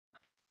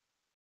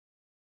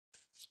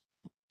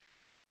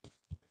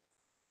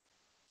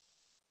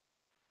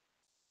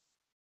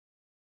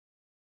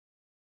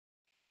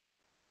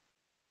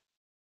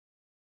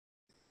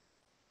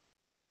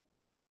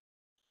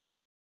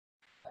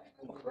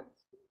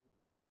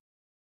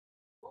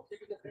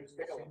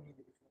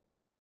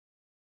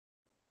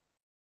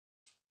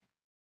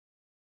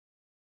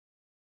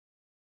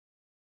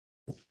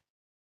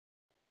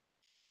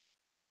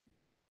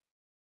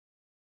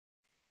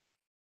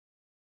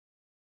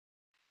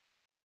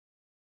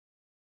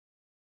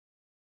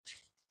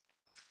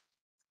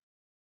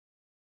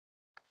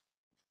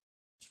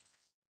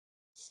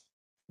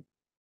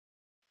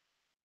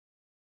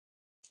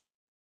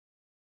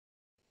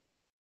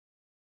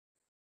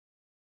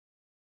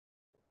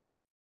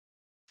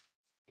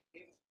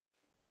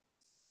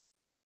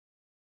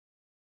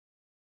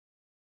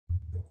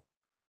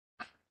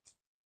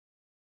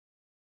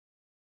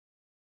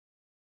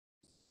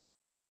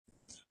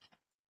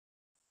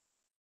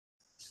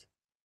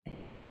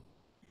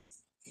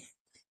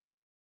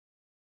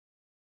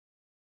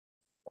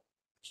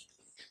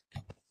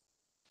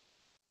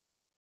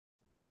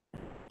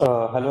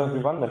Hello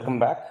everyone, welcome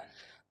back.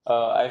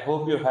 I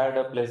hope you had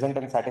a pleasant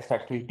and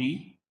satisfactory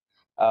tea.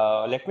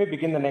 Let me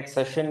begin the next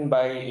session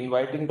by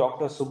inviting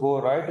Dr.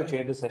 Subho Roy to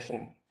chair the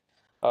session.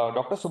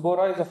 Dr. Subho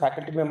Roy is a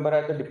faculty member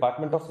at the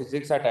Department of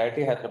Physics at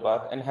IIT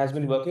Hyderabad and has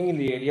been working in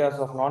the areas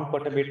of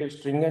non-perturbative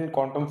string and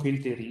quantum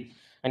field theory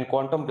and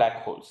quantum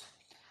black holes.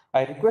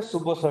 I request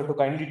Subho sir to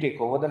kindly take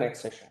over the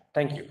next session.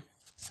 Thank you.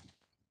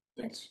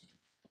 Thanks.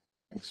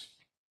 Thanks.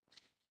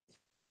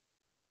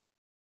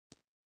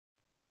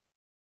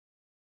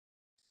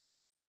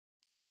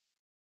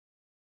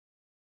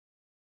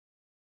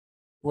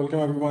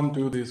 Welcome everyone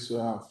to this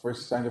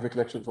first scientific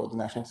lecture for the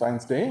National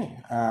Science Day.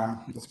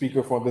 The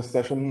speaker for this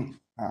session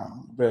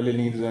barely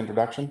needs an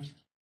introduction.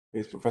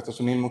 Is Professor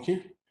Sunil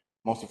Mukhi.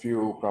 Most of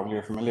you probably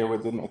are familiar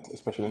with him,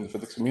 especially in the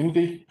physics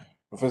community.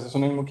 Professor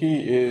Sunil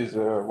Mukhi is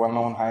a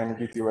well-known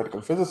high-energy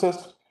theoretical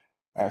physicist,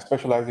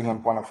 specializing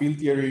on quantum field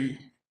theory,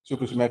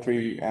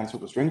 supersymmetry, and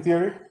superstring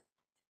theory.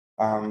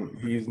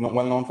 He's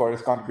well known for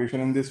his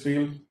contribution in this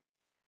field.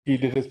 He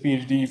did his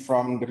PhD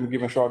from, let me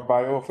give a short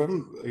bio of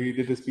him. He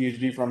did his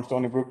PhD from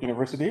Stony Brook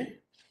University,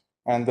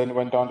 and then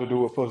went on to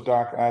do a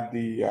postdoc at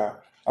the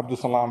Abdus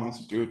Salam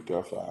Institute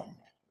of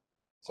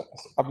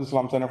Abdus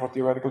Salam Center for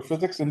Theoretical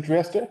Physics in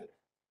Trieste.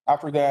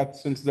 After that,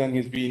 since then,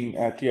 he's been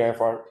at TIFR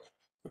for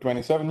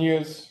 27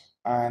 years,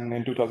 and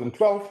in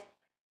 2012,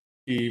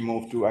 he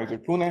moved to IISER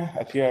Pune.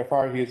 At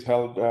TIFR, he has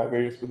held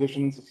various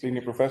positions,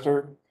 senior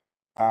professor,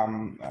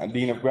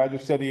 Dean of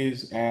Graduate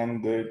Studies,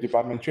 and the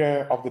Department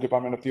Chair of the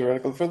Department of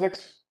Theoretical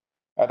Physics.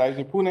 At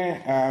IISER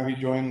Pune, he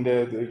joined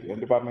the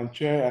Department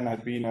Chair and has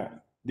been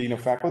a Dean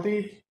of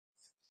Faculty.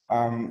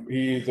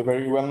 He is a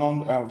very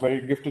well-known,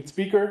 very gifted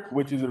speaker,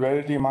 which is a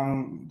rarity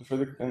among the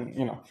physics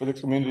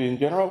community in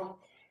general.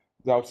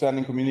 He's an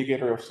outstanding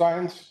communicator of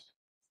science,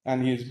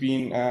 and he's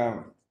been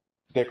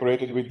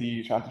decorated with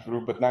the Shanti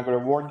Swarup Bhatnagar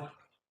Award.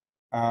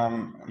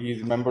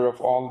 He's a member of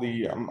all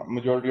the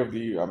majority of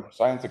the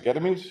science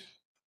academies,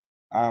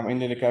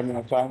 Indian Academy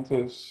of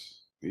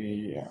Sciences,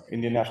 the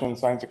Indian National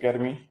Science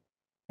Academy,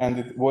 and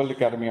the World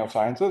Academy of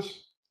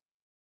Sciences.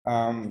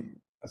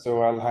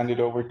 So I'll hand it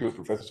over to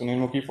Professor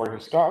Sunil Mukhi for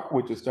his talk,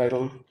 which is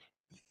titled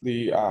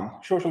The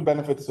Social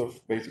Benefits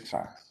of Basic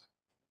Science.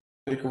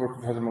 Take over,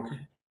 Professor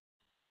Mukhi.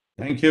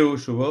 Thank you,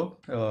 Shubho.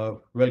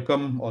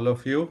 Welcome, all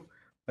of you.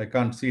 I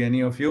can't see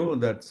any of you.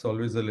 That's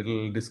always a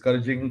little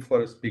discouraging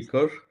for a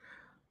speaker,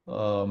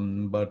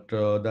 but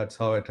that's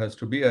how it has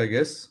to be, I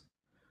guess.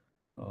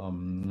 So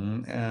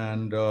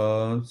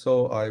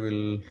I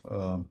will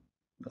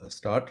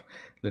start.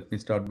 Let me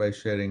start by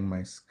sharing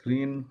my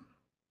screen,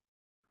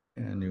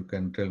 and you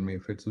can tell me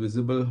if it's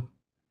visible.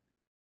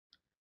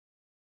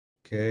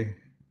 Okay,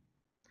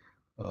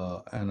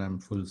 and I'm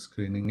full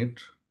screening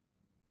it.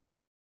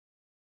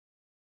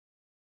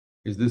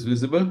 Is this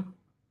visible?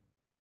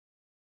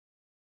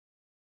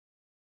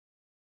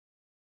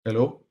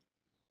 Hello?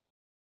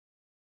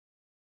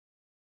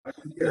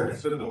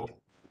 Yes,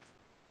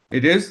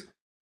 It is?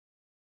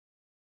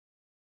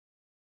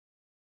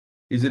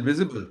 Is it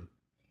visible?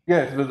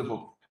 yeah, it's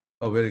visible.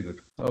 Oh, very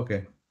good.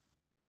 Okay.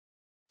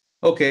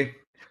 Okay.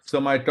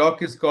 So my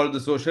talk is called The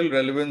Social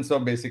Relevance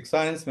of Basic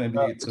Science. Maybe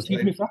it's a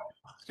Excuse me, slide. sir.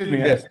 Excuse me.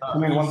 Yes. I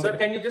mean, one Sir,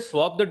 can you just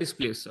swap the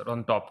display, sir,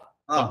 on top?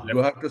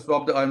 Do I have to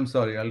swap the? I'm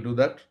sorry. I'll do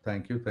that.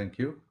 Thank you. Thank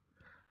you.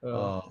 Is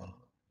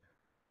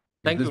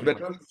Thank this you.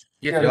 better?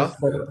 Yes, Yeah, Yeah. that's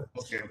better.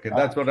 Okay. Okay.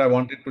 That's what I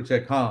wanted to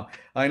check. I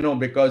know,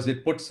 because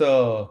it puts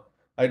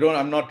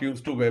I'm not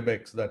used to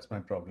WebEx. That's my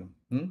problem.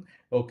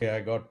 Okay.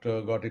 I got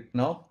it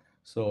now.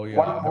 So yeah.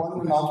 I have One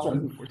to-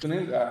 announcement,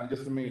 Sunil,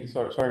 just for me,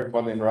 sorry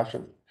about the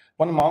interruption.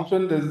 One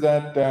announcement is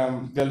that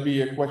there'll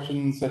be a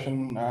question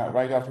session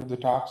right after the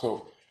talk.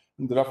 So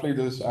roughly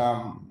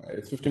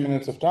it's 15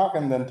 minutes of talk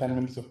and then 10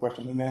 minutes of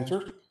question and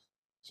answer.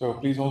 So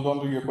please hold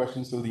on to your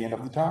questions till the end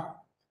of the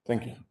talk.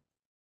 Thank you.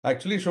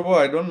 Actually, Shobha,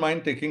 I don't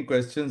mind taking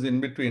questions in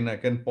between. I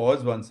can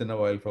pause once in a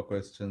while for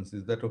questions.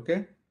 Is that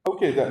okay?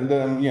 Okay,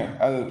 then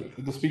yeah,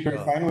 the speaker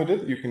is fine with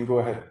it. You can go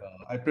ahead.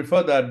 I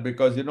prefer that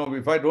because,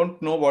 if I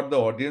don't know what the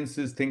audience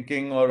is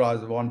thinking or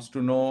wants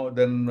to know,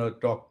 then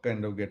talk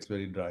kind of gets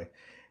very dry.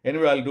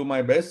 Anyway, I'll do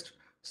my best.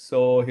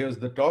 So here's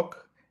the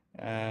talk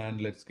and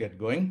let's get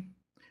going.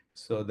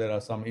 So there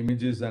are some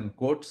images and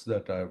quotes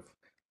that I've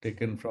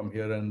taken from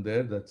here and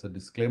there. That's a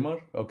disclaimer.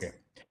 Okay.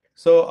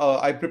 So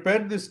I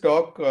prepared this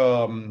talk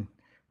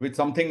with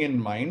something in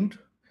mind,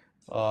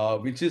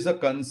 which is a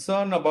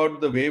concern about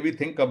the way we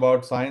think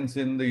about science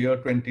in the year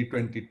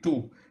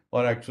 2022,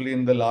 or actually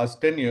in the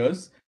last 10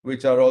 years,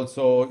 which are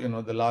also,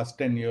 the last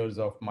 10 years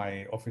of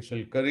my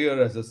official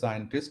career as a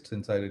scientist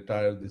since I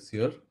retired this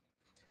year.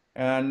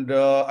 And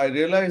I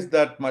realized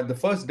that the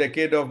first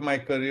decade of my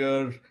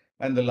career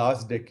and the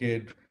last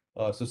decade,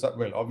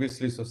 well,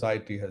 obviously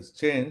society has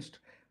changed,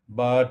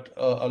 but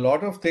a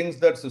lot of things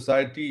that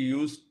society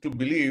used to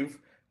believe,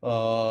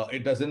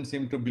 it doesn't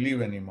seem to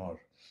believe anymore.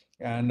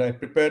 And I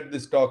prepared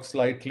this talk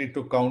slightly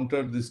to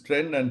counter this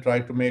trend and try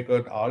to make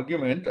an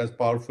argument as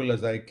powerful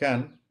as I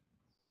can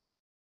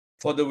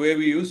for the way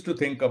we used to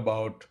think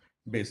about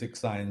basic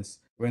science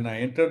when I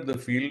entered the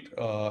field,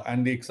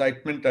 and the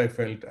excitement I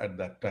felt at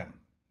that time.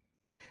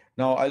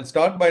 Now, I'll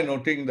start by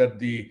noting that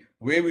the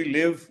way we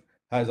live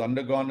has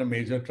undergone a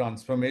major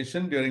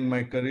transformation during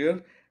my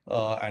career,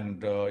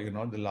 and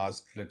the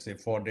last, let's say,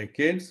 4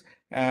 decades.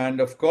 And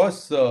of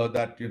course,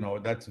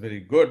 that's very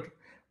good.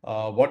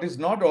 What is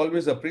not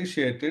always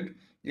appreciated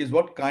is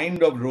what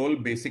kind of role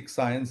basic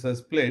science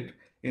has played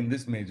in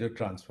this major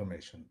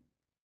transformation.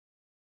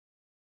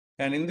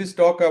 And in this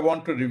talk, I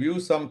want to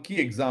review some key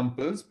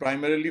examples,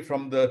 primarily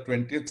from the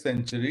 20th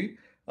century,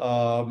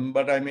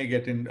 but I may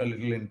get in a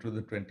little into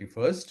the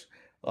 21st.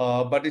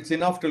 But it's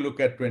enough to look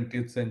at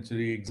 20th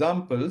century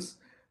examples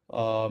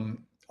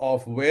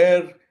of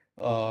where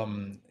a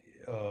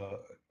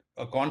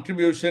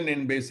contribution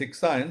in basic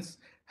science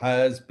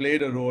has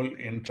played a role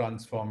in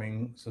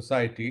transforming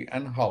society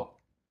and how.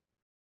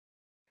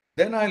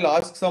 Then I'll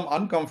ask some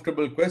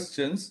uncomfortable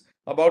questions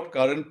about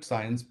current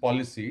science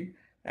policy,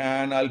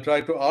 and I'll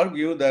try to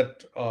argue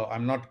that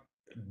I'm not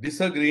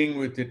disagreeing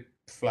with it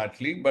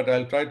flatly, but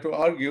I'll try to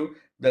argue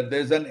that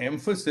there's an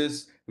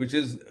emphasis which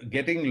is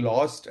getting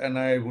lost, and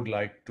I would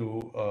like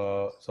to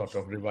sort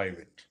of revive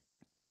it.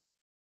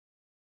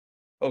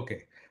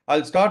 Okay,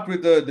 I'll start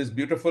with this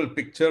beautiful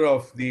picture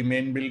of the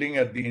main building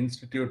at the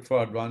Institute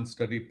for Advanced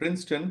Study,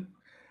 Princeton,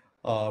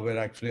 where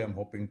actually I'm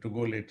hoping to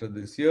go later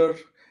this year.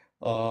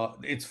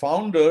 Its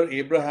founder,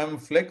 Abraham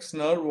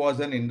Flexner, was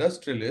an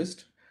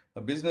industrialist,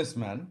 a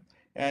businessman,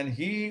 and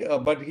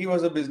but he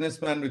was a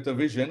businessman with a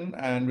vision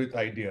and with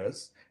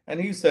ideas. And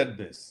he said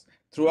this: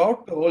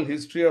 throughout the whole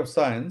history of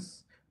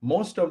science,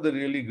 most of the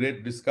really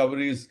great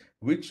discoveries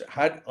which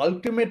had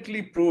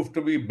ultimately proved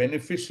to be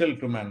beneficial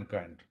to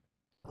mankind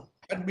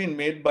had been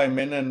made by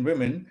men and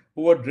women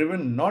who were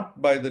driven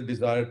not by the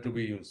desire to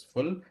be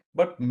useful,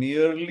 but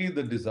merely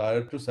the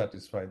desire to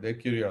satisfy their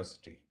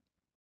curiosity.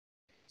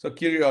 So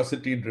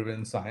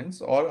curiosity-driven science,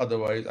 or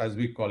otherwise, as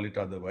we call it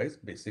otherwise,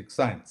 basic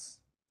science.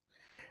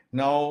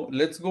 Now,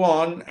 let's go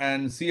on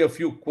and see a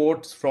few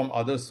quotes from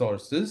other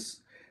sources.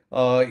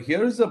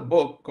 Here's a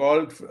book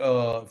called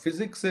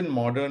Physics in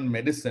Modern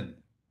Medicine.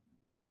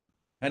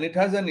 And it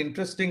has an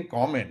interesting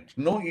comment.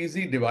 No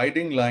easy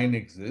dividing line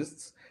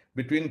exists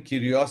between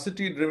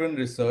curiosity-driven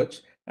research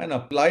and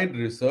applied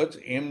research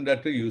aimed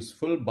at a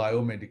useful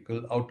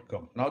biomedical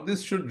outcome. Now,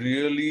 this should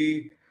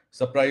really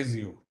surprise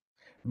you,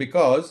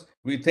 because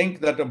we think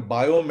that a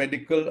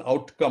biomedical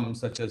outcome,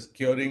 such as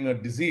curing a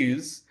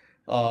disease,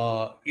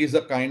 is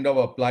a kind of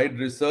applied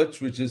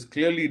research which is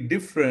clearly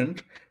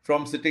different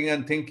from sitting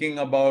and thinking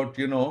about,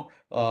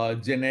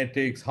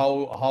 genetics,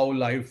 how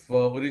life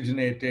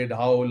originated,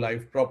 how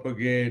life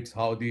propagates,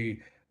 how at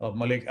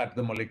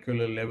the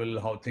molecular level,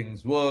 how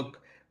things work.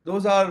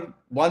 Those are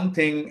one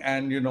thing,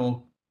 and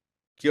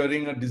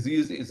curing a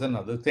disease is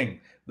another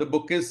thing. The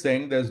book is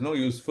saying there's no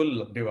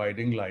useful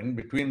dividing line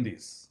between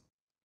these.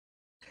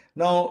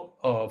 Now,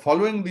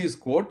 following these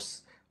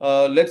quotes,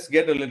 let's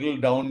get a little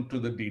down to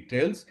the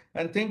details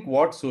and think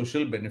what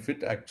social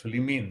benefit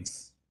actually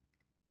means.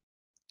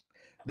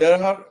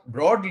 There are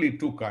broadly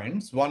two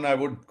kinds. One I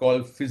would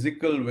call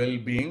physical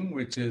well-being,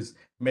 which is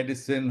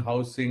medicine,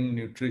 housing,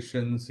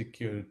 nutrition,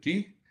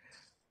 security.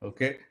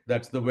 Okay,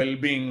 that's the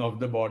well-being of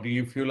the body,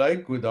 if you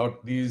like.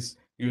 Without these,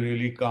 you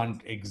really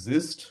can't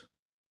exist.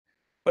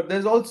 But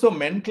there's also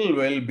mental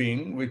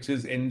well-being, which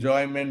is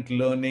enjoyment,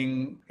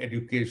 learning,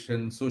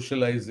 education,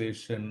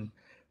 socialization,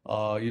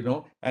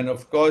 and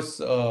of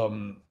course,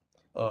 a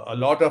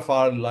lot of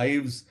our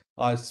lives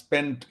are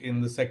spent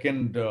in the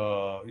second,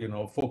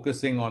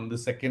 focusing on the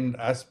second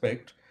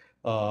aspect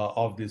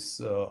of these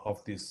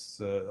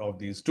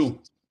two.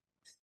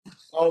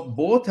 Now,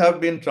 both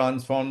have been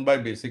transformed by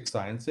basic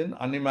science in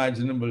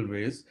unimaginable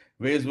ways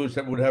which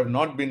would have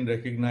not been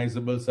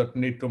recognizable,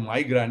 certainly to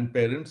my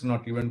grandparents,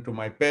 not even to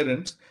my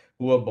parents,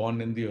 who were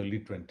born in the early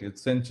 20th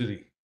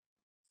century.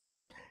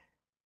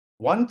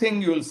 One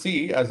thing you'll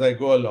see as I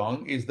go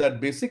along is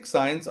that basic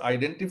science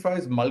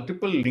identifies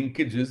multiple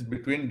linkages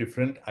between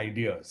different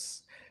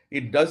ideas.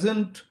 It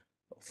doesn't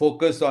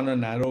focus on a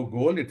narrow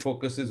goal, it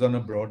focuses on a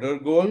broader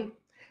goal,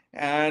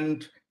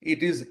 and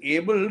it is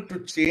able to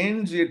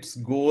change its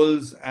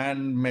goals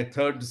and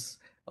methods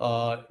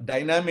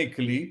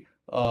dynamically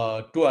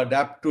to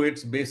adapt to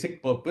its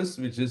basic purpose,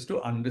 which is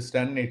to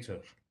understand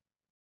nature.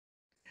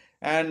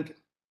 And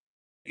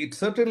it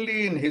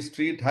certainly in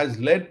history, it has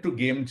led to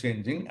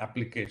game-changing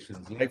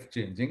applications,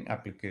 life-changing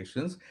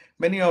applications,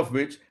 many of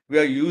which we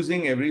are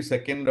using every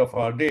second of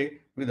our day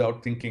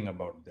without thinking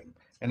about them.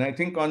 And I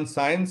think on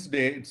Science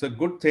Day, it's a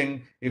good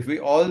thing if we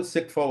all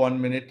sit for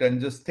 1 minute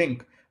and just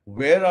think,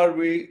 where are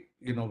we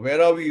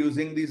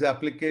using these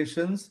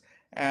applications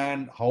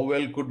and how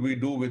well could we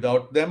do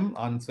without them?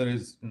 Answer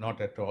is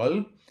not at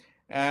all.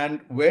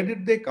 And where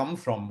did they come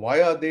from?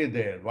 Why are they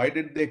there? Why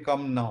did they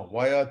come now?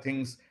 Why are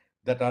things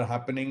that are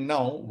happening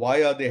now,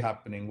 why are they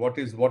happening? What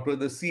were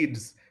the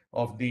seeds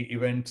of the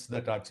events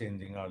that are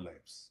changing our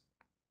lives?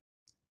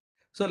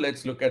 So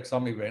let's look at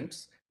some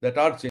events that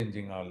are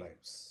changing our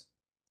lives.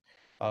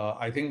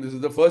 I think this is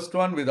the first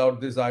one.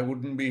 Without this, I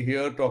wouldn't be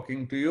here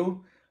talking to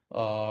you.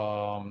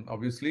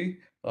 Obviously,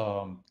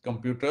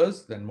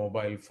 computers, then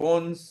mobile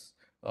phones,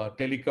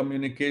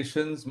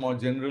 telecommunications more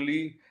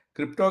generally.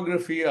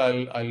 Cryptography,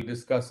 I'll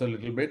discuss a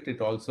little bit.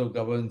 It also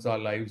governs our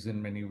lives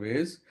in many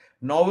ways.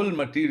 Novel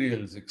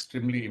materials,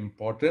 extremely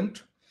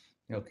important.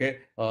 Okay,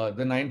 the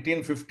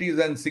 1950s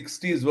and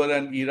 60s were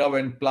an era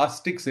when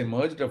plastics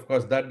emerged. Of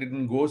course, that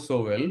didn't go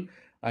so well.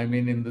 I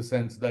mean, in the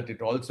sense that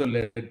it also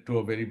led to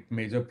a very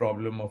major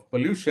problem of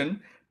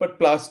pollution. But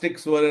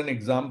plastics were an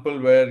example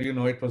where,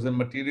 it was a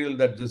material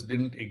that just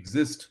didn't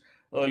exist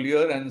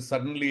earlier and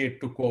suddenly it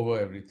took over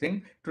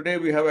everything. Today,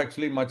 we have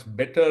actually much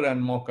better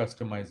and more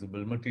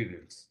customizable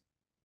materials.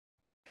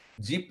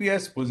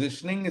 GPS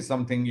positioning is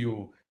something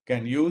you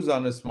can use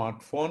on a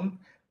smartphone,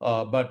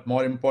 but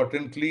more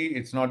importantly,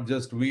 it's not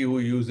just we who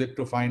use it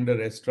to find a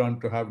restaurant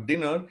to have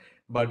dinner,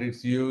 but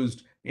it's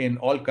used in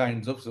all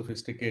kinds of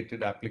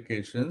sophisticated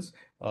applications,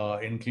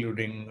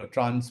 including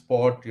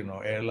transport,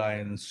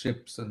 airlines,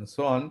 ships, and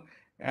so on,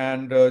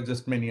 and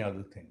just many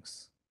other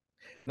things.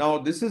 Now,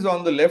 this is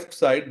on the left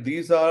side.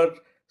 These are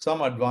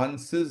some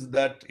advances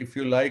that, if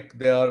you like,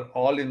 they are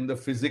all in the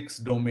physics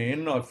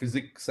domain or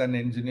physics and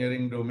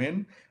engineering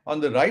domain. On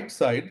the right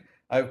side,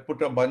 I've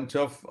put a bunch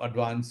of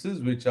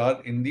advances which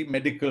are in the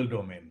medical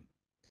domain.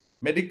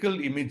 Medical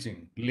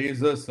imaging,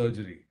 laser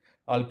surgery,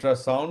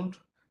 ultrasound,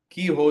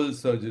 keyhole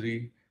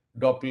surgery,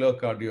 Doppler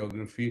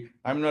cardiography.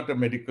 I'm not a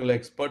medical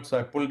expert, so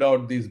I pulled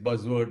out these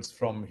buzzwords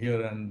from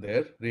here and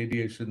there,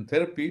 radiation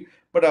therapy,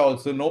 but I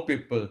also know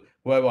people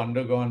who have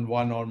undergone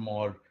one or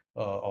more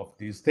of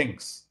these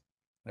things.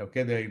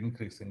 Okay, they're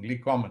increasingly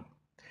common.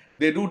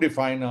 They do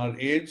define our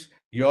age.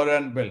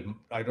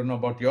 I don't know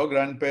about your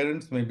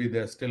grandparents, maybe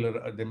they're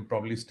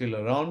probably still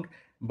around,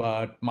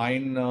 but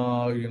mine,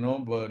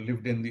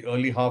 lived in the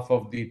early half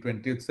of the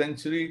 20th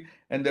century,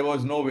 and there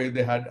was no way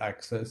they had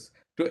access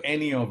to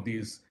any of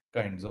these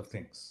kinds of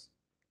things.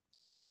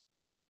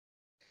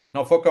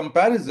 Now, for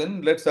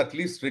comparison, let's at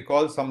least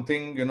recall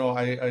something.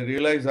 I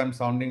realize I'm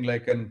sounding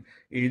like an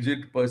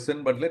aged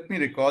person, but let me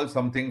recall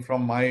something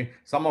from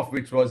some of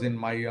which was in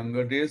my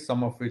younger days,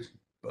 some of which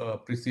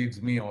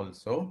precedes me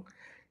also.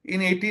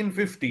 In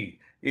 1850,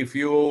 if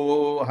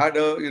you had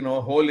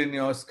a hole in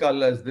your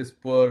skull, as this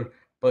poor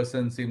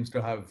person seems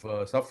to have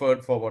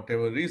suffered for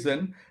whatever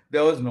reason,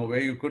 there was no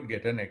way you could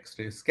get an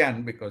X-ray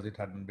scan because it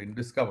hadn't been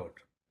discovered.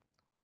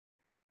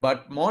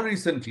 But more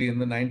recently, in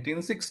the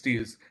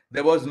 1960s,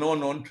 there was no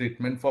known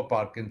treatment for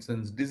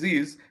Parkinson's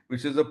disease,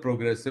 which is a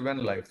progressive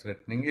and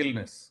life-threatening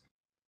illness.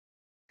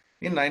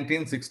 In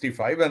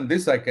 1965, and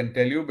this I can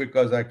tell you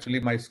because actually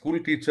my school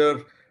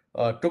teacher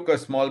took a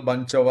small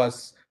bunch of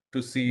us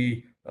to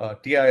see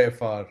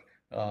TIFR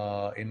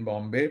in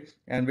Bombay,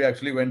 and we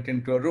actually went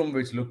into a room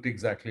which looked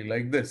exactly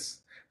like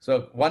this.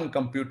 So one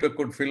computer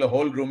could fill a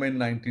whole room in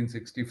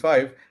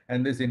 1965,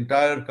 and this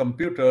entire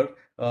computer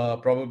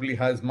probably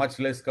has much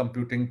less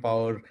computing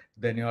power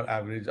than your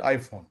average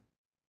iPhone.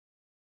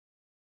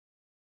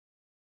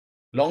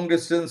 Long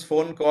distance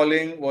phone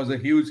calling was a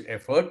huge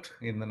effort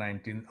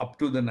up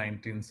to the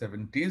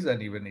 1970s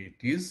and even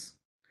 80s.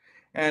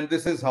 And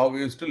this is how we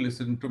used to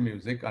listen to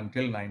music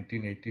until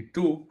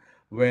 1982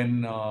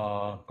 when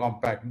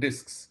compact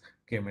discs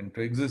came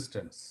into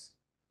existence.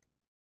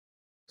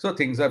 So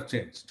things have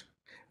changed.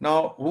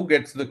 Now, who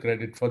gets the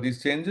credit for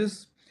these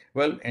changes?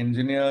 Well,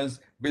 engineers,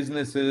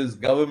 businesses,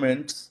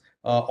 governments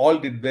all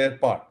did their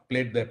part,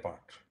 played their part.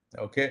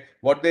 Okay,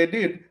 what they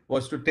did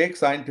was to take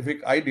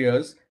scientific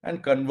ideas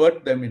and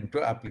convert them into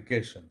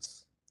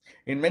applications.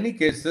 In many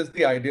cases,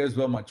 the ideas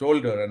were much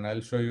older, and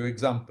I'll show you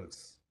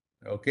examples.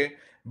 Okay,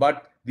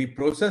 but the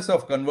process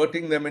of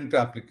converting them into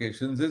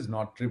applications is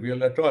not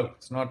trivial at all.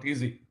 It's not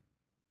easy.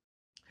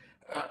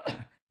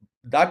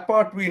 That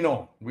part we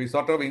know. We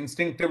sort of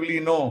instinctively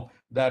know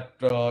that,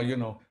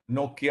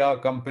 Nokia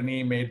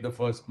company made the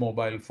first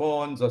mobile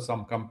phones, or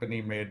some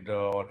company made,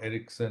 or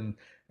Ericsson,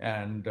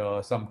 and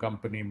some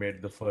company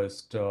made the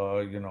first,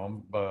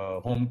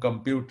 home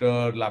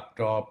computer,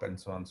 laptop, and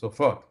so on and so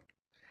forth.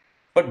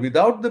 But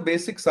without the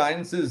basic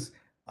sciences,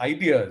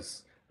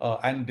 ideas,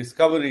 and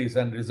discoveries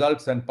and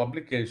results and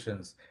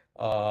publications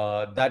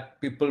that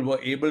people were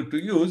able to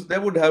use,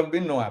 there would have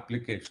been no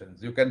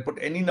applications. You can put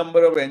any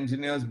number of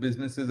engineers,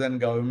 businesses, and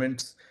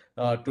governments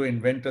to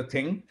invent a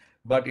thing.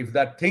 But if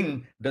that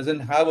thing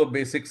doesn't have a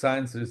basic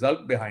science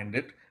result behind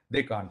it,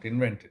 they can't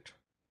invent it.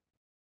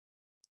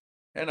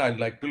 And I'd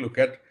like to look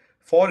at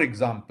 4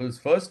 examples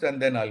first,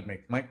 and then I'll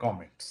make my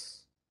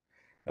comments.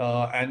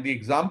 And the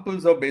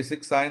examples of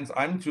basic science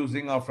I'm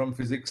choosing are from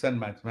physics and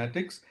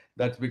mathematics.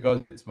 That's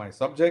because it's my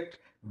subject,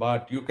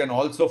 but you can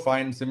also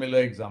find similar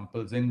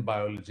examples in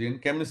biology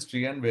and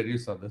chemistry and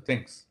various other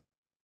things.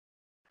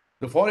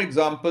 The 4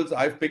 examples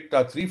I've picked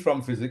are 3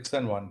 from physics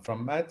and 1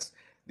 from maths: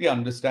 the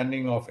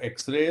understanding of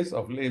X-rays,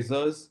 of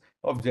lasers,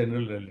 of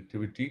general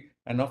relativity,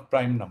 and of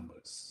prime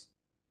numbers.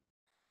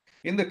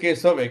 In the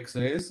case of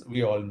X-rays,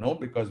 we all know,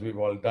 because we've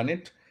all done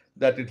it,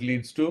 that it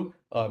leads to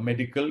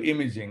medical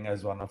imaging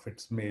as one of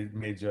its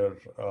major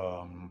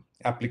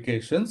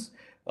applications.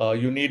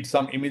 You need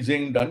some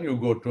imaging done. You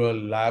go to a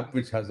lab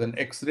which has an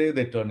X-ray,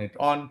 they turn it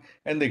on,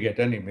 and they get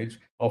an image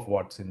of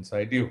what's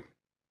inside you.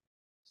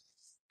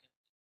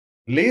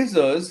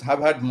 Lasers have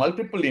had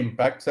multiple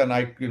impacts, and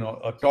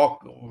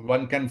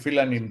one can fill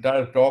an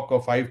entire talk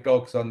or 5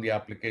 talks on the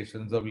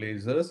applications of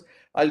lasers.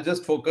 I'll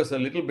just focus a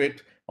little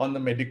bit on the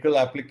medical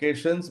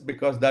applications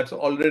because that's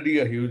already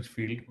a huge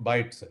field by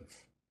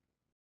itself.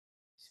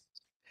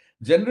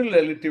 General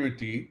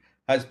relativity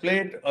has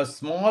played a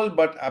small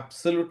but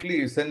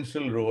absolutely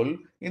essential role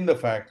in the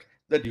fact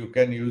that you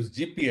can use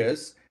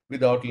GPS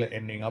without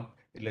ending up,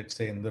 let's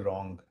say, in the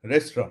wrong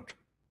restaurant.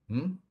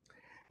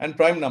 And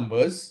prime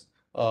numbers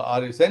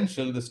are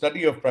essential. The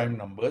study of prime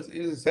numbers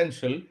is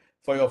essential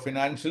for your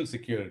financial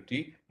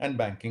security and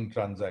banking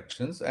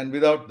transactions. And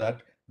without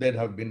that, there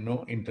have been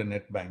no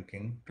internet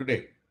banking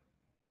today.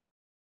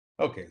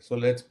 Okay, so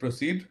let's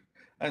proceed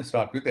and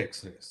start with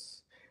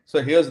X-rays.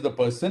 So here's the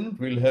person,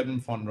 Wilhelm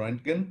von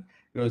Röntgen.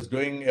 He was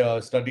doing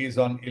studies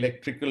on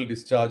electrical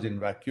discharge in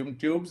vacuum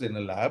tubes in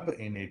a lab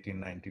in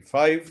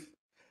 1895.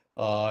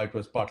 It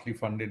was partly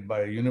funded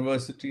by a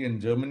university in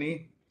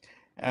Germany.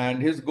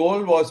 And his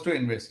goal was to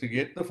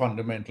investigate the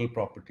fundamental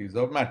properties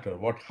of matter.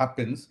 What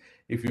happens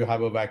if you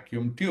have a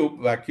vacuum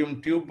tube?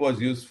 Vacuum tube was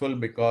useful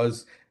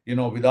because,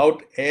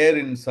 without air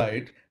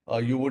inside,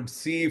 you would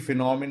see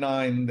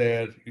phenomena in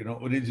their,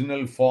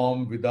 original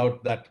form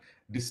without that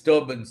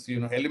disturbance.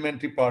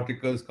 Elementary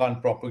particles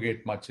can't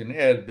propagate much in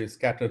air. They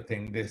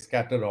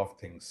scatter off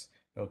things.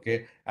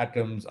 Okay,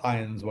 atoms,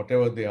 ions,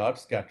 whatever they are,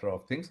 scatter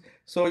off things.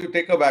 So you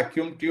take a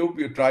vacuum tube,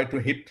 you try to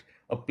hit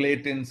a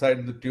plate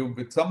inside the tube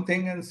with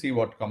something and see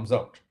what comes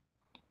out.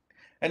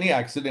 And he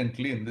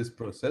accidentally, in this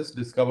process,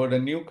 discovered a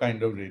new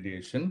kind of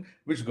radiation,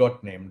 which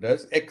got named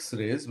as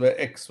X-rays, where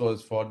X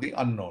was for the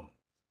unknown.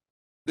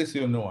 This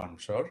you know, I'm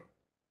sure.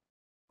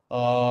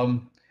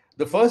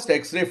 The first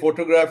X-ray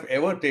photograph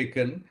ever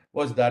taken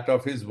was that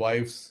of his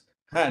wife's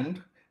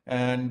hand.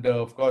 And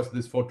of course,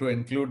 this photo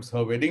includes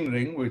her wedding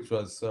ring, which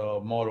was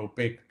more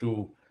opaque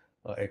to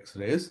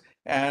X-rays.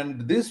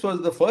 And this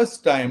was the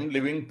first time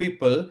living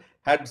people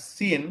had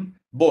seen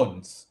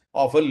bones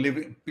of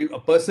a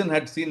person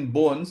had seen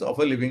bones of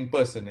a living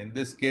person. In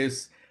this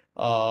case,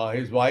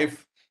 his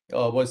wife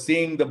was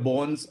seeing the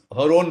bones,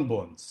 her own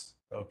bones.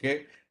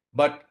 Okay.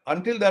 But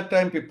until that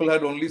time, people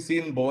had only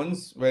seen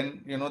bones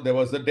when, there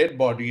was a dead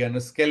body and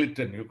a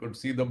skeleton. You could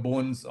see the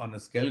bones on a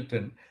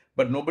skeleton,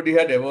 but nobody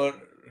had ever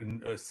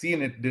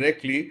seen it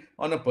directly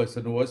on a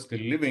person who was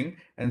still living.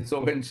 And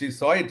so when she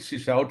saw it, she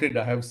shouted,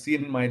 "I have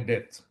seen my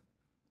death."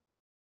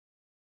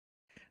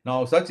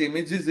 Now, such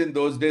images in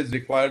those days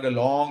required a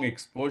long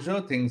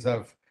exposure. Things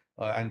have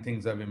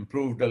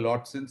improved a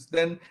lot since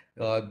then.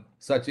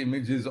 Such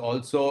images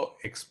also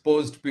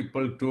exposed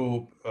people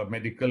to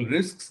medical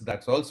risks.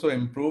 That's also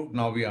improved.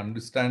 Now we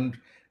understand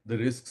the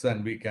risks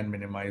and we can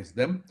minimize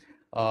them.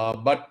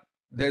 But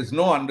there's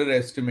no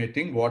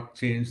underestimating what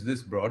change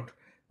this brought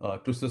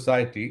to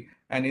society.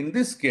 And in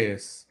this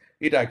case,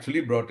 it actually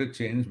brought a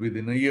change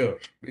within a year.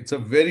 It's a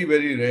very,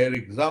 very rare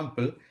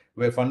example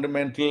where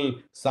fundamental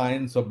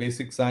science or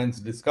basic science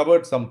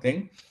discovered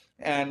something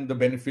and the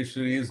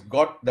beneficiaries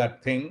got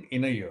that thing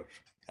in a year.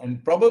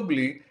 And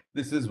probably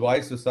this is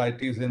why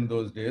societies in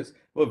those days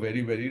were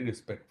very, very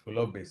respectful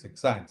of basic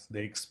science.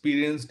 They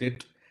experienced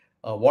it,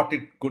 what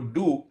it could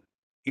do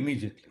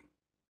immediately.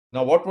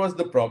 Now, what was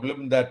the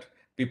problem that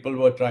people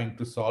were trying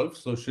to solve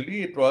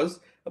socially? It was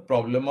a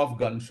problem of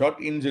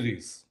gunshot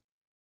injuries.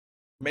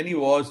 Many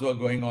wars were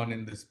going on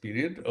in this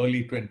period,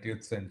 early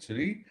 20th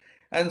century,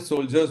 and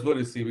soldiers were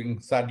receiving,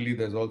 sadly,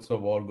 there's also a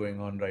war going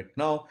on right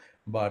now,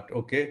 but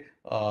okay,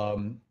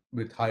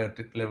 with higher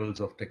levels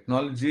of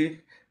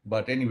technology.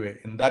 But anyway,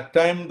 in that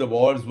time, the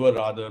wars were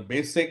rather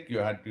basic.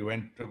 You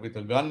went with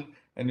a gun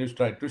and you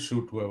tried to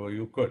shoot whoever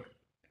you could.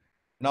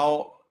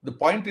 Now, the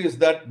point is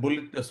that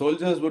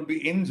soldiers would be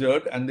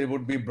injured and they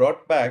would be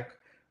brought back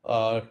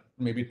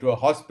maybe to a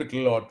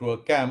hospital or to a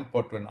camp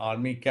or to an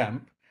army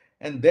camp.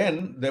 And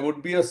then there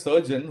would be a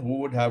surgeon who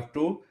would have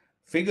to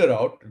figure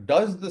out,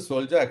 does the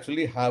soldier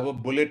actually have a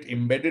bullet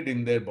embedded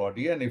in their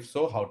body? And if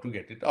so, how to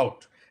get it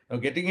out? Now,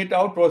 getting it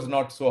out was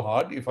not so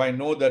hard. If I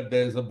know that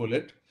there's a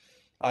bullet,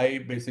 I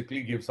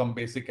basically give some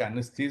basic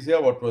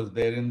anesthesia, what was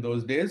there in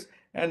those days,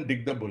 and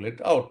dig the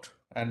bullet out.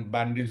 and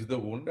bandage the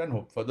wound and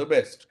hope for the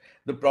best.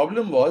 The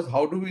problem was,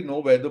 how do we know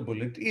where the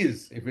bullet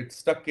is? If it's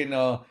stuck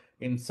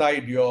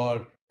inside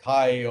your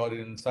thigh or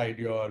inside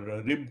your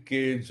rib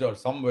cage or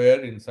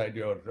somewhere inside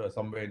your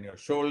somewhere in your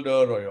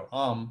shoulder or your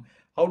arm,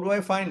 how do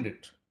I find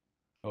it?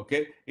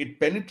 Okay, it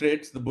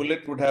penetrates, the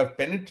bullet would have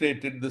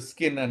penetrated the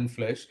skin and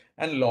flesh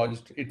and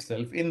lodged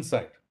itself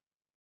inside.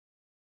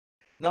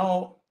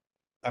 Now,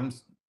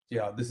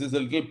 this is a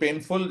little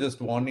painful,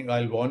 just warning,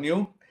 I'll warn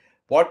you.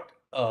 What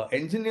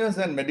engineers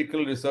and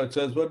medical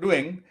researchers were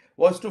doing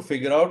was to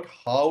figure out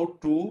how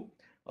to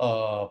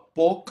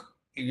poke,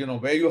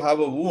 where you have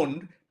a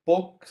wound,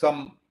 poke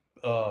some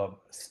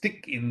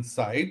stick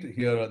inside.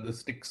 Here are the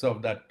sticks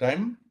of that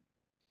time.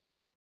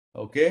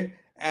 Okay,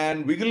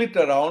 and wiggle it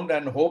around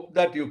and hope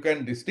that you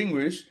can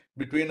distinguish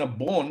between a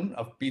bone,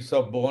 a piece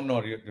of bone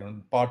or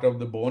part of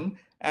the bone,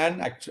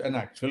 and an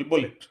actual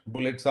bullet.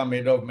 Bullets are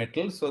made of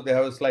metal, so they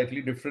have a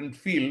slightly different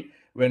feel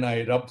when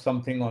I rub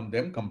something on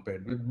them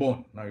compared with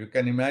bone. Now you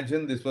can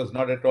imagine this was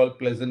not at all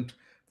pleasant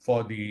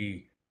for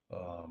the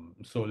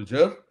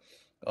soldier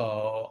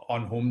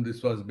on whom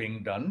this was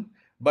being done.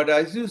 But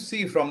as you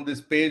see from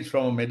this page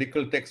from a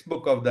medical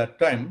textbook of that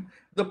time,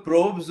 the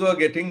probes were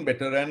getting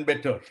better and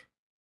better.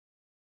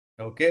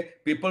 Okay,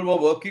 people were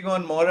working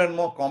on more and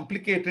more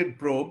complicated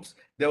probes.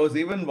 There was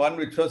even one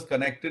which was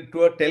connected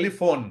to a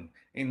telephone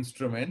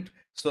instrument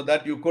so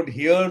that you could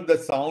hear the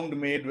sound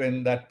made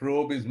when that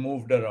probe is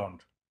moved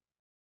around.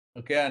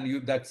 Okay,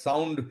 and that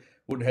sound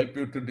would help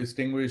you to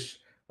distinguish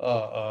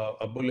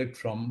a bullet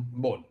from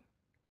bone.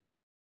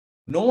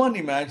 No one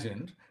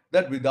imagined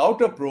that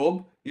without a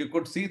probe, you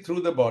could see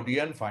through the body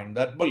and find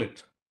that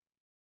bullet.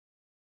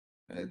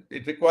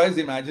 It requires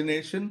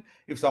imagination.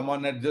 If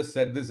someone had just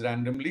said this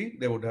randomly,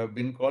 they would have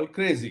been called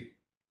crazy.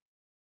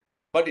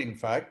 But in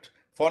fact,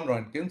 von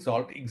Röntgen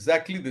solved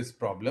exactly this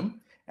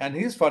problem, and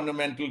his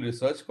fundamental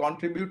research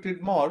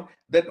contributed more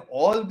than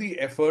all the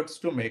efforts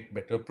to make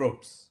better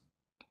probes.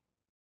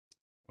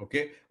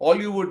 Okay, all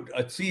you would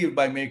achieve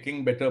by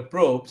making better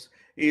probes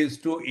is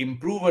to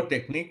improve a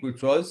technique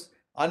which was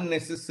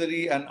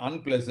unnecessary and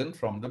unpleasant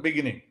from the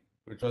beginning,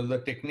 which was the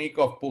technique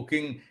of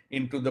poking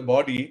into the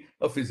body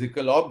a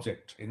physical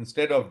object.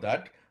 Instead of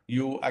that,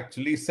 you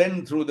actually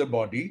send through the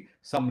body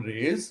some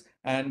rays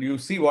and you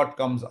see what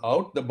comes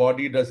out. The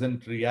body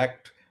doesn't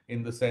react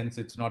in the sense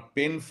it's not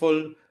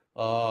painful,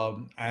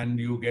 and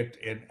you get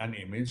an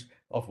image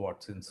of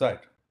what's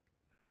inside.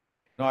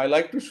 Now, I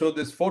like to show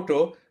this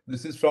photo.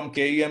 This is from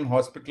KEM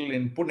Hospital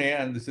in Pune,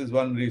 and this is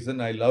one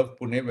reason I love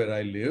Pune, where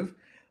I live,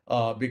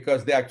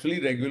 because they actually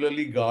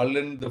regularly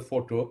garland the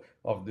photo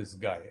of this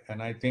guy.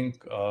 And I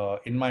think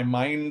in my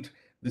mind,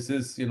 this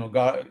is,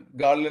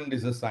 garland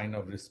is a sign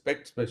of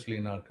respect, especially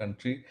in our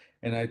country.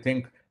 And I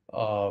think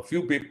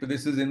few people,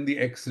 this is in the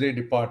X-ray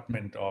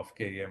department of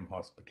KEM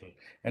Hospital.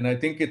 And I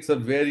think it's a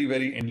very,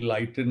 very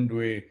enlightened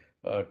way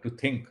to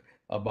think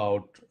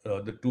about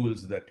the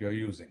tools that you're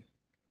using.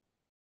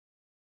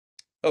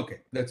 Okay,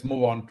 let's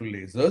move on to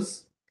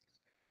lasers.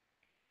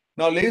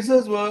 Now,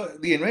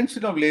 the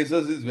invention of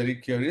lasers is very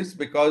curious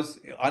because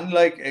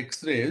unlike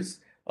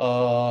X-rays,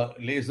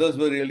 lasers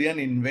were really an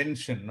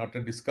invention, not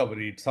a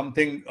discovery. It's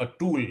a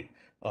tool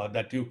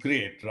that you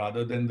create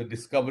rather than the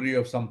discovery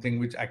of something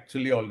which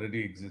actually already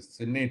exists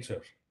in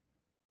nature.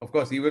 Of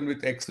course, even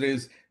with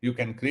X-rays, you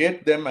can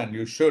create them, and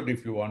you should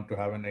if you want to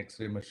have an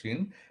X-ray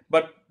machine.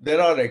 But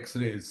there are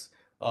X-rays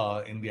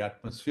in the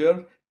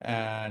atmosphere,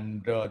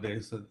 and there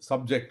is a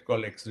subject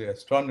called X-ray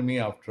astronomy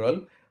after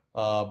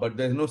all. But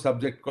there's no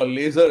subject called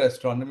laser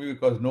astronomy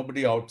because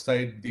nobody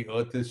outside the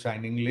Earth is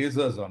shining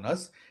lasers on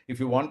us. If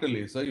you want a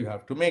laser, you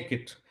have to make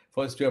it.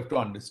 First, you have to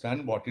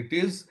understand what it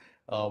is,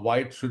 why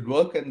it should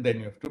work, and then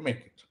you have to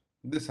make it.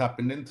 This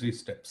happened in 3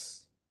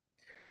 steps.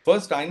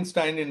 First,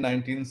 Einstein in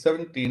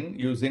 1917,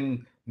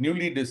 using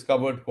newly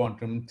discovered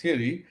quantum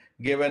theory,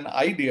 gave an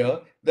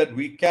idea that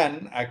we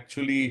can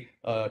actually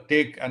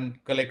take a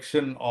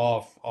collection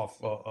of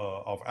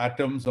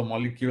atoms or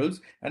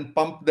molecules and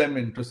pump them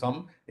into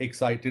some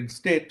excited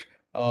state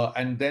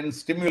and then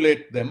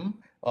stimulate them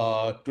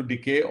to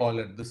decay all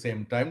at the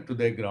same time to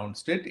their ground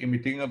state,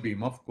 emitting a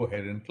beam of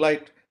coherent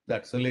light.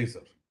 That's a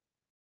laser.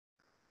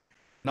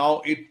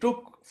 Now, it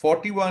took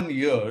 41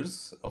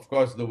 years. Of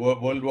course, the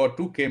World War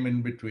II came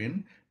in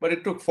between, but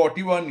it took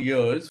 41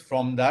 years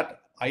from that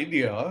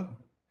idea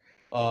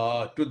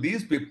to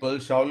these people,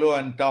 Shawlow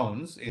and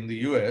Townes in the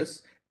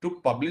US, to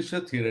publish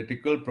a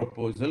theoretical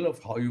proposal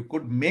of how you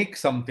could make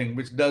something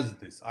which does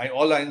this.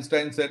 All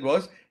Einstein said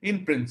was,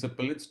 in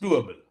principle, it's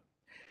doable.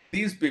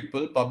 These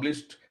people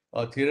published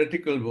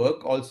theoretical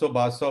work. Also,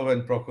 Basov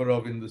and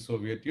Prokhorov in the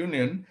Soviet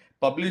Union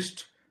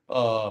published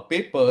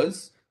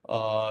papers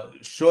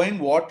showing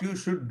what you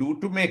should do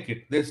to make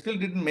it. They still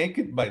didn't make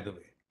it, by the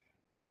way.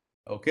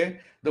 Okay,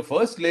 the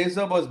first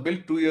laser was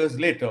built 2 years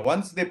later.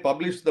 Once they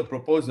published the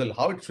proposal,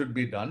 how it should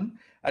be done,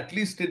 at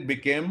least it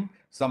became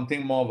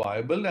something more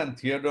viable. And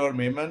Theodore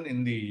Maiman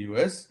in the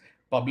US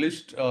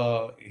published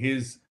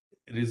his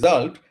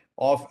result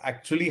of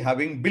actually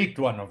having built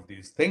one of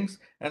these things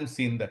and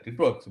seen that it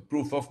works.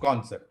 Proof of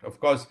concept. Of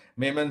course,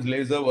 Meyman's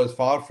laser was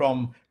far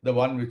from the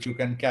one which you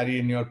can carry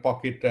in your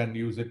pocket and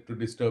use it to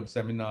disturb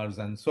seminars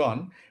and so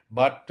on,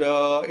 but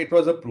it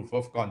was a proof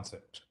of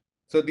concept.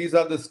 So these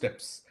are the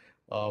steps.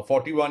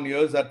 41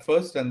 years at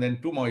first, and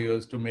then 2 more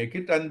years to make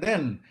it, and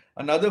then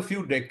another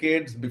few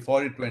decades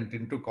before it went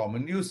into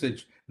common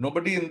usage.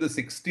 Nobody in the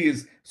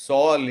 60s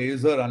saw a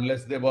laser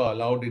unless they were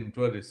allowed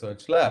into a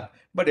research lab,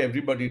 but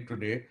everybody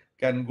today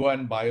can go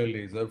and buy a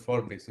laser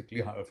for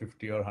basically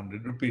 50 or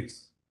 100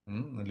 rupees,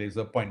 a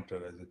laser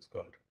pointer as it's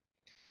called.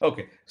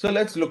 Okay, so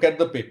let's look at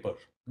the paper.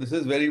 This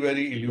is very,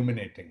 very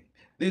illuminating.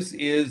 This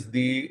is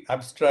the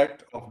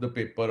abstract of the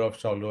paper of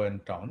Shaulo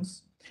and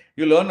Towns.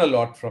 You learn a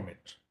lot from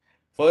it.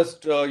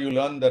 First, you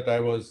learn that I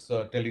was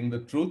telling the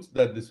truth,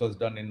 that this was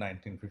done in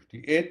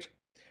 1958.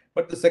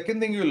 But the second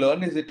thing you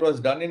learn is it was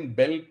done in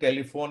Bell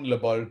Telephone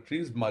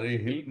Laboratories, Murray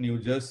Hill, New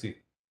Jersey.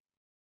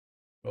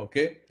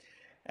 Okay,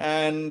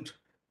 and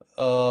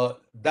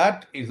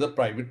that is a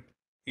private,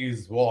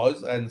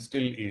 was and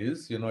still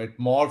is. You know, it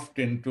morphed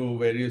into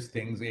various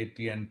things,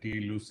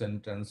 AT&T,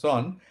 Lucent, and so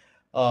on,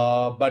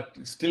 but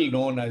still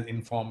known as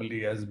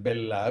informally as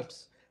Bell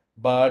Labs.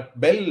 But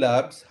Bell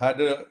Labs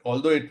had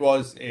although it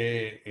was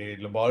a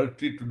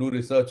laboratory to do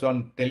research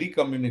on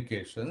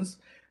telecommunications,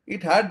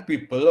 it had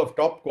people of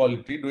top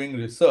quality doing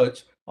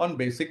research on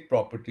basic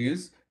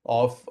properties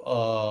of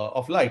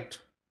light.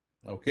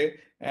 Okay,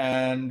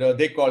 and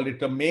they called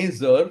it a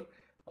maser.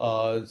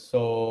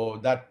 So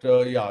that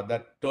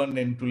that turned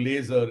into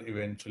laser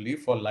eventually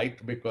for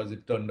light, because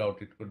it turned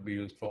out it could be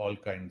used for all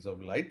kinds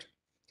of light.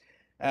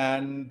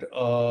 And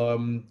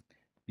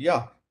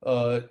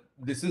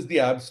this is the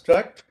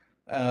abstract,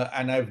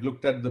 and I've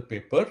looked at the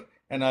paper,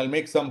 and I'll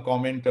make some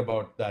comment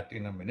about that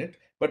in a minute.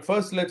 But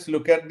first, let's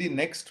look at the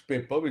next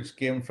paper, which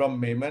came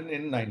from Meyman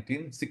in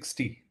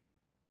 1960.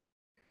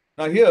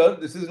 Now here,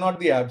 this is not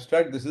the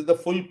abstract, this is the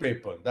full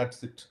paper.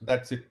 That's it.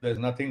 That's it. There's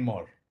nothing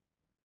more.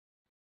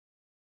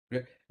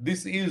 Okay.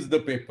 This is the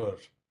paper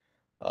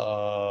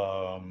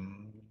of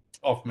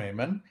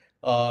Meyman,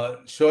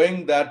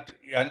 showing that,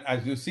 and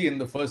as you see in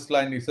the first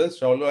line, he says,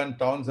 Shaulo and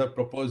Towns have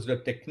proposed a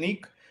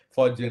technique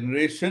for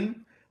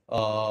generation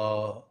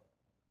of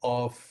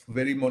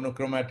very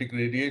monochromatic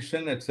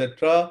radiation,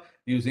 etc.,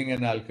 using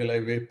an alkali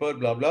vapor,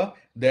 blah, blah.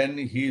 Then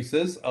he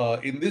says,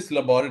 in this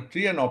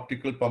laboratory, an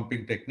optical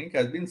pumping technique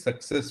has been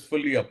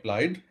successfully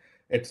applied,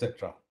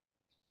 etc.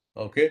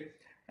 Okay,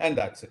 and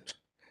that's it.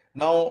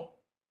 Now,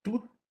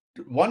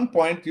 one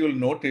point you'll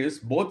notice,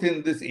 both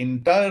in this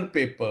entire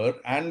paper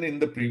and in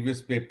the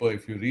previous paper,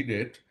 if you read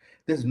it,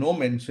 there's no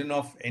mention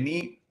of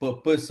any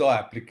purpose or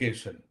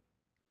application.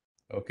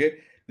 Okay,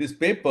 this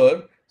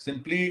paper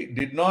simply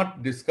did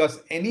not discuss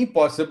any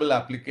possible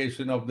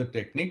application of the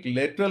technique,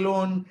 let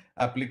alone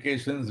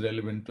applications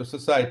relevant to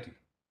society.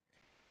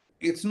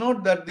 It's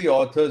not that the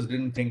authors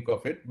didn't think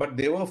of it, but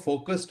they were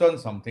focused on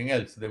something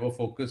else. They were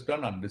focused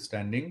on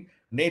understanding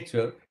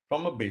nature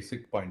from a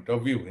basic point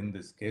of view, in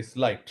this case,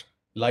 light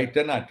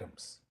and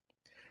atoms.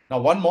 Now,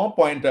 one more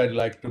point I'd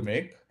like to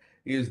make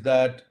is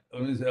that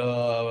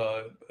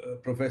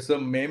Professor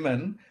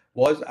Meyman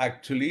was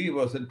actually, he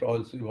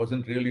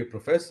wasn't really a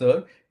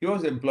professor. He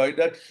was employed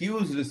at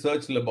Hughes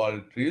Research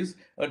Laboratories,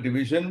 a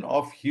division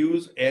of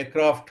Hughes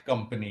Aircraft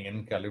Company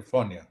in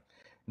California.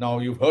 Now,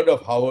 you've heard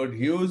of Howard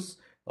Hughes.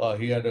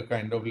 He had a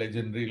kind of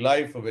legendary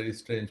life, a very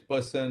strange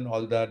person,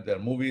 all that. There are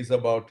movies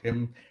about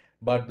him.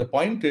 But the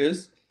point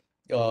is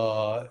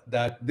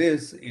that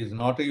this is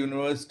not a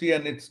university,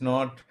 and it's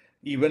not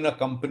even a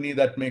company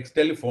that makes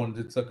telephones.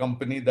 It's a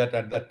company that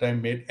at that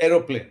time made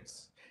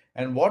aeroplanes.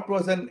 And what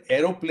was an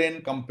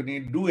aeroplane company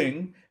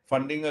doing,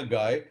 funding a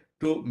guy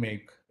to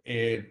make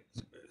a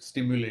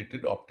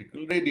stimulated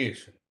optical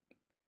radiation?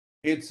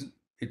 It's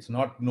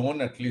not known,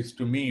 at least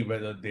to me,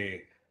 whether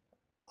they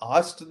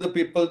asked the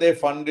people they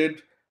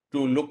funded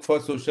to look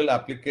for social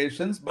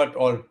applications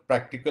or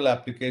practical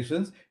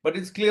applications, but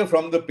it's clear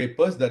from the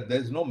papers that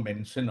there's no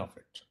mention of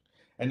it.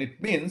 And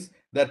it means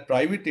that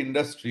private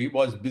industry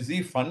was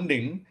busy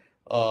funding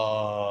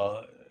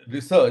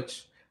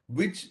research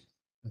which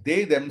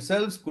they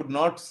themselves could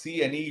not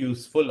see any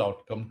useful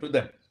outcome to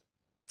them.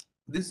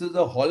 This is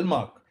a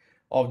hallmark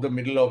of the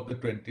middle of the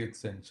 20th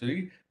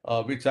century,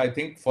 which I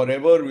think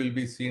forever will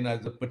be seen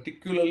as a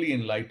particularly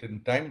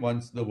enlightened time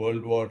once the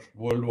World War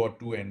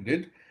II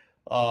ended,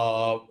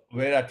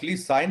 where at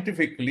least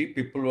scientifically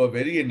people were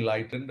very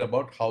enlightened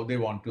about how they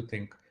want to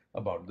think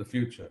about the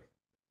future.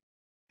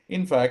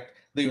 In fact,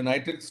 the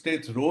United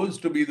States rose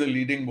to be the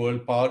leading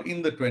world power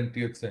in the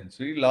 20th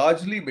century,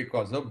 largely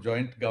because of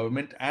joint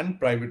government and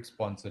private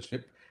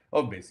sponsorship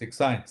of basic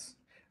science.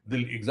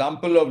 The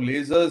example of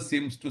lasers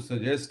seems to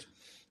suggest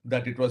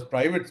that it was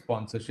private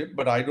sponsorship,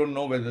 but I don't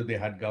know whether they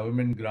had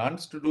government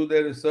grants to do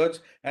their research.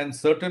 And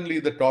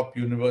certainly the top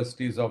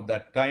universities of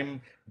that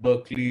time,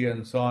 Berkeley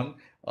and so on,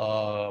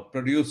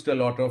 produced a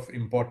lot of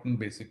important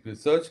basic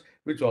research,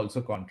 which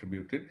also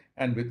contributed,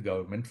 and with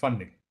government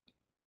funding.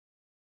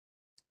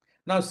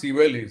 Now, see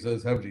where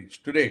lasers have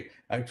reached today.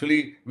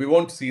 Actually, we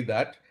won't see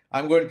that.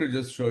 I'm going to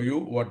just show you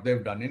what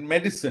they've done in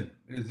medicine.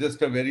 It's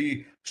just a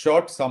very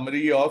short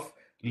summary of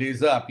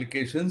laser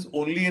applications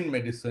only in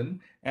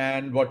medicine.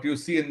 And what you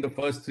see in the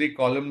first three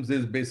columns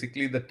is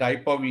basically the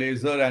type of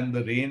laser and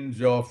the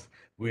range of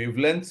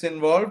wavelengths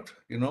involved,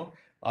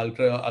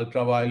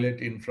 ultraviolet,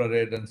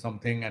 infrared, and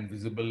something, and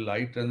visible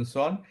light, and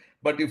so on.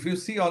 But if you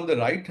see on the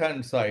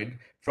right-hand side,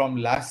 from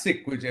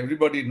LASIK, which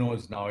everybody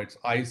knows now, it's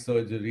eye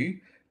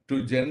surgery,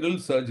 to general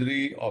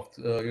surgery of,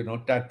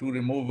 tattoo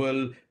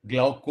removal,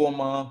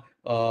 glaucoma,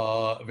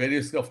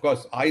 various, of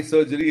course, eye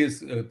surgery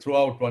is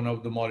throughout one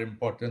of the more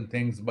important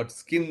things, but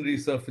skin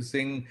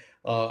resurfacing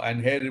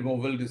and hair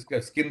removal,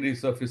 skin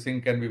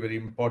resurfacing can be very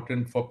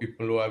important for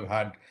people who have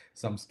had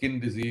some skin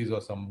disease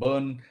or some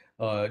burn,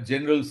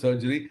 general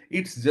surgery.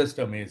 It's just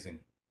amazing.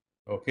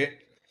 Okay.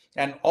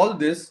 And all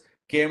this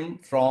came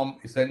from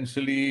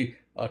essentially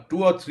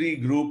 2 or 3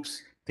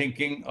 groups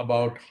thinking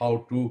about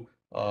how to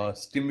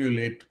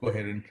stimulate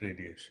coherent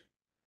radiation.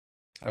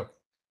 Okay.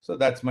 So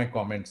that's my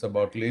comments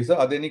about laser.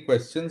 Are there any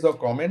questions or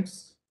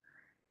comments?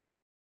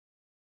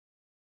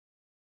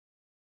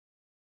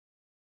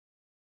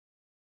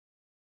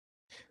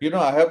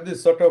 I have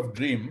this sort of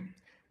dream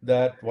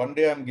that one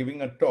day I'm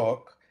giving a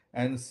talk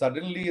and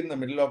suddenly in the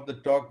middle of the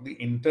talk, the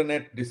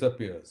internet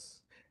disappears.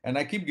 And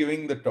I keep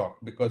giving the talk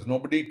because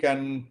nobody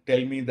can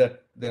tell me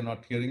that they're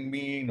not hearing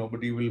me.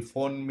 Nobody will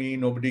phone me.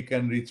 Nobody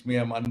can reach me.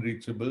 I'm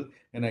unreachable.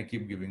 And I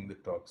keep giving the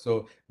talk.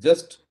 So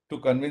just to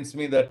convince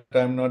me that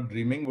I'm not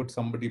dreaming, would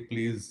somebody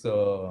please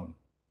show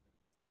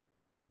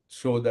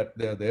that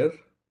they're there?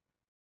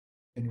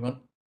 Anyone?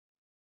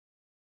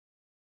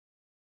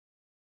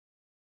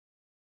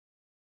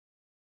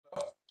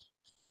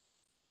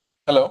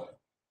 Hello.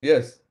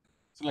 Yes,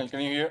 Sunil,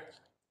 can you hear?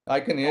 I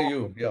can hear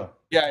you. Yeah.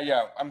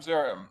 Yeah. I'm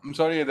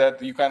sorry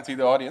that you can't see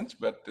the audience,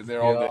 but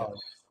they're all there. Yeah.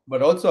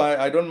 But also,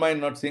 I don't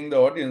mind not seeing the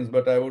audience,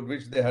 but I would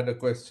wish they had a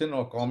question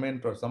or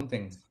comment or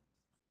something. Is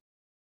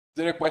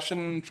there a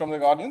question from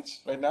the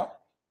audience right now?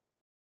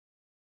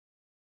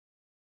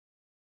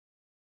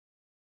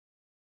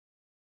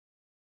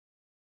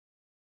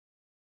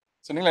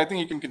 Sunil, I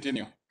think you can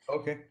continue.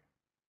 Okay.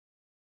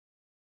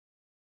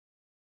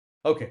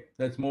 Okay,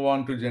 let's move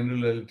on to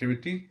general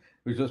relativity,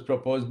 which was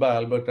proposed by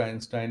Albert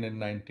Einstein in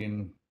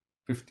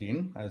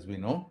 1915, as we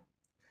know.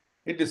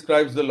 It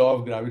describes the law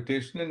of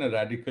gravitation in a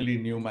radically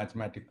new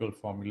mathematical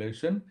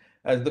formulation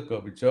as the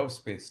curvature of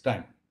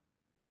space-time.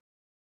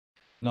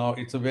 Now,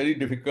 it's a very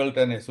difficult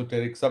and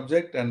esoteric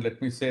subject, and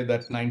let me say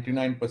that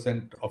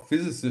 99% of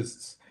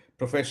physicists,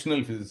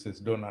 professional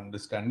physicists, don't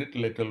understand it,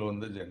 let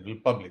alone the general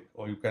public.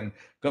 Or you can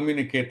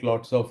communicate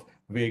lots of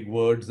vague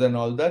words and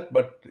all that,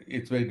 but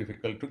it's very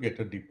difficult to get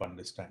a deep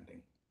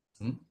understanding.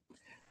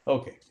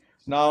 Okay.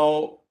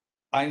 Now,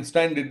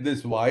 Einstein did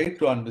this why?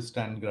 To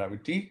understand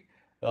gravity,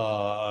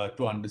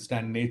 to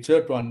understand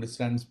nature, to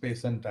understand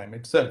space and time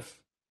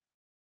itself.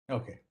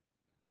 Okay.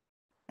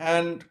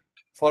 And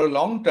for a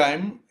long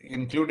time,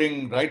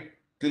 including right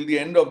till the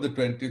end of the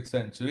 20th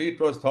century, it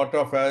was thought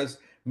of as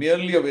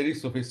merely a very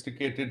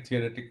sophisticated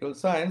theoretical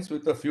science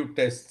with a few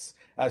tests,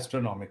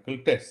 astronomical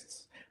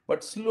tests.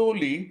 But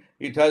slowly,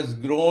 it has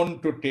grown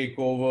to take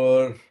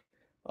over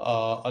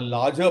a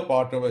larger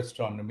part of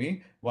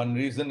astronomy. One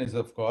reason is,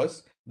 of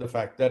course, the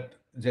fact that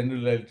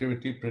general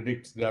relativity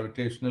predicts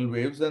gravitational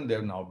waves, and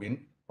they've now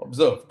been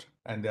observed.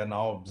 And they're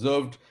now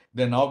observed,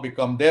 their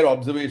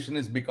observation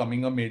is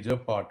becoming a major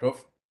part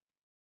of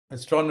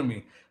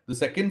astronomy. The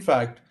second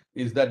fact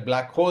is that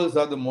black holes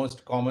are the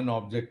most common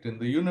object in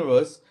the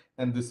universe,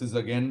 and this is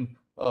again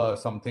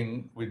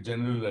something with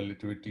general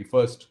relativity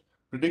first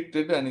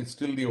predicted, and it's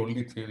still the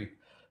only theory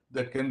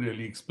that can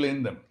really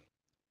explain them.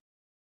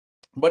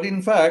 But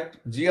in fact,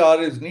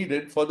 GR is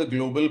needed for the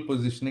global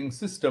positioning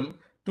system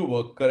to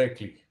work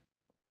correctly.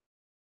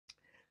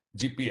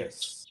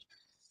 GPS.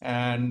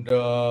 And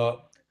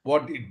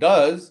what it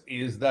does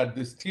is that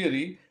this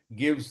theory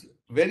gives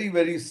very,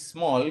 very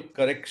small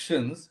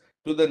corrections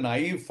to the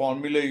naive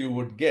formula you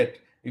would get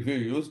if you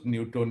used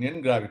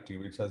Newtonian gravity,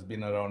 which has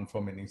been around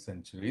for many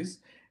centuries.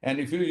 And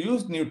if you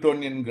use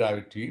Newtonian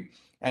gravity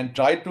and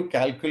try to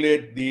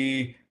calculate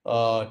the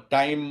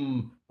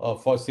time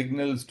for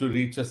signals to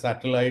reach a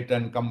satellite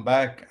and come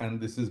back,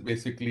 and this is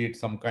basically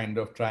some kind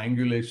of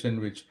triangulation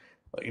which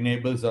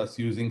enables us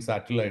using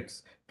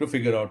satellites to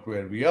figure out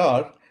where we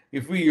are.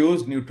 If we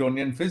use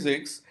Newtonian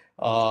physics,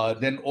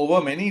 then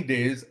over many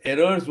days,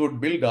 errors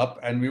would build up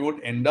and we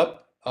would end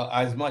up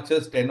as much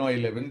as 10 or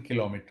 11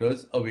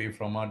 kilometers away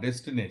from our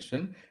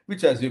destination,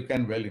 which, as you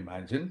can well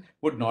imagine,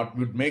 would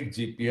make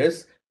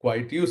GPS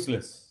quite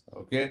useless.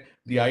 Okay,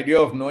 the idea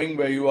of knowing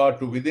where you are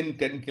to within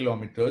 10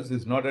 kilometers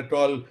is not at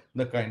all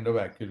the kind of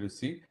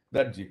accuracy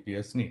that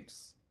GPS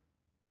needs.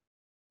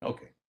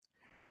 Okay,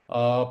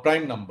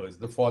 prime numbers,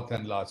 the fourth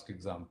and last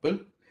example.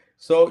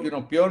 So,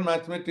 pure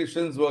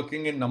mathematicians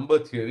working in number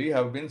theory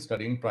have been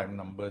studying prime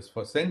numbers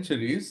for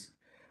centuries.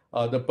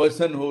 The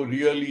person who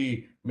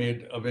really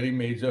made a very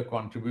major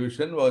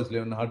contribution was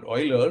Leonhard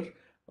Euler,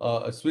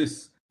 a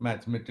Swiss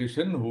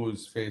mathematician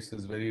whose face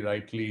is very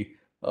rightly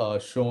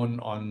shown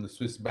on the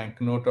Swiss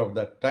banknote of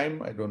that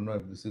time. I don't know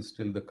if this is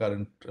still the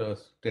current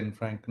 10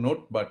 franc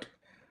note, but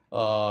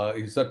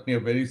he's certainly a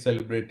very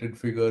celebrated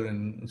figure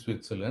in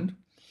Switzerland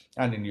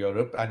and in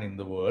Europe and in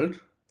the world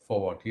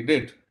for what he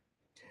did.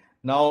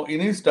 Now, in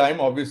his time,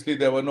 obviously,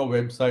 there were no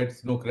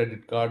websites, no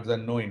credit cards,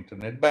 and no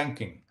internet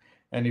banking.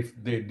 And if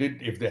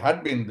they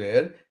had been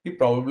there, he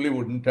probably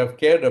wouldn't have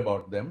cared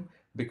about them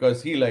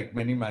because he, like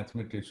many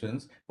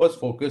mathematicians, was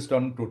focused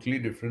on a totally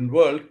different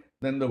world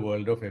than the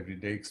world of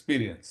everyday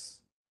experience.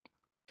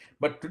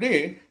 But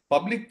today,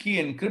 public key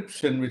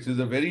encryption, which is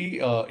a very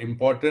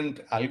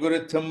important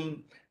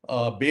algorithm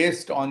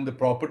based on the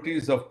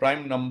properties of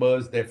prime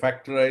numbers, their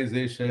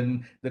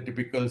factorization, the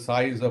typical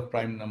size of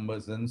prime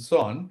numbers, and so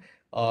on.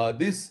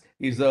 This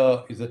is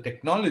a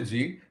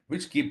technology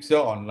which keeps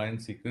your online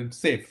secret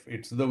safe.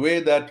 It's the way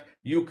that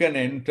you can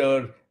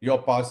enter your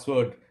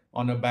password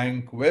on a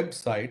bank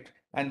website,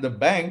 and the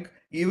bank,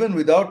 even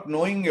without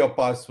knowing your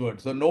password,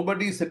 so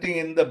nobody sitting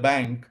in the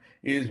bank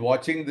is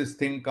watching this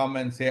thing come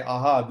and say,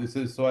 aha, this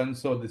is so and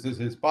so, this is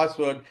his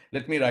password,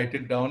 let me write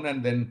it down,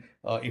 and then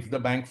if the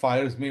bank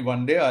fires me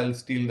one day, I'll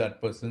steal that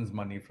person's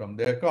money from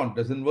their account.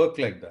 Doesn't work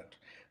like that.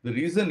 The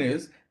reason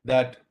is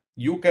that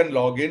you can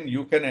log in,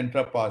 you can enter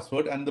a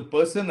password, and the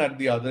person at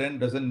the other end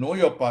doesn't know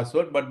your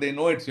password, but they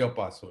know it's your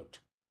password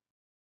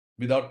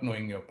without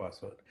knowing your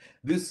password.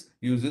 This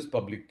uses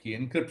public key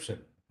encryption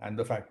and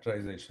the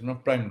factorization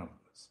of prime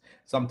numbers,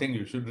 something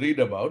you should read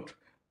about.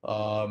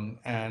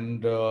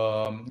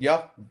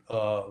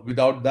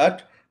 Without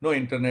that, no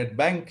internet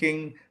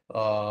banking.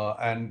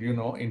 And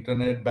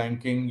internet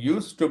banking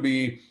used to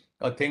be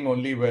a thing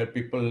only where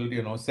people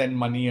send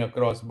money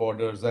across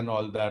borders and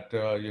all that,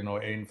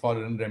 in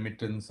foreign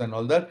remittance and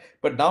all that.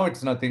 But now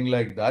it's nothing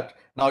like that.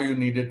 Now you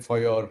need it for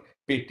your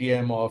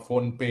Paytm or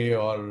PhonePe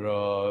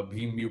or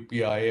Bheem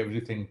UPI,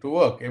 everything to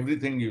work.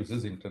 Everything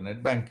uses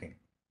internet banking.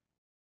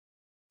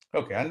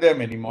 Okay, and there are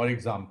many more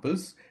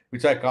examples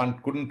which I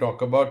couldn't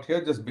talk about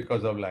here just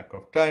because of lack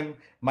of time.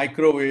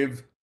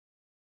 Microwave,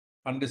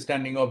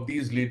 understanding of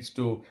these led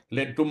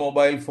to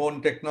mobile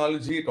phone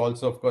technology. It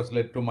also, of course,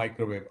 led to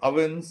microwave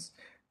ovens.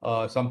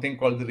 Something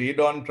called the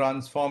radon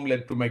transform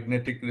led to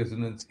magnetic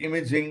resonance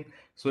imaging.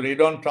 So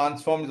radon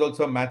transform is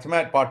also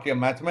partly a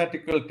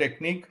mathematical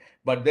technique,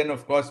 but then,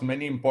 of course,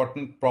 many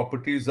important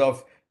properties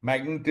of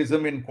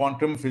magnetism in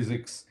quantum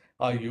physics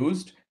are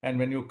used. And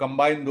when you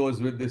combine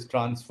those with this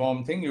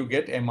transform thing, you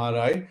get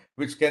MRI,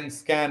 which can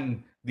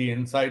scan the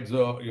insides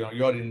of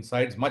your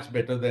insides much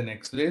better than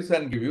X-rays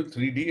and give you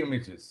 3D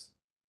images.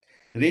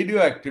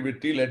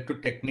 Radioactivity led to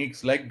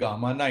techniques like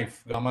gamma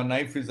knife. Gamma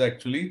knife is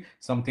actually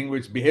something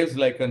which behaves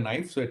like a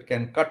knife, so it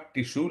can cut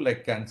tissue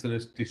like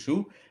cancerous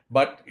tissue,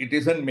 but it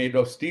isn't made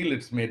of steel,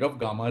 it's made of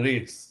gamma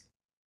rays.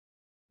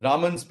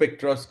 Raman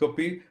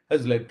spectroscopy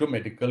has led to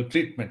medical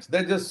treatments.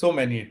 There are just so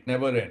many, it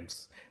never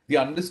ends. The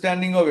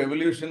understanding of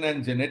evolution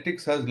and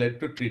genetics has led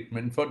to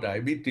treatment for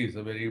diabetes,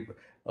 a very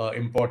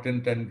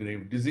important and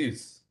grave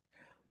disease.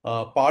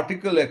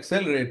 Particle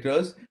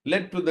accelerators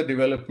led to the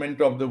development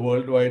of the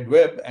World Wide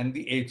Web and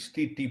the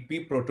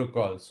HTTP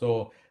protocol.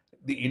 So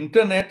the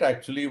internet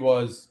actually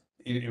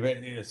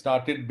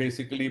started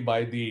basically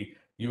by the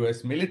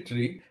US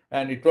military,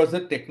 and it was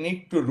a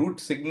technique to route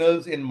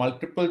signals in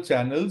multiple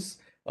channels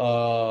to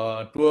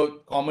a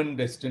common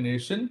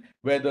destination,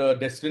 where the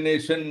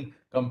destination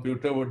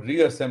computer would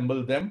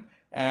reassemble them,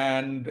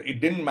 and it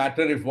didn't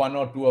matter if one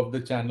or two of the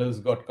channels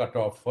got cut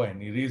off for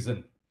any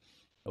reason.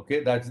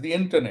 Okay, that's the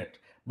internet.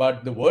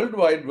 But the World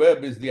Wide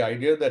Web is the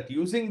idea that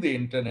using the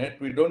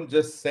internet, we don't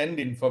just send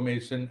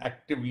information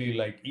actively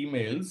like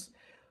emails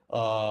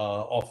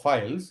or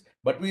files,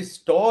 but we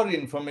store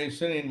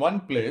information in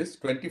one place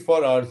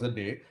 24 hours a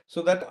day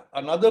so that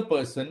another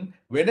person,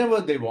 whenever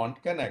they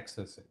want, can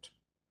access it.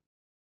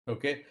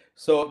 Okay,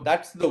 so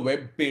that's the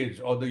web page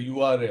or the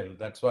URL.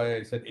 That's why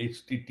I said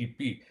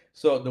HTTP.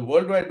 So the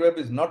World Wide Web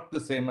is not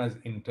the same as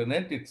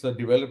internet. It's a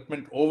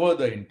development over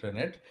the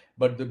internet.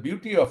 But the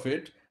beauty of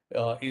it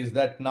is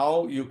that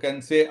now you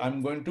can say,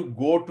 I'm going to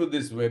go to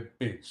this web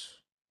page.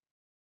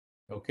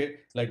 Okay,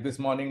 like this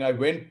morning, I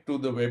went to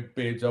the web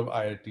page of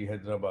IIT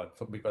Hyderabad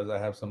because I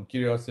have some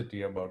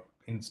curiosity about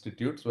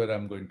institutes where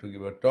I'm going to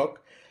give a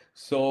talk.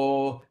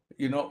 So,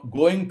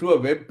 going to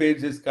a web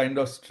page is kind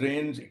of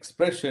strange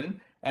expression,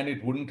 and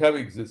it wouldn't have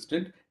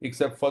existed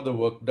except for the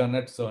work done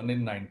at CERN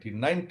in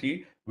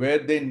 1990, where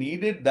they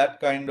needed that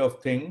kind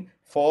of thing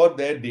for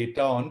their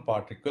data on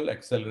particle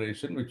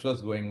acceleration, which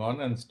was going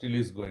on and still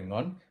is going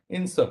on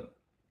in CERN.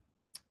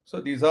 So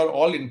these are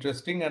all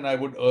interesting, and I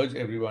would urge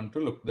everyone to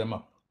look them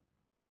up.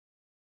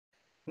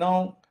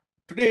 Now,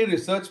 today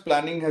research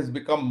planning has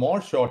become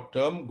more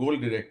short-term,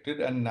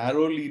 goal-directed, and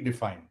narrowly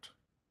defined.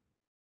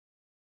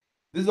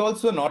 This is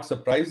also not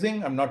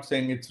surprising. I'm not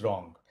saying it's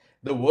wrong.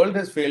 The world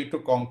has failed to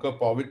conquer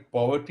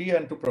poverty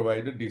and to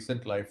provide a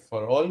decent life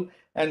for all,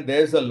 and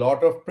there's a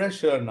lot of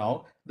pressure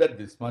now that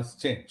this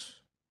must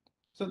change.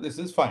 So this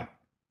is fine.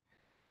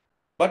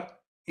 But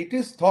it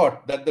is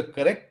thought that the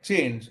correct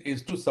change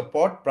is to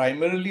support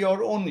primarily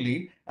or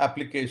only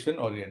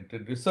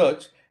application-oriented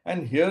research,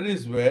 And here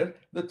is where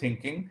the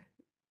thinking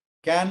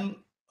can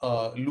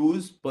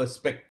lose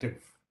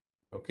perspective.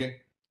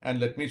 Okay, and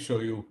let me show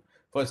you.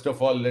 First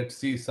of all, let's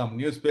see some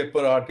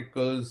newspaper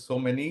articles, so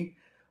many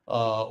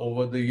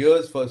over the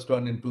years. First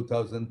one in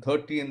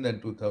 2013, then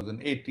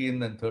 2018,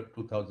 then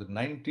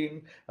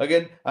 2019.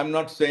 Again, I'm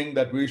not saying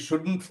that we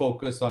shouldn't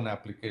focus on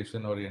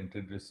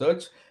application-oriented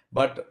research,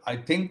 but I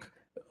think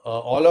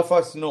all of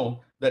us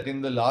know that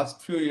in the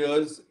last few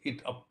years,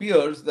 it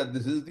appears that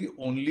this is the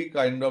only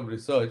kind of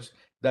research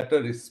that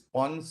a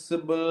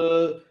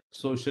responsible,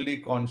 socially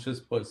conscious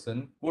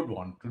person would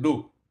want to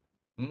do.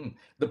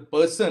 The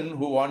person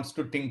who wants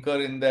to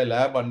tinker in their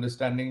lab,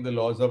 understanding the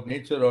laws of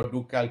nature or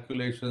do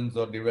calculations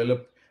or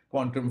develop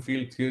quantum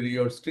field theory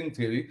or string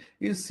theory,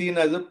 is seen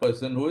as a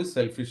person who is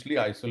selfishly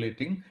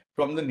isolating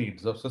from the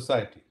needs of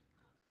society.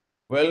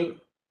 Well,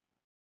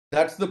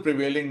 that's the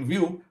prevailing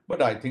view,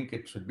 but I think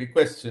it should be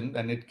questioned,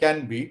 and it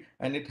can be,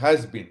 and it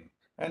has been.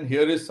 And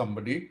here is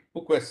somebody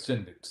who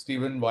questioned it.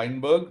 Steven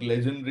Weinberg,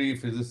 legendary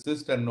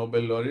physicist and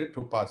Nobel laureate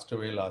who passed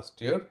away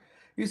last year,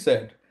 he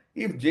said,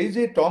 if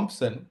J.J.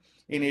 Thomson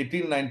in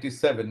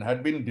 1897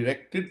 had been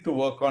directed to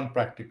work on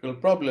practical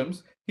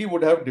problems, he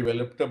would have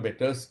developed a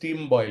better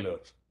steam boiler.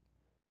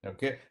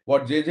 Okay.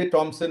 What J.J.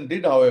 Thomson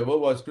did, however,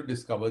 was to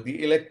discover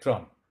the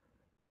electron.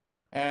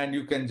 And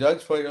you can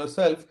judge for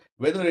yourself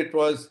whether it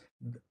was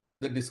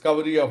the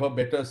discovery of a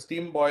better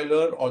steam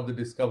boiler or the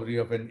discovery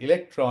of an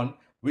electron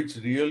which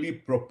really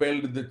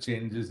propelled the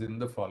changes in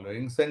the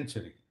following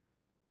century.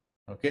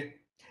 Okay.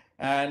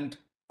 And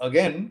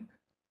again,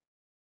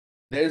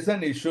 there's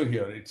an issue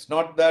here. It's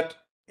not that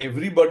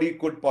everybody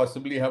could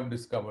possibly have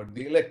discovered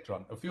the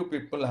electron. A few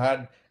people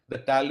had the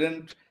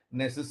talent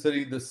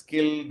necessary, the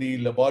skill, the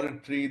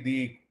laboratory,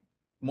 the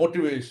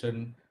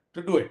motivation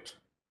to do it.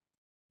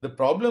 The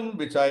problem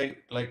which I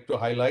like to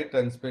highlight,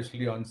 and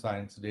especially on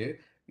Science Day,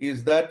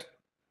 is that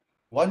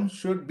one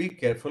should be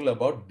careful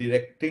about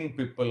directing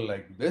people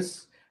like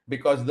this,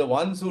 because the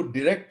ones who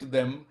direct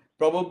them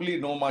probably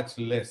know much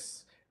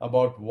less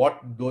about what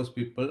those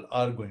people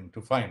are going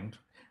to find.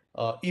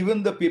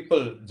 Even the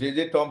people,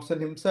 J.J. Thomson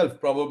himself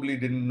probably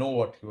didn't know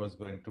what he was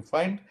going to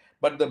find,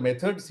 but the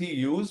methods he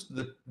used,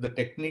 the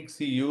techniques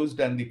he used,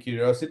 and the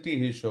curiosity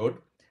he showed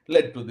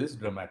led to this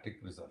dramatic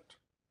result.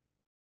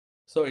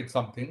 So it's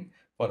something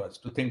for us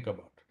to think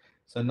about.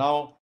 So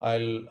now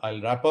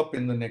I'll wrap up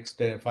in the next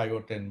 5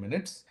 or 10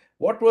 minutes.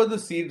 What were the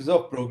seeds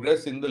of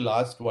progress in the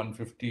last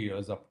 150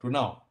 years up to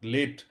now?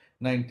 Late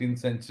 19th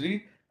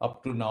century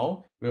up to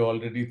now, we're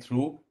already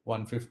through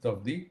 1/5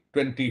 of the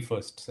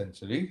 21st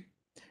century.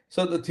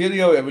 So the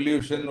theory of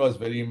evolution was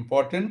very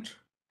important,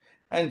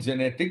 and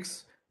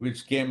genetics,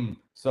 which came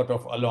sort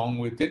of along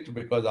with it,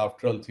 because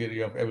after all, theory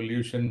of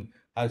evolution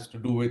has to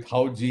do with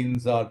how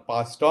genes are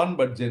passed on,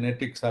 but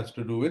genetics has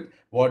to do with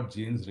what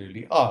genes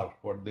really are,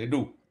 what they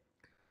do.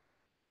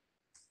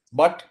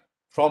 But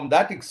from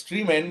that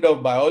extreme end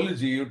of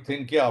biology, you'd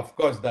think, yeah, of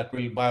course,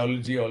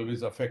 biology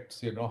always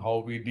affects,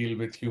 how we deal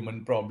with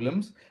human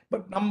problems.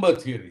 But number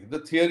theory, the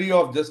theory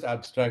of just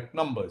abstract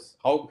numbers,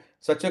 how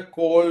such a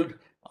cold,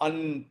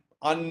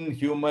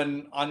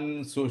 unhuman,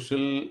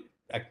 unsocial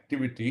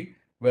activity,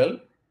 well,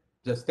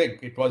 just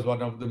think, it was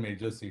one of the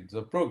major seeds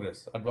of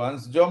progress.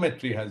 Advanced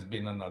geometry has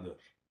been another.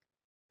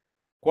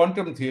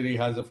 Quantum theory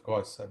has, of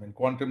course,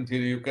 quantum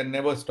theory you can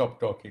never stop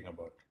talking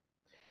about.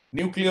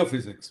 Nuclear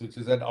physics, which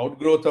is an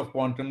outgrowth of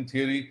quantum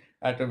theory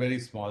at a very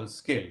small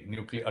scale.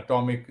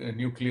 Atomic, and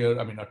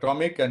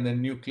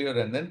then nuclear,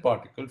 and then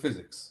particle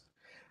physics.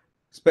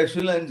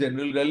 Special and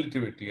general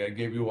relativity, I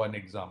gave you one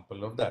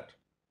example of that.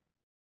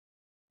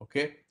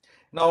 Okay.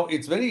 Now,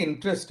 it's very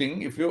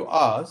interesting if you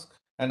ask,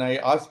 and I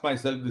asked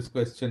myself this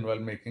question while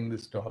making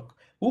this talk,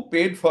 who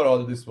paid for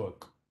all this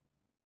work?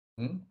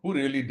 Who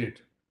really did?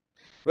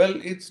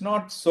 Well, it's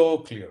not so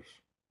clear.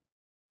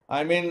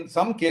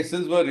 Some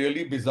cases were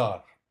really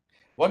bizarre.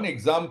 One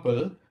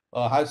example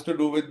has to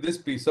do with this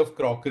piece of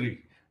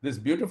crockery. This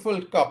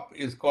beautiful cup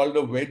is called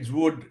a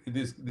Wedgwood.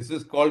 This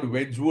is called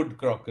Wedgwood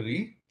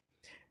crockery.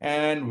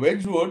 And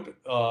Wedgwood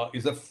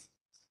is a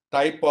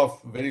type of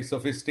very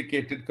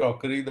sophisticated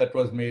crockery that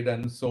was made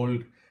and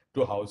sold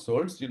to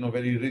households,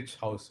 very rich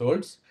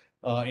households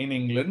in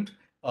England,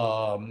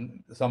 a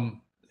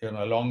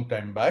long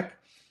time back.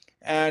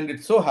 And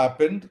it so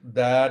happened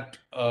that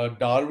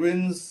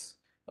Darwin's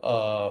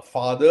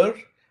father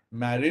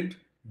married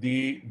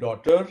the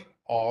daughter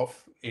of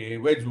a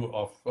Wedgwood,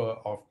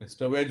 of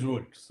Mr.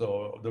 Wedgwood,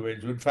 so the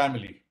Wedgwood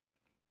family.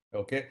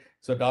 Okay,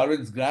 so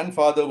Darwin's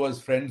grandfather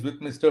was friends with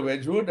Mr.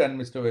 Wedgwood, and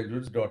Mr.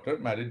 Wedgwood's daughter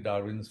married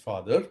Darwin's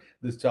father,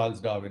 this Charles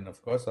Darwin,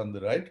 of course, on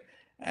the right.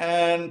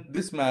 And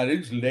this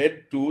marriage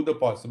led to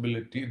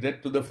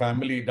the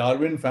family,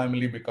 Darwin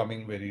family,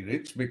 becoming very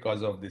rich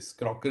because of this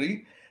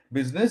crockery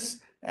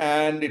business.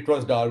 And it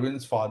was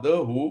Darwin's father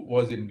who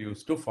was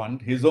induced to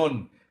fund his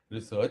own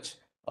research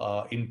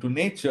into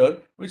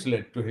nature, which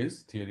led to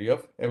his theory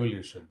of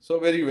evolution. So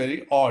very,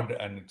 very odd,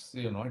 and it's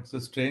a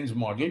strange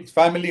model. It's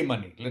family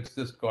money, let's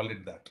just call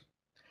it that.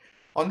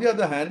 On the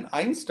other hand,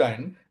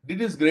 Einstein did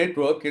his great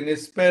work in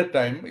his spare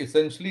time,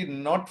 essentially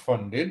not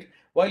funded,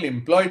 while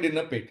employed in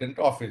a patent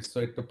office.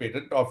 So if the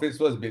patent office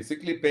was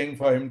basically paying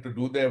for him to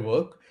do their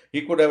work,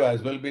 he could have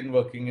as well been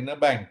working in a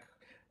bank.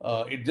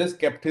 It just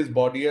kept his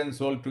body and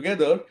soul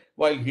together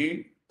while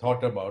he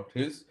thought about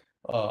his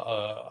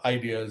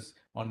ideas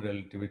on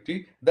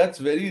relativity. That's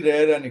very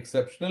rare and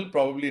exceptional,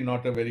 probably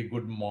not a very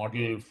good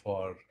model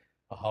for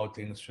how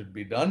things should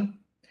be done.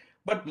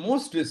 But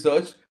most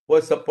research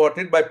was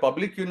supported by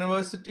public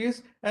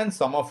universities and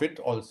some of it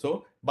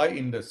also by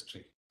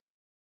industry.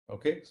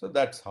 Okay, so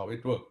that's how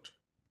it worked.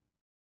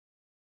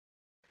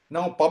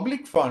 Now,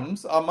 public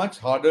funds are much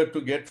harder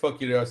to get for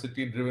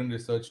curiosity-driven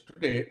research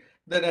today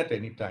than at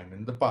any time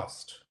in the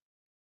past.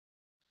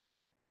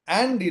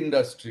 And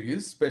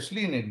industries,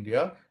 especially in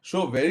India,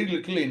 show very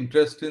little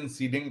interest in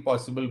seeding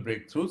possible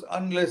breakthroughs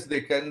unless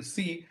they can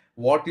see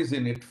what is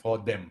in it for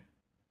them.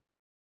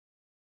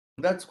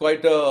 That's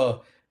quite a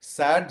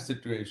sad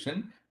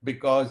situation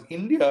because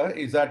India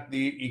is at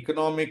the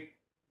economic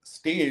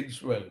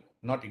stage, well,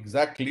 not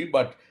exactly,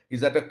 but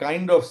is at a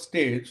kind of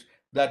stage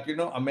that,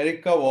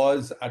 America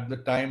was at the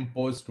time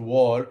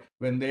post-war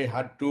when they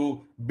had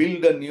to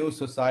build a new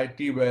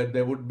society where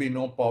there would be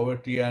no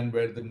poverty and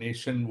where the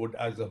nation would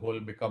as a whole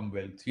become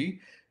wealthy.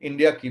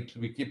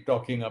 We keep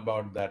talking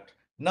about that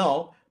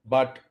now,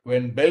 but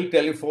when Bell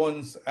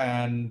Telephones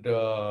and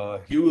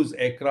Hughes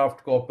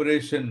Aircraft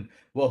Corporation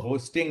were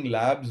hosting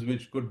labs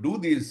which could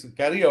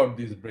carry out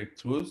these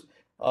breakthroughs,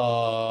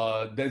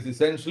 there's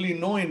essentially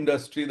no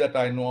industry that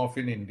I know of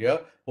in India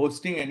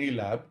hosting any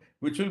lab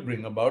which will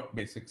bring about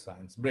basic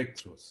science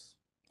breakthroughs.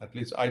 At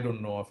least I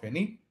don't know of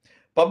any.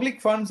 Public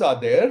funds are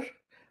there,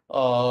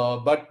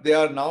 but they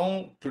are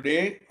now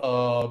today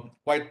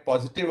quite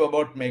positive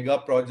about mega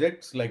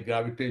projects like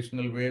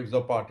gravitational waves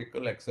or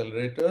particle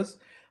accelerators.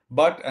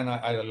 And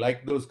I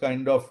like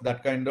that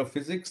kind of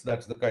physics.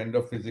 That's the kind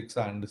of physics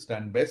I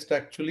understand best,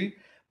 actually.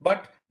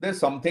 But there's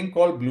something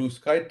called blue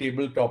sky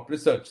tabletop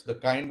research, the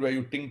kind where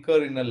you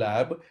tinker in a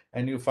lab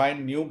and you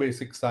find new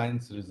basic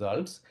science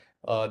results,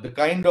 the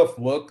kind of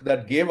work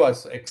that gave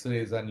us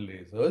X-rays and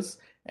lasers.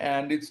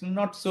 And it's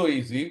not so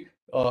easy.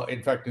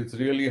 In fact, it's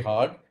really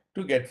hard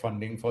to get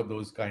funding for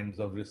those kinds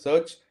of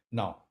research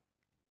now.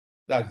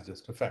 That's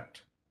just a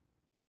fact.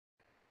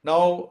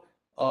 Now,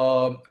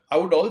 I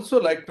would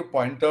also like to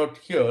point out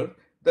here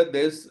that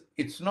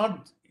it's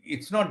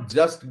not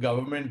just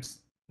governments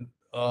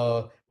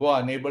who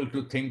are unable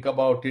to think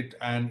about it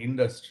and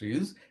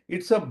industries.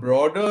 There's a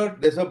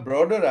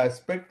broader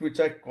aspect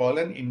which I call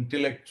an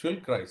intellectual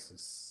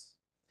crisis.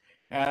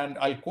 And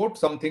I'll quote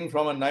something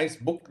from a nice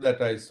book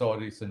that I saw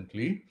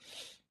recently,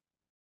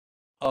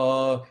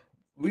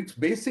 which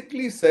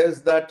basically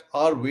says that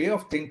our way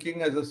of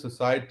thinking as a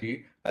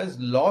society has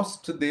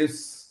lost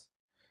this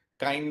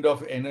kind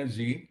of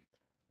energy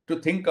to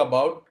think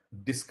about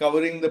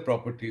discovering the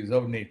properties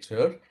of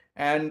nature.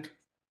 And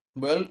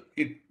well,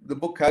 the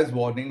book has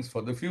warnings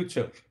for the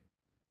future.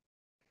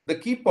 The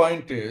key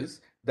point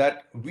is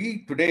that we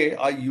today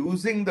are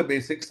using the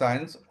basic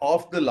science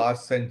of the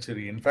last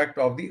century, in fact,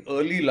 of the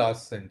early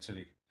last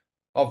century,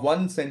 of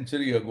 1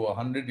 century ago,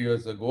 100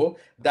 years ago,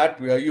 that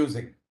we are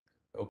using.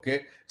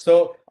 Okay,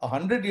 so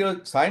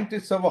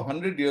scientists of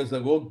 100 years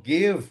ago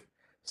gave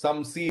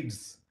some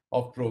seeds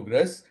of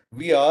progress.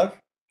 We are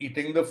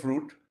eating the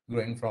fruit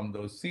growing from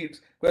those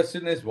seeds.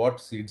 Question is, what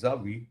seeds are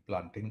we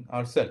planting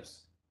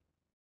ourselves?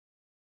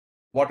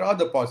 What are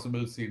the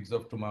possible seeds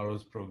of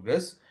tomorrow's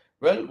progress?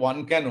 Well,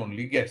 one can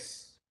only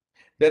guess.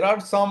 There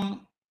are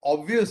some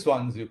obvious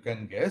ones you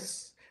can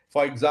guess.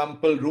 For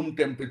example, room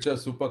temperature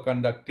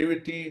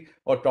superconductivity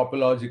or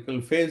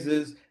topological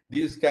phases.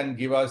 These can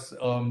give us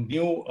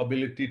new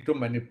ability to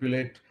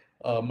manipulate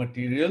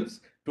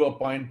materials to a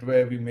point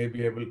where we may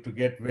be able to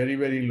get very,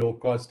 very low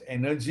cost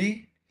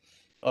energy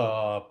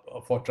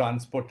for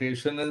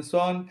transportation and so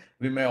on.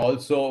 We may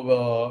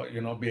also,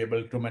 be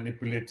able to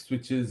manipulate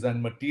switches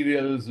and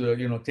materials,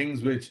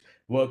 things which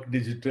work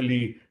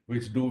digitally,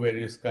 which do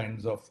various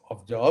kinds of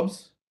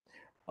jobs.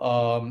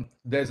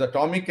 There's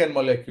atomic and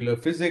molecular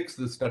physics,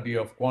 the study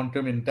of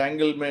quantum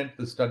entanglement,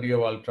 the study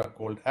of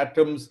ultra-cold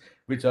atoms,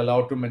 which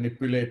allow to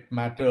manipulate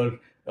matter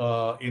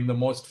in the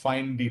most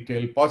fine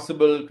detail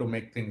possible to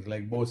make things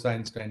like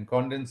Bose-Einstein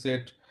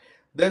condensate.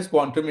 There's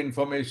quantum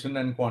information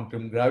and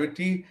quantum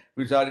gravity,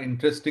 which are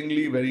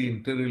interestingly very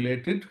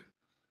interrelated.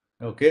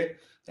 Okay.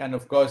 And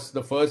of course,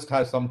 the first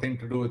has something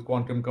to do with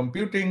quantum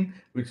computing,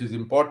 which is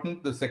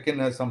important. The second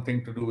has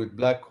something to do with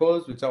black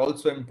holes, which are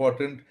also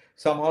important.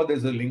 Somehow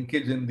there's a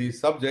linkage in these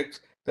subjects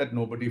that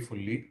nobody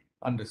fully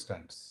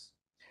understands.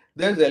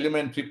 There's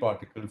elementary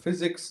particle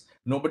physics.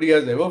 Nobody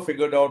has ever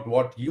figured out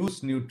what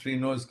use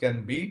neutrinos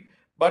can be,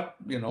 but,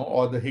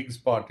 or the Higgs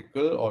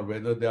particle, or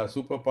whether they are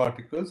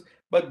superparticles,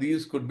 but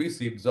these could be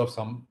seeds of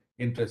some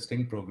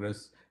interesting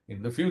progress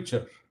in the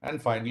future.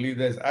 And finally,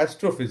 there's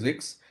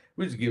astrophysics,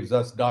 which gives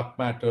us dark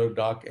matter,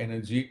 dark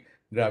energy,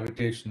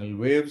 gravitational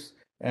waves.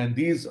 And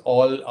these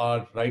all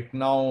are right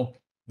now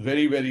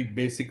very, very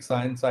basic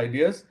science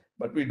ideas,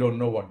 but we don't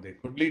know what they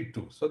could lead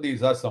to. So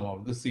these are some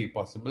of the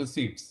possible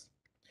seeds.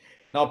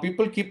 Now,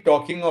 people keep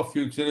talking of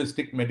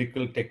futuristic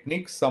medical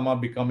techniques. Some are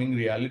becoming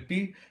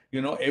reality.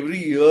 You know, every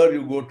year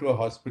you go to a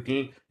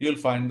hospital, you'll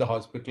find the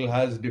hospital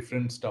has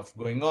different stuff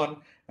going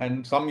on.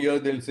 And some year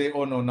they'll say,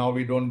 oh no, now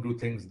we don't do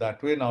things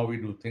that way. Now we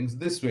do things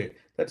this way.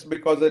 That's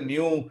because a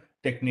new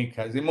technique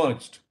has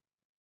emerged.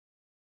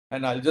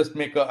 And I'll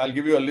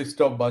give you a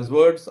list of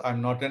buzzwords.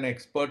 I'm not an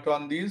expert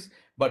on these,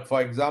 but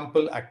for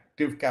example,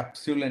 active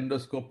capsule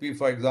endoscopy,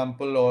 for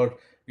example, or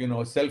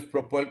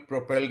self-propelled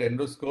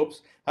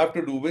endoscopes have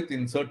to do with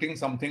inserting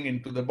something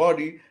into the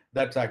body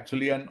that's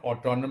actually an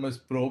autonomous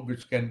probe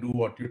which can do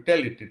what you tell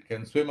it. It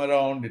can swim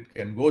around, it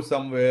can go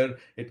somewhere,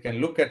 it can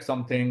look at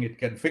something, it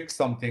can fix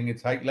something.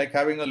 It's like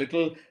having a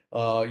little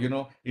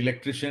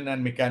electrician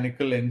and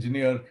mechanical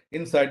engineer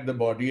inside the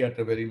body at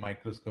a very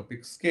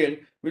microscopic scale,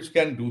 which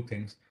can do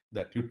things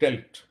that you tell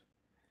it.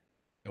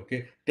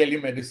 Okay,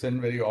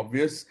 telemedicine, very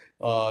obvious.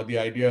 The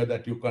idea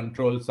that you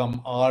control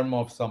some arm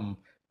of some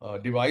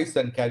device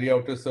and carry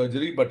out a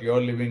surgery, but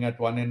you're living at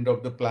one end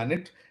of the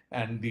planet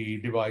and the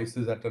device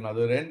is at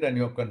another end and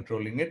you're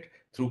controlling it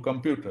through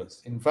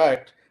computers. In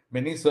fact,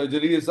 many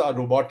surgeries are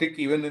robotic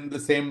even in the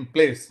same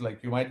place.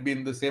 Like you might be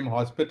in the same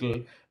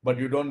hospital, but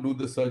you don't do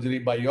the surgery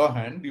by your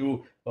hand.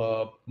 You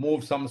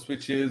move some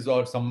switches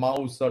or some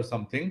mouse or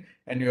something,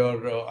 and your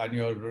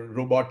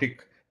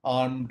robotic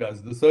arm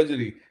does the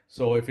surgery.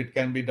 So if it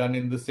can be done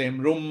in the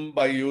same room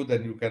by you,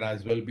 then you can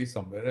as well be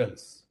somewhere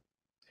else.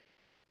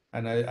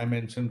 And I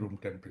mentioned room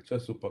temperature,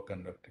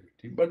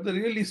 superconductivity. But the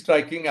really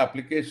striking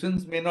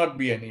applications may not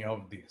be any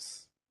of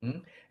these.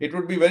 It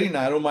would be very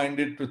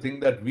narrow-minded to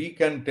think that we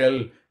can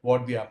tell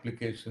what the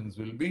applications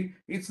will be.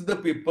 It's the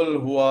people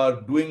who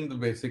are doing the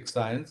basic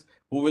science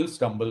who will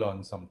stumble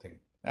on something.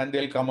 And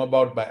they'll come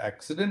about by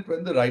accident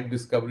when the right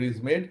discovery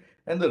is made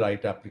and the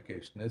right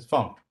application is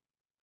found.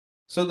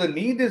 So the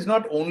need is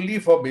not only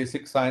for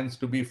basic science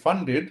to be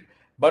funded,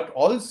 but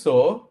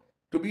also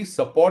to be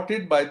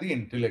supported by the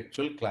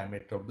intellectual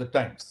climate of the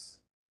times.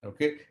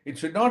 Okay, it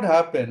should not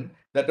happen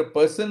that a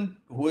person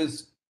who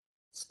is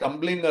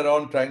stumbling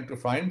around trying to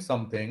find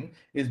something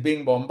is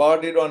being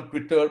bombarded on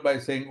Twitter by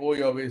saying, oh,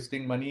 you're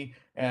wasting money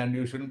and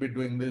you shouldn't be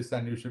doing this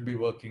and you should be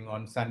working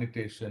on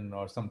sanitation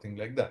or something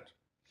like that.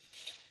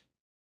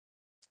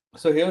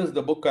 So here's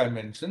the book I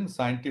mentioned,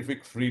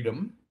 Scientific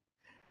Freedom.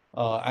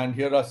 And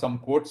here are some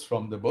quotes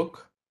from the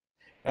book.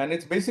 And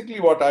it's basically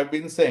what I've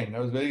been saying. I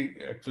was very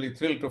actually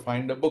thrilled to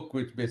find a book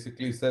which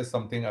basically says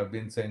something I've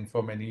been saying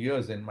for many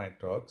years in my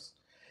talks,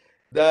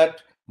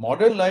 that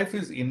modern life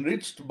is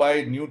enriched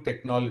by new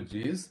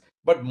technologies,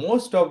 but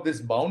most of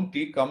this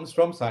bounty comes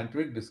from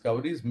scientific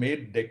discoveries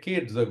made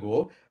decades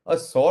ago, a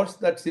source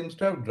that seems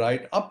to have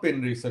dried up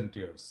in recent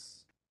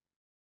years.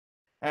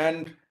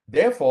 And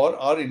therefore,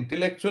 our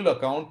intellectual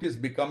account is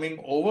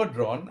becoming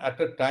overdrawn at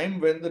a time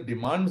when the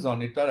demands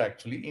on it are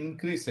actually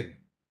increasing.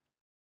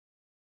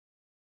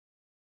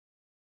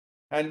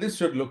 And this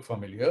should look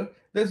familiar.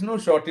 There's no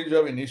shortage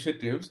of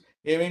initiatives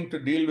aiming to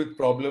deal with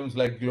problems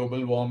like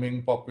global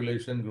warming,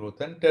 population growth,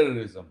 and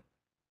terrorism.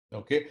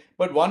 Okay,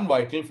 but one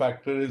vital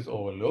factor is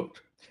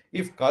overlooked.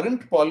 If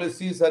current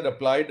policies had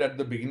applied at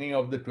the beginning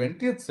of the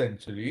 20th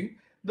century,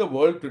 the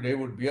world today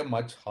would be a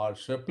much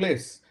harsher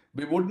place.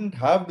 We wouldn't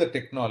have the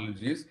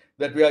technologies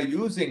that we are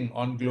using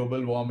on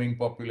global warming,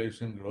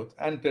 population growth,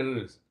 and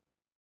terrorism.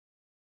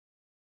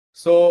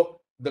 So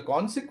the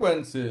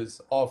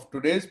consequences of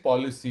today's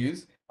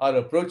policies are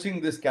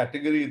approaching this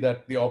category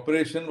that the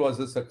operation was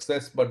a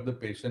success, but the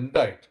patient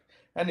died.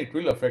 And it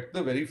will affect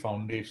the very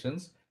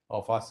foundations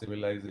of our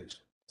civilization.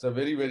 It's a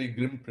very, very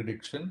grim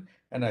prediction,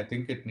 and I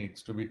think it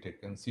needs to be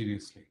taken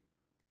seriously.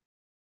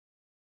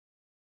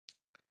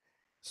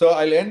 So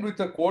I'll end with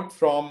a quote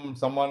from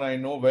someone I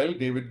know well,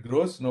 David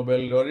Gross, Nobel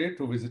laureate,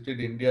 who visited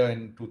India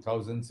in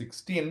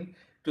 2016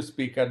 to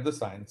speak at the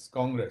Science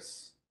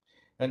Congress.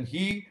 And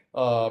he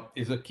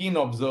is a keen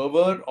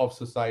observer of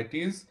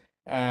societies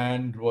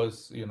and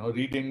was,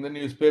 reading the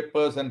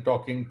newspapers and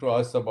talking to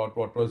us about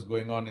what was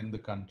going on in the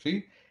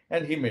country.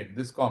 And he made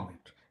this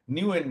comment: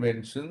 new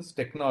inventions,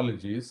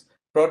 technologies,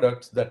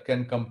 products that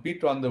can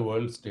compete on the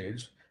world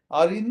stage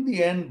are in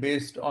the end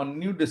based on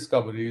new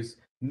discoveries,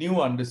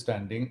 new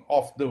understanding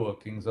of the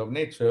workings of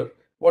nature,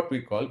 what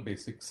we call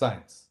basic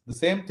science. The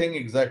same thing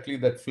exactly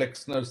that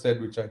Flexner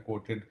said, which I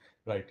quoted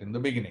right in the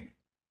beginning.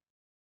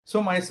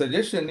 So my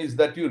suggestion is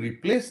that you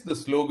replace the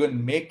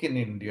slogan Make in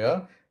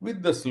India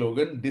with the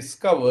slogan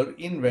Discover,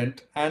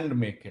 Invent and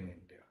Make in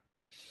India.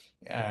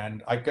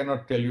 And I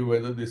cannot tell you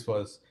whether this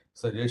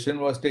suggestion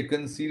was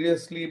taken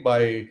seriously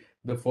by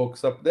the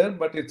folks up there,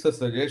 but it's a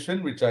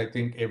suggestion which I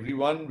think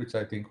everyone, which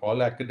I think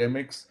all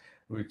academics,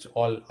 which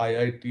all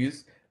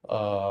IITs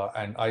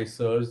and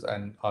ICERs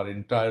and our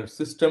entire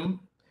system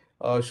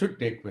should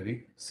take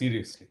very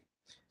seriously.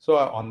 So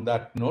on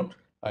that note,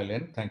 I'll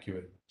end. Thank you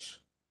very much.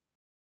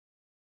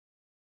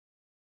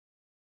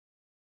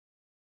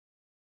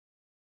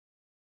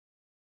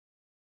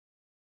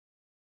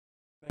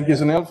 Thank you,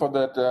 Sunil, for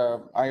that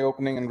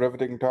eye-opening and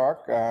riveting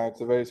talk.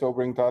 It's a very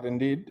sobering thought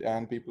indeed,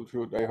 and people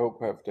should, I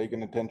hope, have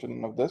taken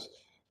attention of this.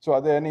 So are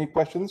there any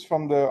questions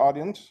from the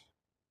audience?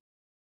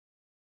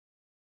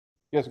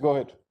 Yes, go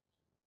ahead.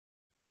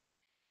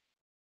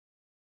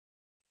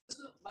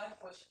 My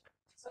question,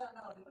 sir, am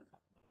I audible?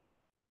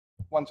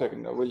 1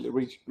 second. I will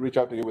reach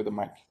out to you with the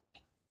mic.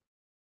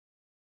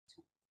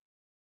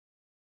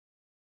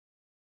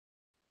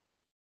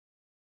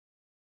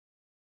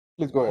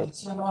 Please go ahead.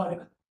 Sir, am I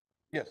audible?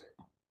 Yes.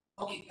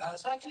 Okay,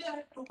 so actually I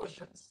had two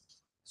questions.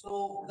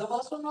 So the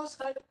first one was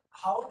that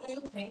how do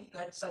you think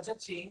that such a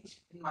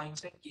change in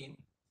mindset came?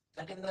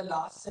 That in the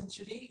last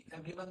century,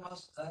 everyone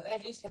was,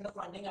 at least in the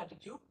funding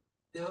attitude,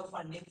 they were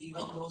funding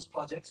even those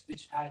projects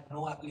which had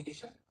no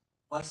application,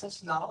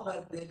 versus now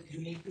where you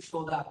need to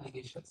show the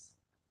applications.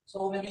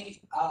 So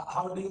maybe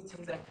how do you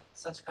think that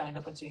such kind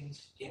of a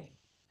change came?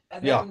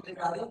 And Yeah. then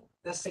regarding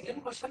the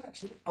second question,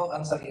 actually, oh,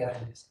 I'm sorry,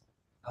 I missed.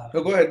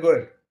 No, go ahead, go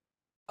ahead.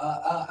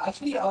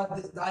 Actually,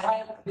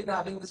 I have been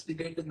having this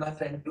debate with my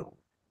friend too,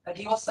 that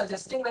he was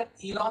suggesting that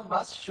Elon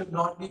Musk should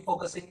not be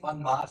focusing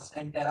on Mars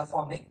and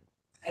terraforming,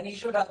 and he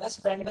should rather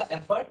spend the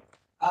effort,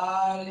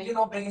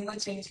 bringing the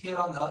change here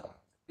on Earth,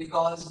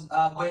 because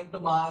going to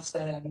Mars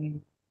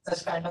and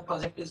such kind of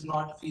project is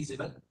not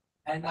feasible.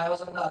 And I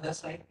was on the other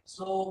side,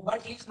 so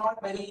but he's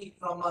not very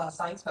from a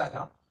science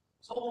background.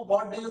 So,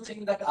 what do you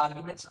think that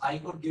arguments I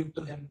could give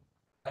to him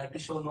to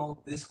show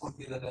no, this could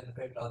be the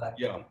benefit or that?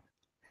 Yeah.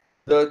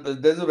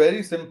 There's a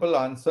very simple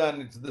answer,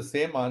 and it's the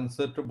same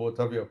answer to both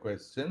of your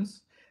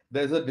questions.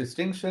 There's a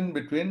distinction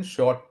between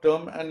short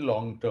term and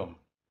long term.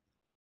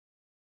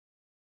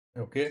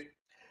 Okay.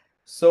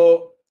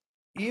 So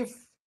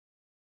if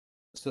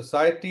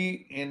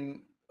society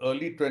in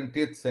early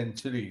 20th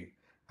century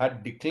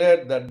had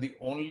declared that the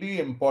only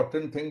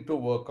important thing to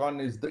work on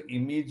is the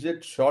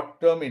immediate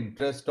short-term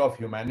interest of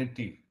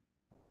humanity,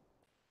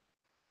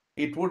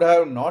 it would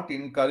have not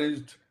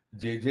encouraged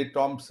J.J.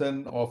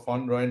 Thomson or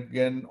von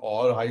Röntgen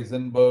or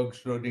Heisenberg,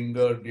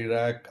 Schrödinger,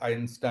 Dirac,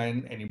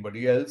 Einstein,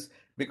 anybody else,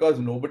 because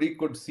nobody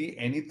could see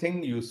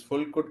anything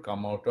useful could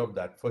come out of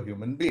that for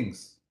human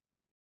beings.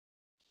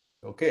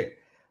 Okay.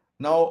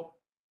 Now,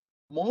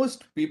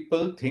 most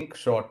people think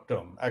short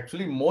term.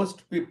 Actually,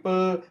 most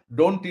people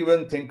don't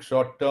even think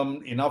short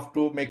term enough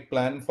to make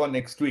plan for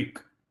next week.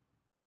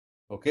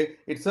 Okay.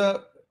 It's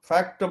a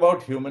fact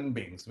about human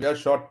beings. We are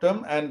short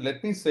term, and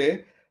let me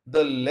say,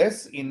 the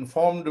less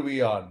informed we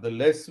are, the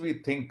less we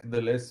think,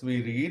 the less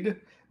we read,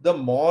 the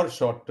more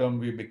short term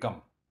we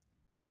become.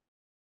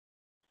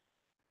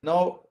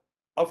 Now,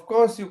 of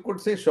course, you could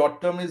say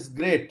short term is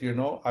great.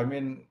 I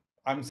mean,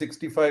 I'm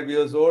 65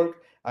 years old.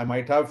 I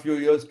might have few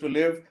years to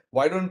live.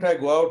 Why don't I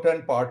go out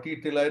and party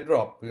till I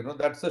drop?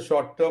 That's a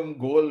short term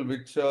goal,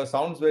 which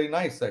sounds very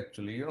nice,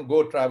 actually.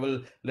 Go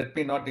travel. Let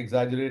me not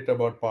exaggerate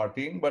about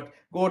partying, but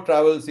go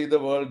travel, see the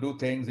world, do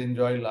things,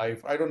 enjoy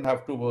life. I don't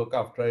have to work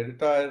after I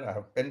retire. I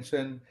have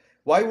pension.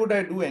 Why would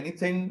I do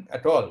anything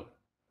at all?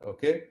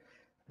 Okay.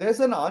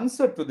 There's an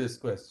answer to this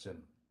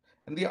question.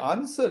 And the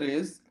answer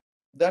is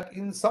that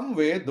in some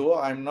way, though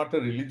I'm not a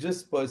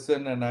religious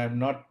person and I'm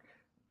not,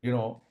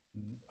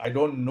 I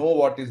don't know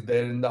what is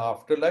there in the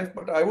afterlife,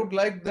 but I would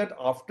like that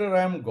after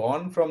I'm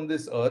gone from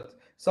this earth,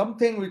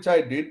 something which I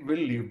did will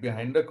leave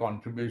behind a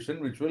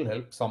contribution which will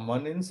help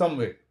someone in some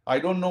way. I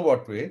don't know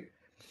what way,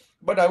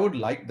 but I would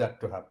like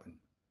that to happen.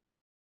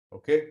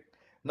 Okay.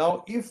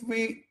 Now,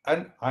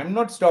 and I'm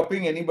not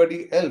stopping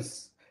anybody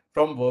else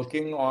from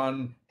working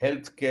on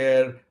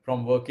healthcare,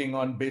 from working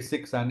on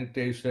basic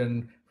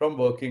sanitation, from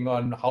working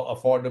on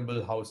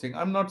affordable housing.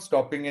 I'm not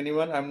stopping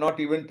anyone. I'm not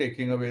even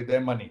taking away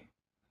their money.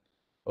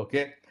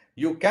 Okay.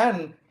 You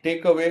can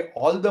take away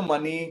all the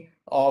money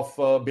of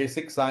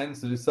basic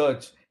science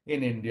research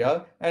in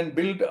India and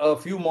build a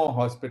few more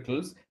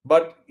hospitals.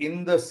 But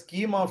in the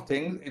scheme of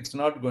things, it's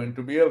not going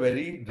to be a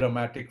very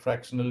dramatic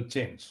fractional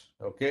change.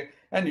 Okay.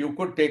 And you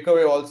could take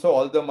away also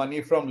all the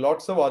money from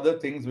lots of other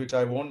things, which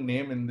I won't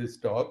name in this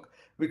talk,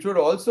 which would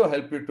also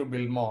help you to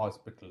build more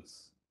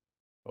hospitals.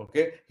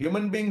 Okay.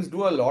 Human beings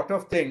do a lot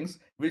of things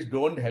which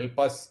don't help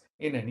us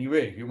in any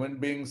way. Human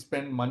beings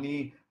spend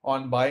money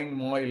on buying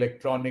more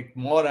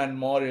and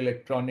more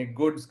electronic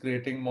goods,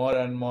 creating more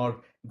and more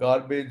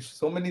garbage,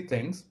 so many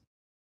things.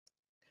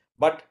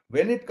 But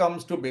when it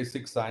comes to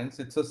basic science,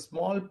 it's a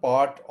small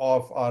part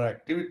of our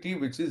activity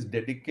which is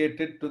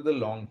dedicated to the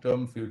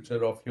long-term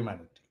future of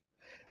humanity.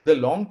 The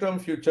long-term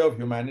future of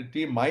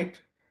humanity might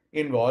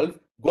involve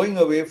going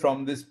away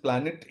from this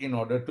planet in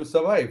order to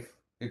survive.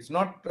 It's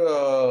not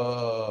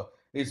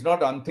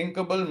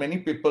unthinkable. Many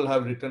people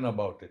have written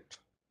about it.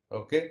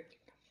 Okay.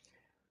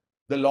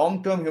 The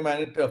long-term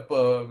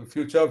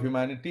future of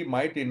humanity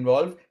might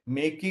involve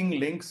making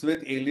links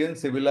with alien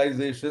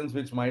civilizations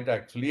which might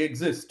actually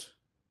exist.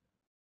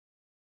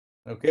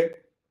 Okay.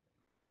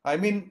 I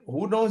mean,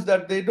 who knows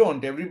that they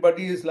don't?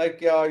 Everybody is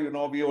like, yeah,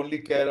 we only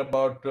care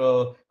about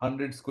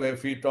 100 square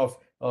feet of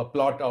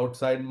plot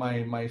outside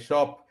my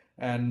shop,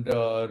 and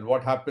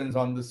what happens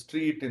on the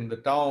street, in the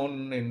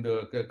town, in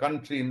the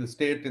country, in the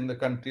state, in the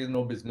country is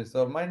no business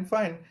of mine.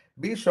 Fine,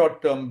 be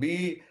short term,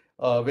 be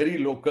very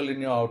local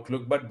in your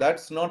outlook, but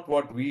that's not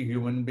what we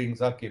human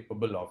beings are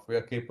capable of. We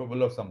are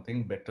capable of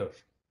something better.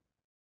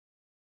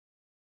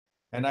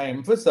 And I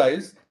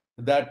emphasize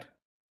that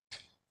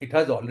it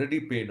has already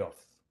paid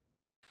off.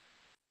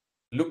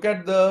 Look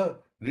at the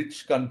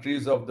rich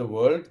countries of the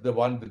world, the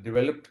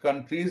developed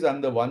countries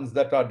and the ones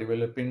that are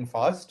developing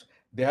fast.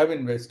 They have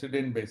invested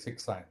in basic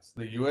science.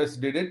 The US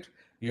did it,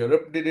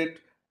 Europe did it,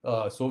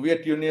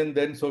 Soviet Union,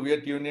 then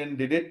Soviet Union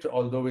did it,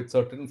 although with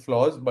certain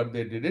flaws, but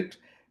they did it.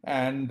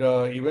 And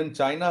even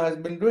China has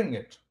been doing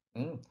it.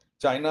 Mm.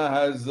 China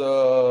has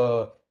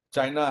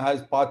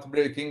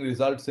path-breaking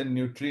results in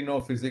neutrino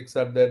physics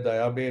at their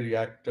Diabe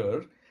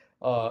reactor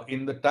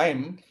in the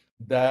time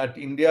that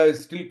India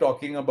is still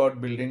talking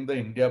about building the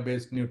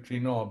India-based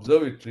neutrino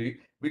observatory,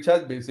 which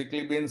has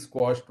basically been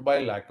squashed by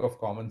lack of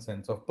common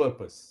sense of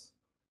purpose.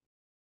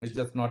 It's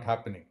just not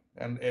happening.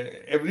 And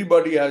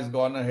everybody has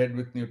gone ahead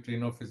with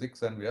neutrino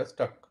physics and we are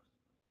stuck.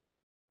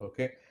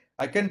 Okay.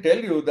 I can tell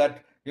you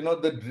that,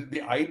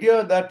 the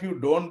idea that you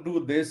don't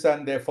do this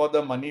and therefore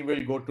the money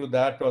will go to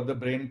that or the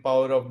brain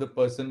power of the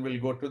person will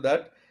go to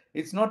that,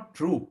 it's not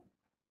true.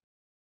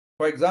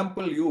 For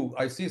example,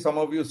 I see some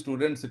of you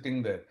students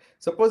sitting there.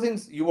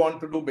 Supposing you want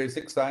to do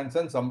basic science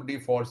and somebody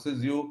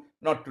forces you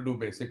not to do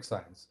basic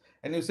science.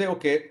 And you say,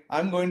 okay,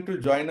 I'm going to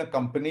join a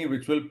company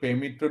which will pay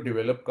me to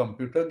develop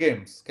computer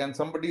games. Can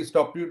somebody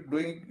stop you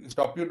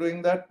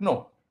doing that?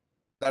 No.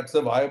 That's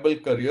a viable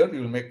career.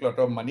 You'll make a lot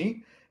of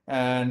money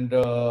and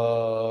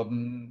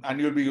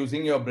you'll be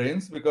using your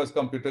brains because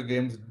computer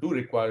games do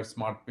require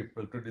smart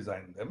people to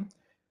design them.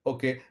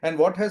 Okay. And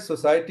what has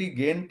society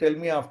gained? Tell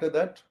me after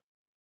that.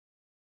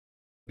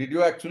 Did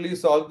you actually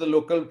solve the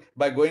local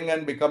by going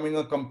and becoming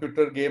a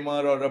computer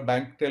gamer or a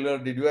bank teller?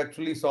 Did you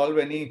actually solve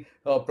any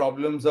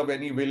problems of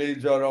any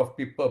village or of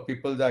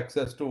people's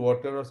access to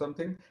water or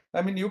something?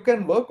 I mean, you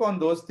can work on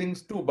those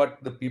things too,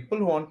 but the people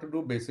who want to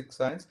do basic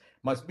science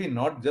must be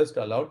not just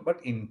allowed,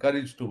 but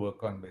encouraged to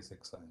work on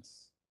basic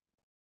science.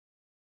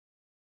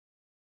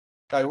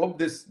 I hope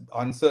this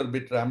answer a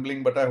bit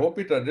rambling, but I hope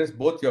it addressed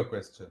both your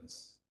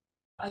questions.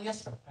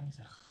 Yes, sir. Thanks,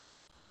 sir.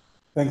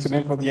 Thanks,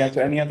 Sunil, for the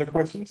answer. Any other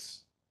questions?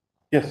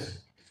 Yes,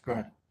 go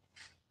ahead.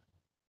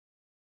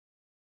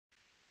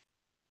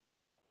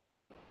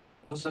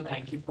 So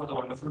thank you for the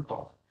wonderful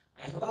talk.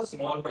 I have a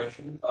small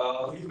question.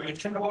 You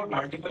mentioned about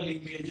multiple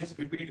linkages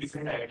between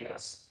different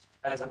ideas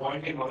as a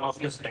point in one of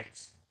your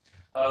slides.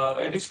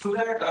 It is true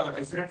that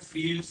different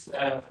fields,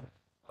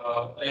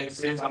 like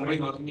say somebody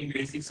working in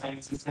basic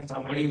sciences and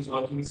somebody who's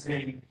working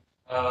say in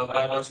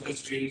biological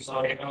streams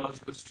or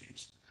technological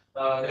streams,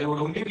 they would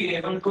only be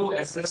able to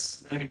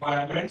assess the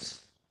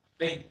requirements.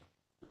 Like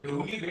the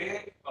only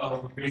way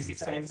basic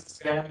sciences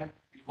can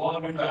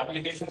evolve into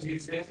applications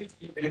these days is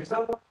if there is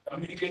a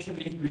communication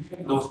link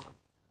between those two.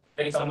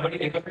 Like somebody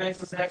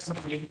recognizes that some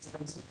basic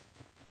sciences,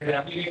 their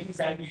applications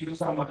can be used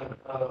some other.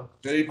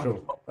 Very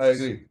true. I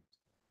agree.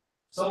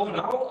 So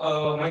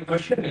now my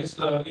question is,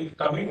 in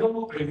coming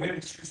to premier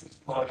institutions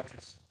and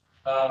colleges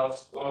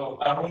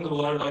around the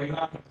world or in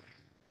our country,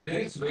 there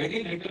is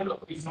very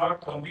little, if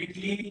not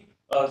completely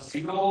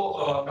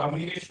zero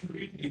communication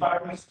between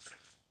departments.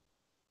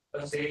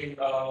 Say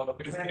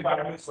different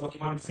departments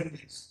working on different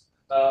things.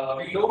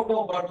 We don't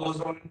know what goes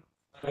on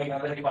in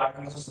other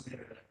departments or something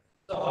like that.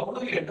 So how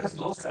do we address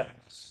those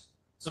challenges?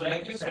 So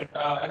like you said,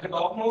 at the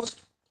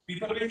topmost,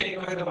 people will take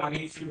away the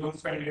money if you don't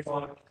spend it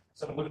for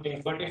some good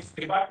things. But if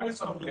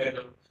departments come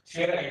together,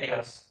 share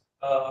ideas,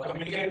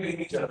 communicate with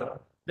each other,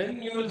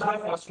 then you will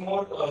have much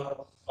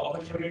more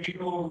opportunity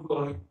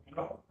to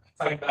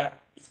fight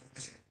back.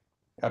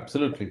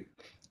 Absolutely.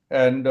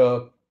 And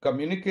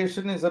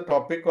communication is a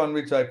topic on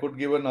which I could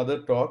give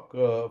another talk.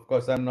 Of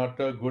course, I'm not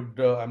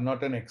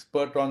an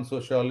expert on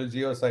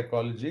sociology or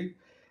psychology,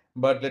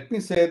 but let me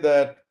say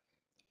that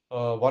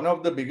one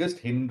of the biggest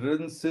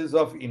hindrances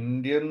of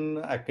Indian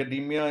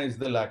academia is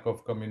the lack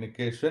of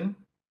communication.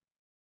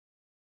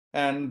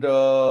 And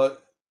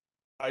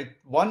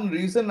one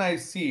reason I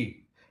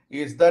see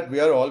is that we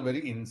are all very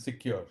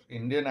insecure.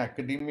 Indian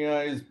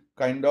academia is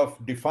kind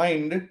of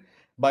defined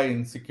by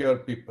insecure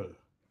people.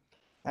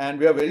 And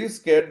we are very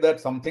scared that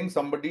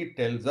somebody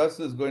tells us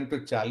is going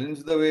to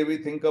challenge the way we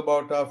think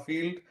about our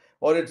field,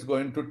 or it's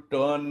going to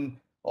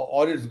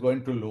or it's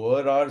going to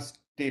lower our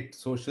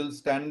social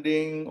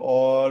standing,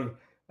 or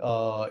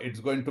it's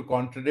going to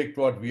contradict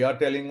what we are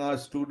telling our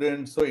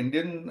students. So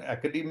Indian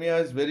academia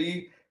is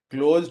very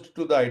closed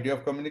to the idea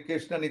of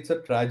communication, and it's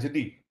a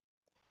tragedy.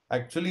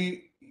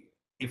 Actually,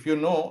 if you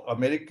know,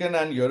 American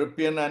and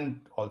European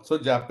and also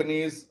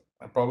Japanese,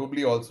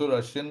 probably also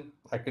Russian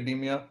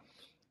academia,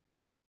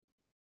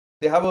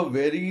 they have a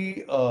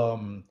very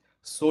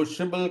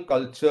sociable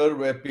culture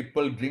where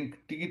people drink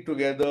tea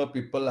together,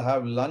 people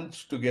have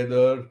lunch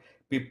together,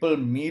 people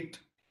meet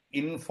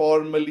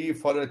informally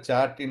for a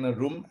chat in a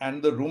room,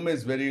 and the room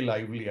is very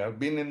lively. I've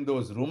been in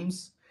those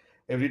rooms.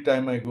 Every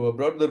time I go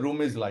abroad, the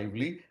room is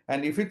lively.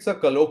 And if it's a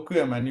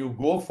colloquium and you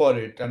go for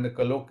it, and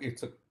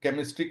it's a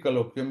chemistry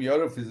colloquium,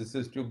 you're a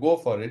physicist, you go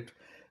for it,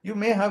 you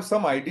may have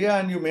some idea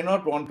and you may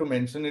not want to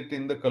mention it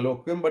in the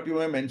colloquium, but you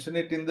may mention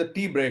it in the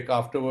tea break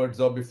afterwards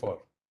or before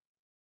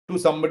to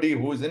somebody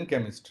who is in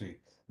chemistry.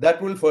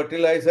 That will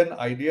fertilize an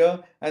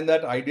idea, and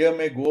that idea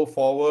may go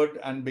forward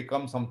and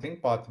become something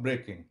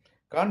path-breaking.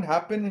 Can't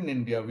happen in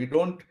India. We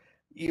don't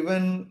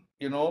even,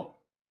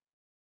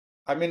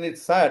 I mean,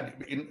 it's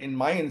sad. In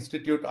my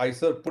institute,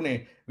 ISER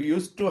Pune, we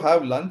used to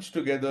have lunch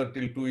together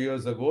till 2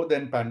 years ago.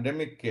 Then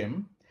pandemic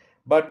came,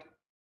 but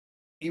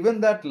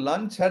even that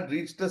lunch had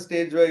reached a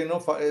stage where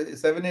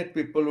 7-8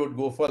 people would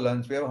go for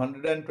lunch. We have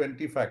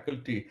 120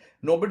 faculty.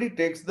 Nobody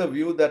takes the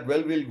view that,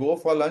 well, we'll go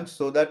for lunch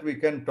so that we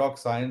can talk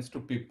science to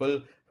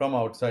people from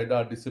outside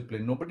our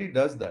discipline. Nobody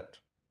does that.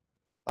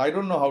 I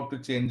don't know how to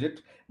change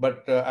it,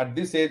 but at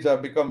this age,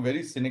 I've become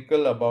very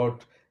cynical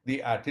about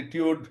the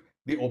attitude,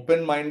 the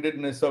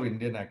open-mindedness of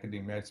Indian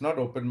academia. It's not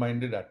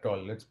open-minded at all.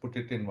 Let's put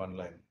it in one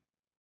line.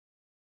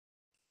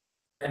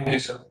 Thank you,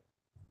 sir.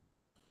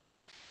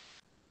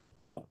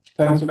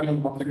 Thanks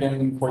again, once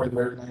again, for the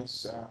very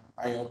nice,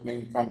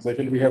 eye-opening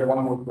conversation. We have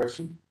one more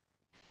question.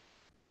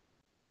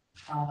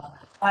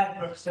 Hi,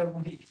 Professor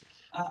Moody.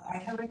 I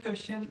have a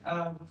question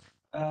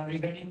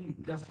regarding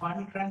the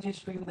fund crunch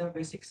issue in the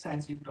basic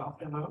science you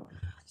talked about.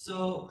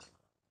 So,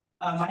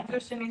 my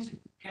question is,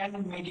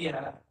 can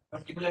media,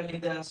 particularly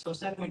the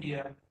social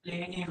media,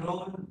 play any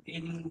role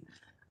in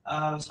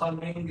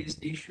solving this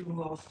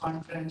issue of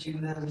fund crunch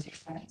in the basic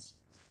science?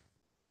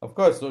 Of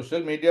course,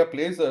 social media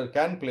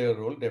can play a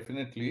role,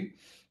 definitely,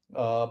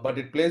 but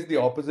it plays the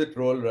opposite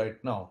role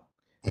right now.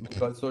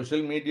 Because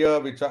social media,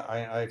 which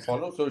I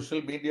follow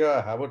social media,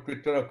 I have a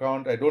Twitter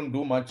account. I don't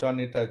do much on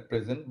it at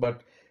present,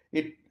 but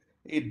it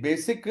it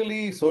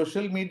basically,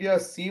 social media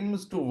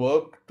seems to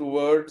work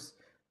towards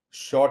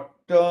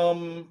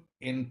short-term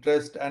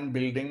interest and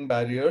building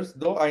barriers.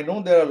 Though I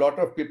know there are a lot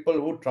of people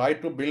who try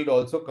to build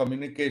also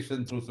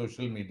communication through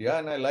social media,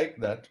 and I like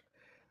that.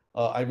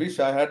 I wish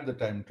I had the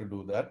time to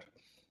do that.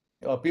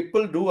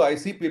 I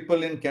see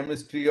people in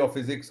chemistry or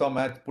physics or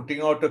math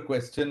putting out a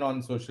question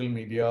on social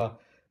media,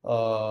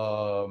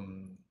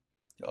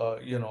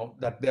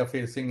 that they're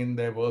facing in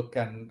their work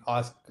and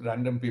ask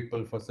random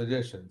people for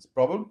suggestions.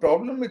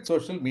 Problem with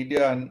social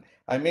media, and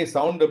I may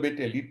sound a bit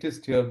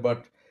elitist here,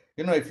 but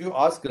if you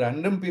ask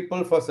random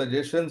people for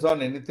suggestions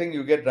on anything,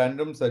 you get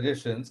random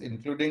suggestions,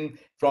 including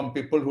from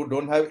people who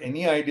don't have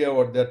any idea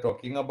what they're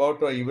talking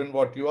about or even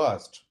what you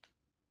asked.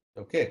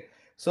 Okay.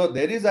 So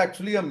there is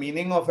actually a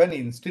meaning of an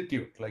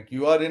institute. Like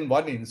you are in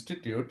one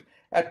institute,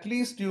 at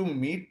least you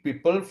meet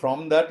people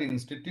from that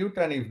institute,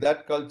 and if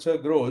that culture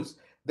grows,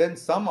 then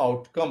some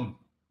outcome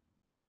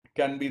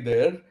can be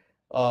there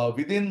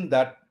within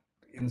that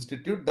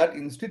institute. That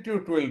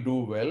institute will do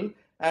well,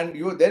 and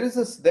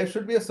there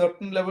should be a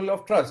certain level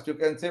of trust. You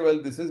can say, well,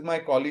 this is my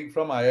colleague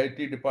from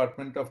IIT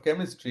Department of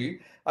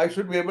Chemistry. I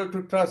should be able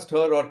to trust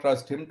her or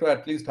trust him to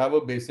at least have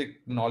a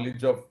basic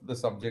knowledge of the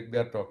subject they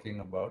are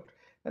talking about,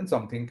 and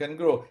something can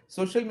grow.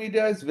 Social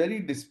media is very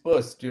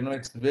dispersed,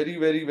 it's very,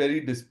 very,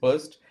 very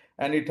dispersed,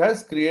 and it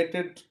has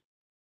created,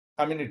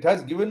 it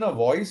has given a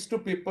voice to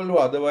people who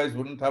otherwise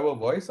wouldn't have a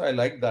voice. I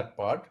like that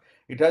part.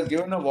 It has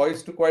given a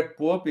voice to quite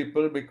poor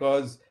people,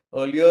 because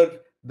earlier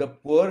the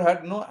poor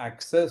had no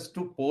access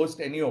to post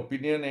any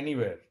opinion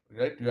anywhere,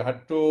 right? You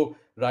had to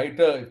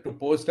to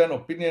post an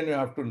opinion, you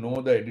have to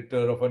know the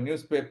editor of a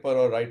newspaper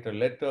or write a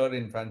letter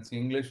in fancy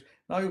English.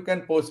 Now you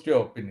can post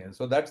your opinion.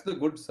 So that's the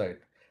good side.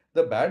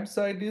 The bad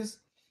side is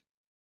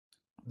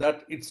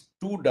that it's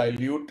too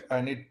dilute,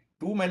 and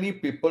too many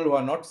people who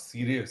are not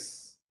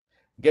serious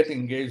get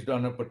engaged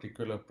on a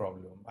particular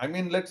problem. I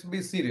mean, let's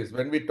be serious.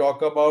 When we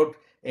talk about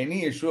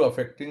any issue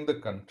affecting the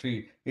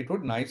country, it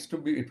would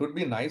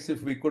be nice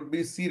if we could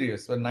be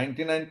serious. When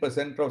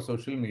 99% of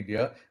social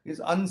media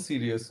is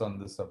unserious on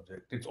the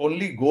subject. Its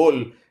only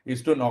goal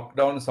is to knock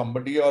down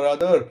somebody or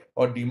other,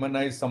 or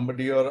demonize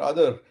somebody or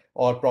other,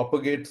 or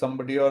propagate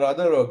somebody or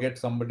other, or get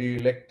somebody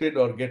elected,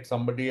 or get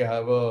somebody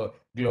have a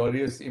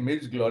glorious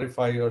image,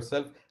 glorify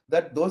yourself.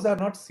 That those are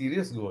not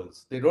serious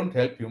goals. They don't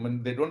help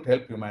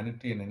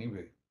humanity in any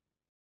way.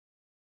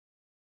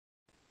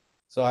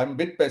 So I'm a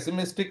bit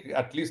pessimistic,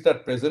 at least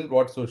at present,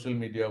 what social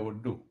media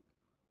would do.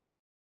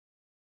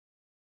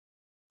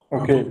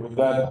 Okay, with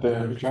that,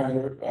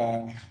 Vishwander,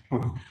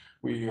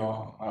 we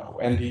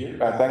end here.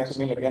 Thanks,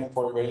 Sunil, again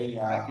for a very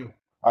Thank you.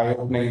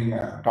 eye-opening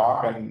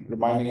talk and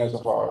reminding us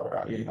of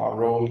our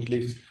role, at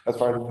least as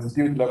far as the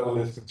institute level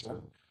is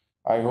concerned.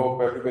 I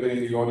hope everybody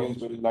in the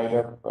audience will light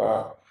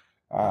up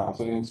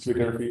Sunil's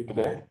Twitter feed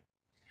today.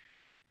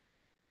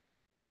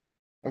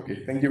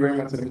 Okay, thank you very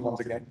much, Sunil,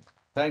 once again.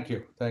 Thank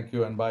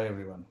you, and bye,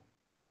 everyone.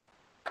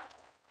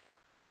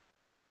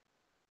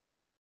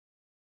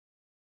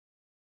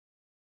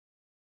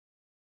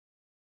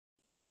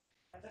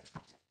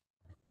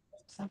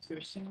 Some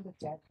question in the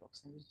chat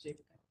box. I will check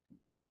that.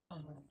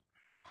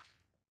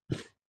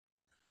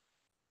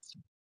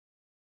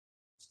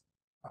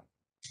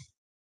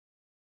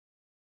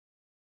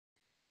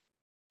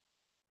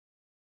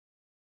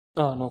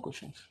 No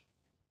questions.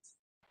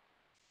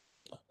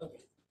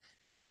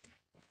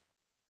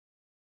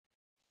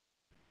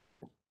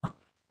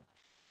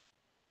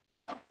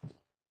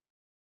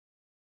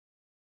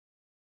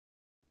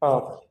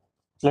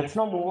 Let's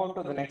now move on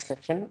to the next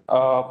section.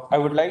 I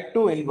would like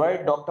to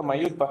invite Dr.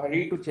 Mayur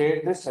Bahari to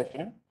chair this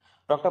session.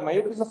 Dr.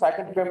 Mayuk is a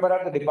faculty member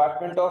at the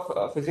Department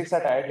of Physics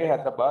at IIT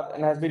Hyderabad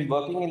and has been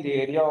working in the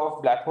area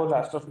of black hole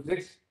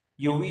astrophysics,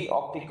 UV,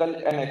 optical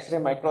and X-ray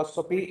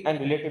microscopy and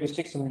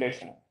relativistic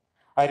simulation.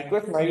 I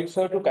request Mayuk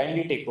sir to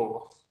kindly take over.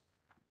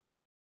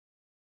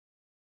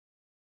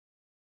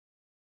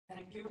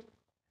 Thank you.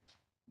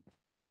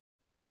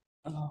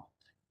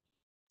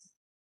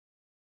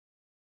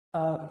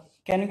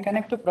 Can you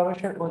connect to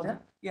Professor Oja?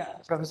 Yeah,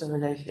 Professor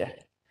Oja is here.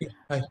 Yeah,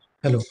 hi.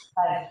 Hello.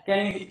 Hi.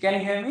 Can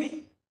you hear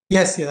me?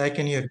 Yes, I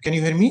can hear. Can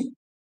you hear me?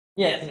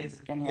 Yes,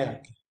 can hear Yeah. me.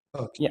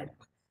 Okay. Yeah.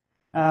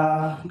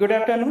 Good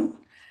afternoon.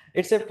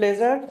 It's a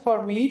pleasure for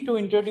me to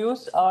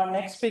introduce our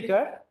next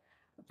speaker,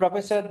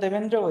 Professor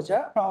Devendra Oja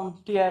from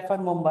TIFR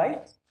Mumbai.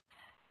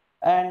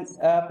 And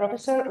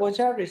Professor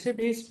Oja received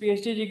his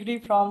PhD degree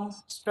from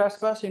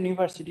Strasbourg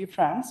University,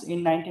 France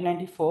in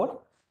 1994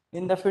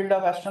 in the field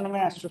of astronomy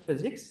and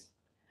astrophysics.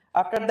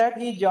 After that,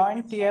 he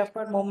joined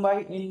TIFR Mumbai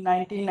in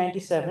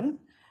 1997.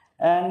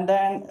 And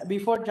then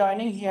before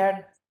joining, he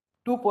had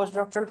two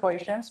postdoctoral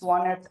positions,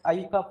 one at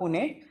IUCAA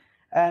Pune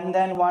and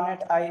then one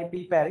at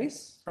IAP Paris,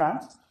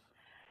 France.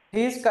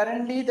 He is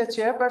currently the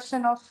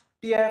chairperson of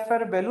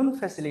TIFR Balloon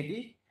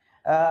Facility.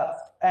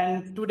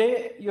 And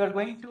today you are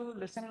going to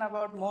listen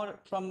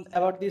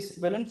about this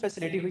balloon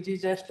facility, which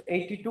is just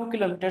 82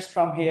 kilometers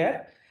from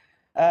here.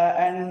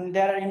 And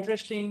there are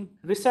interesting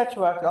research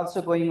work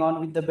also going on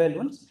with the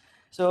balloons.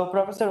 So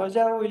Professor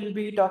Oja will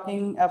be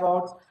talking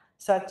about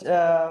such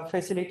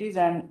facilities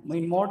and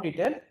in more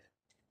detail.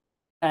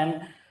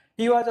 And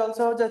he was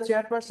also the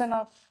chairperson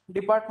of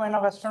Department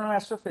of Astronomy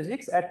and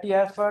Astrophysics at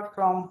TIFR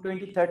from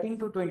 2013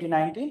 to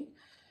 2019.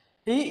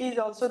 He is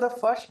also the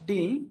first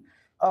Dean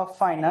of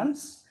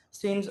Finance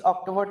since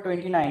October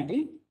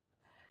 2019.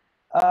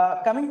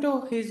 Coming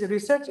to his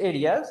research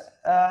areas,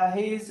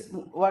 he is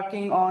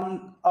working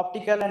on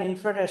optical and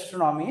infrared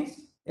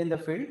astronomies in the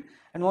field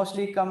and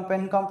mostly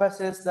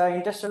encompasses the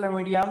interstellar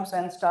mediums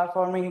and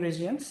star-forming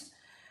regions.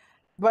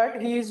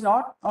 But he is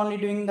not only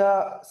doing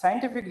the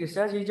scientific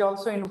research, he is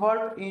also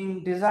involved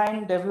in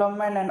design,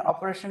 development, and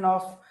operation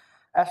of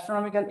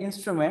astronomical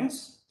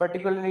instruments,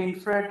 particularly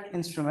infrared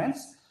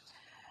instruments.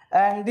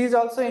 And these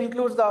also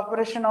includes the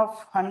operation of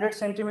 100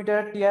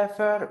 centimeter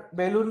TIFR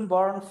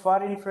balloon-borne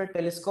far infrared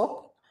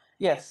telescope.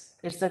 Yes,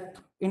 it's a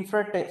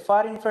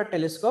far infrared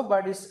telescope,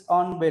 but it's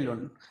on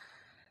balloon.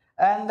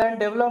 And then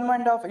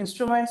development of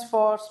instruments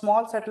for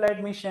small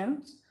satellite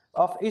missions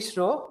of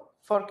ISRO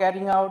for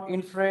carrying out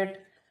infrared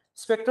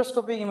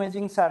spectroscopy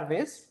imaging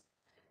surveys.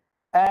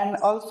 And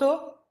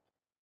also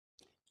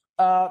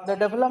the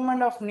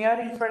development of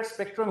near-infrared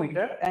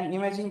spectrometer and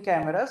imaging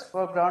cameras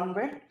for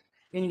ground-based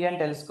Indian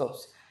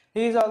telescopes.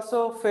 He is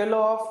also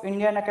fellow of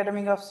Indian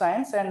Academy of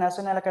Science and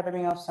National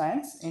Academy of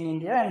Science in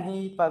India, and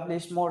he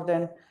published more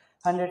than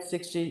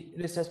 160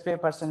 research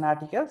papers and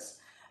articles.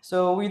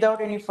 So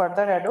without any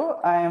further ado,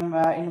 I am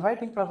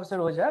inviting Professor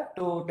Oja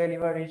to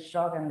deliver his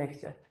talk and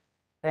lecture.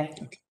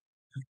 Thank you.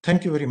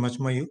 Thank you very much,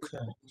 Mayuk.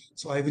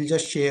 So I will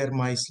just share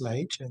my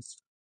slides.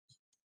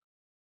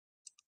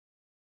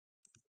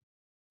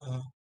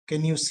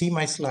 Can you see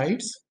my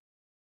slides?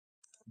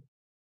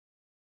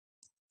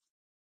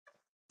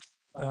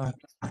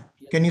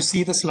 Can you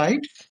see the slide?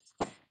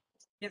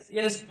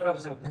 Yes,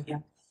 Professor.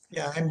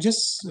 Yeah, I'm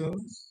just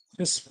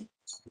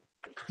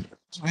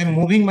I'm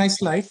moving my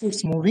slide.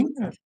 It's moving.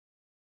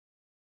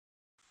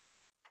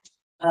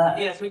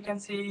 Yes, we can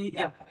see.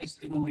 Yeah, it's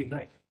moving,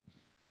 right?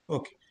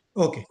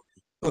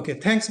 Okay.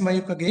 Thanks,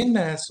 Mayuk, again.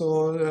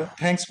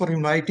 Thanks for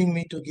inviting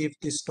me to give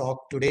this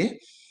talk today.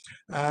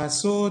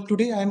 So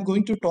today I'm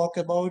going to talk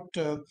about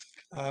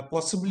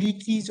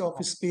possibilities of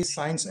space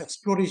science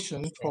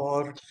exploration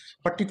for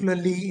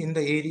particularly in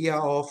the area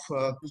of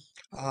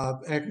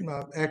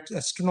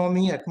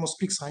astronomy,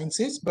 atmospheric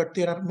sciences, but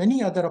there are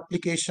many other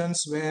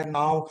applications where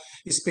now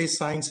space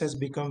science has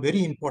become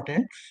very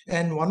important.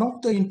 And one of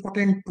the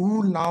important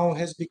tool now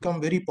has become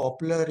very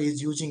popular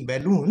is using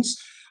balloons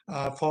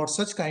for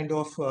such kind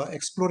of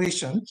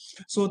exploration.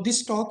 So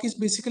this talk is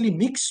basically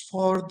mixed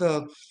for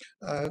the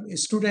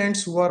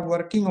students who are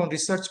working on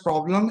research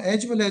problem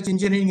as well as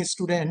engineering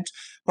students,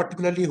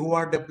 particularly who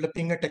are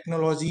developing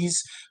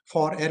technologies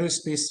for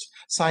aerospace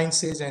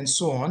sciences and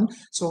so on.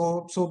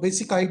 So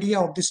basic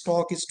idea of this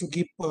talk is to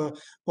give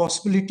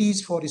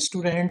possibilities for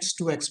students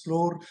to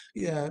explore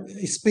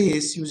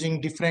space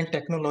using different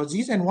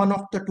technologies, and one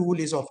of the tool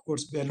is of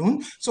course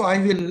balloon. So I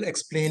will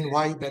explain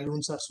why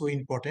balloons are so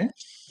important.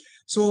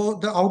 So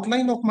the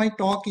outline of my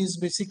talk is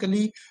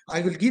basically, I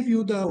will give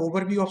you the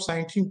overview of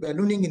scientific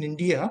ballooning in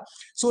India.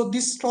 So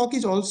this talk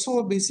is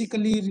also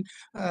basically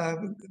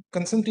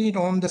concentrated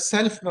on the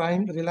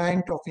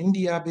self-reliant of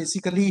India,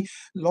 basically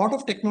a lot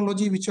of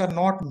technology which are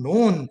not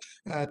known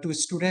to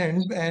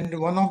students. And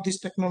one of this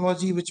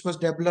technology which was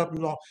developed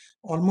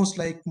almost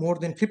like more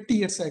than 50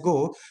 years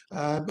ago,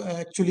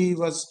 actually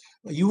was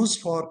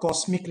used for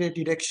cosmic ray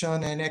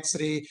detection and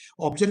X-ray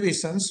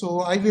observation.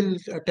 So I will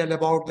tell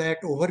about that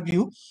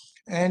overview.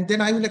 And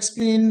then I will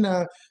explain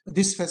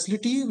this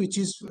facility, which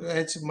is,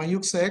 as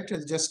Mayuk said,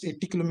 just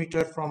 80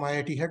 kilometers from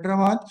IIT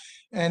Hyderabad.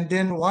 And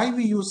then why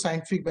we use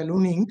scientific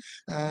ballooning.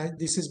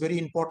 This is very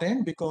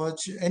important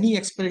because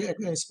any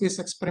space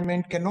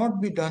experiment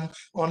cannot be done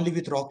only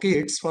with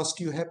rockets. First,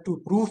 you have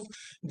to prove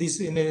this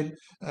in a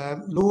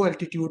low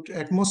altitude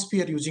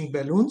atmosphere using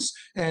balloons.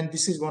 And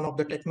this is one of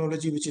the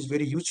technology which is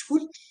very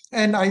useful.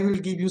 And I will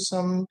give you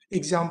some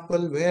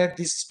example where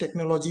this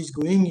technology is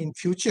going in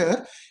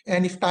future.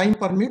 And if time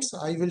permits,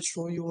 I will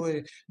show you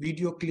a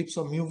video clips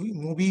of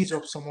movies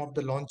of some of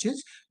the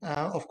launches.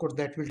 Of course,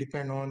 that will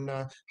depend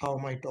on how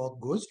my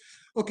talk goes.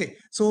 Okay,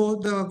 so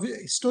the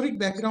historic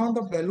background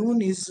of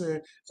balloon is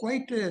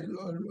quite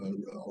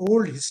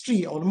old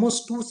history,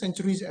 almost 2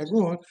 centuries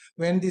ago,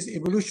 when this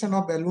evolution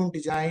of balloon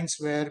designs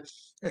were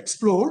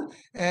explored.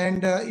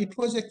 And it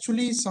was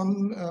actually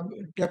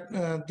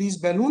these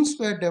balloons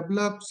were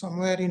developed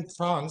somewhere in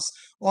France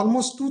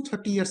almost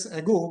 230 years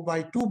ago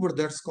by two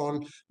brothers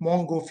called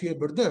Montgolfier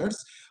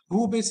brothers,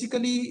 who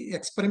basically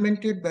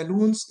experimented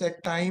balloons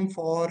that time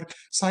for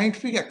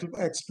scientific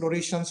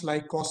explorations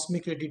like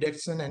cosmic ray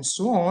detection and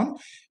so on.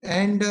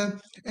 And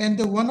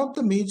one of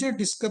the major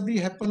discovery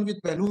happened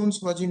with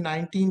balloons was in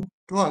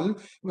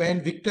 1912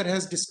 when Victor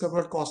has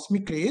discovered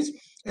cosmic rays.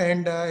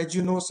 And as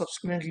you know,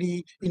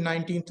 subsequently in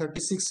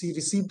 1936, he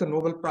received the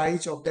Nobel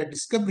Prize of that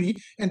discovery.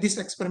 And this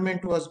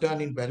experiment was done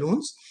in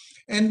balloons.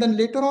 And then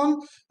later on,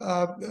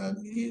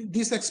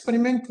 these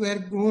experiments were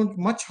going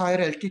much higher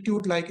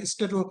altitude, like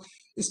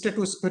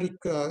stratospheric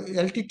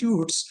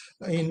altitudes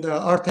in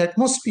the Earth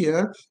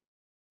atmosphere,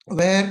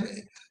 where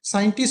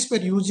scientists were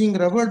using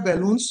rubber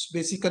balloons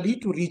basically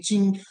to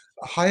reaching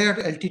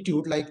higher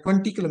altitude like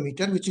 20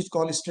 kilometers, which is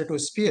called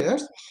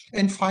stratospheres.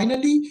 And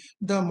finally,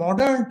 the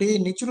modern day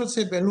natural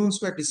say balloons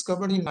were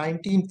discovered in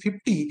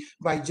 1950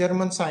 by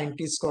German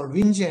scientists called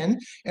Wingen.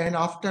 And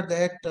after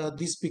that,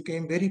 this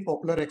became very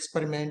popular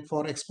experiment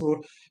for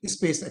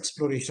space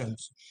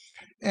explorations.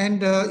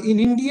 And in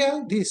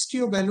India, the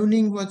history of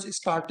ballooning was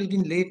started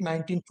in late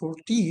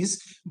 1940s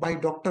by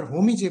Dr.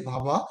 Homi J.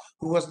 Bhabha,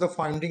 who was the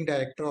founding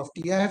director of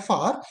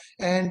TIFR.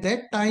 And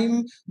that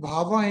time,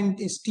 Bhabha and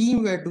his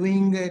team were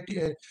doing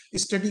a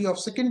study of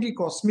secondary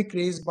cosmic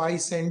rays by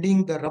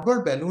sending the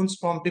rubber balloons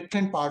from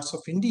different parts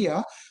of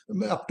India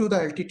up to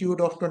the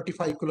altitude of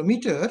 25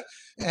 kilometers.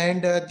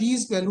 And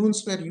these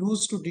balloons were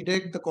used to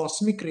detect the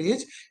cosmic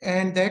rays.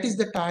 And that is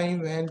the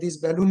time when this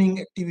ballooning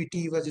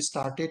activity was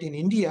started in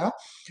India.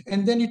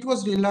 And then it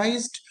was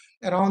realized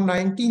around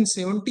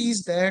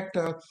 1970s that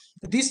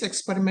this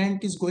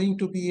experiment is going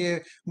to be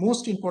a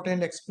most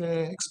important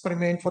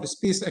experiment for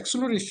space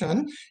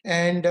exploration.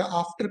 And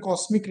after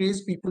cosmic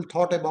rays, people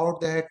thought about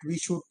that we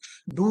should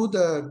do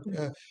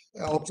the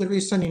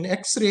observation in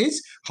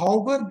X-rays.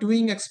 However,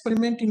 doing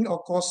experiment in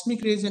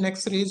cosmic rays and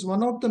X-rays,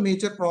 one of the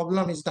major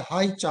problem is the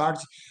high charge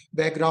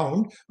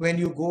background when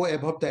you go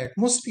above the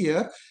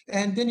atmosphere.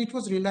 And then it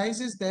was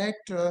realizes that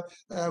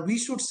we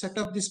should set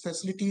up these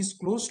facilities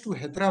close to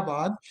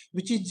Hyderabad,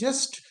 which is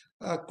just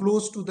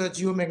close to the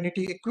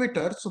geomagnetic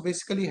equator. So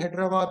basically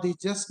Hyderabad is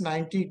just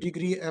 90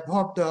 degrees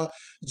above the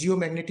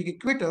geomagnetic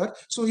equator.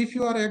 So if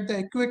you are at the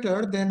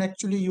equator, then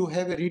actually you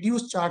have a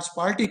reduced charge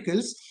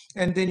particles,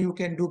 and then you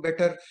can do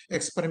better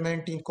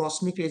experiment in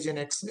cosmic rays and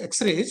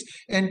X-rays.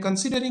 And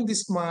considering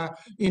this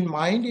in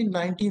mind, in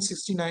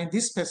 1969,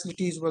 this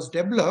facilities was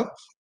developed.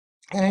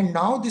 And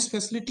now these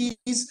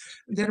facilities,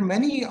 there are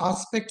many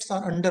aspects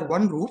are under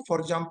one roof. For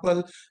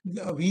example,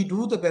 we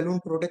do the balloon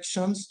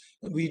productions,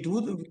 we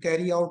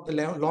carry out the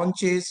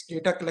launches,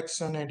 data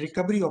collection and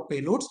recovery of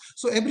payloads.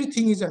 So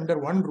everything is under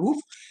one roof.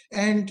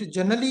 And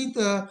generally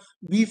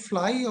we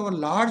fly our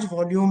large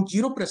volume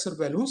zero pressure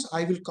balloons.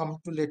 I will come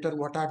to later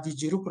what are the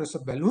zero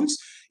pressure balloons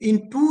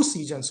in 2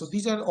 seasons. So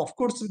these are, of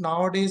course,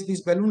 nowadays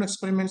these balloon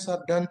experiments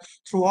are done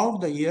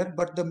throughout the year,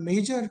 but the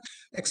major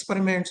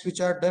experiments which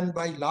are done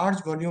by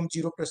large volume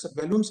zero pressure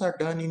balloons are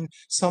done in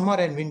summer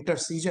and winter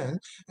season,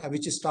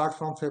 which start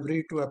from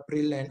February to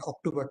April and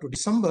October to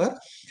December.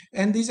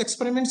 And these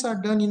experiments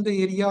are done in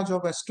the areas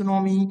of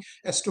astronomy,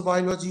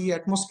 astrobiology,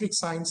 atmospheric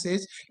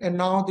sciences. And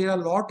now there are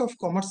a lot of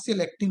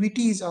commercial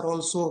activities are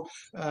also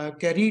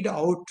carried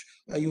out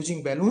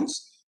using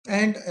balloons.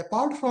 And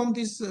apart from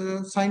these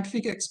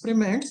scientific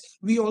experiments,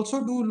 we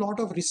also do a lot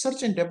of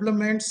research and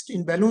developments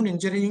in balloon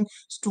engineering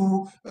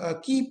to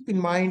keep in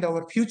mind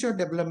our future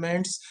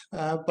developments,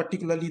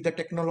 particularly the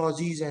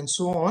technologies and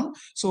so on.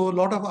 So a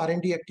lot of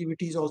R&D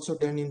activities also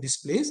done in this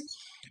place.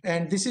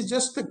 And this is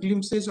just the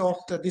glimpses of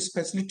these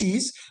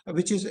facilities,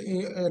 which is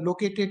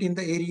located in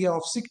the area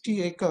of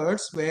 60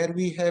 acres, where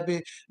we have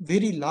a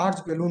very large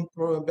balloon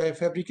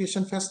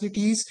fabrication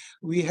facilities.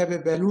 We have a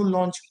balloon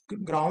launch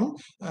ground,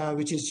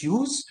 which is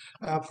used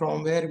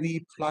from where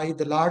we fly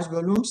the large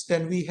balloons.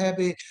 Then we have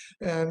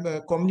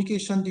a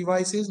communication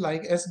devices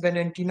like S-band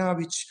antenna,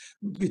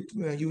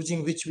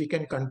 using which we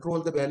can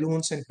control the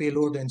balloons and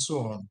payload and so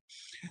on.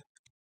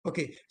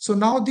 Okay, so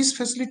now these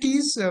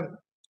facilities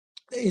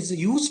is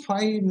used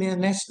by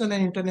national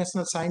and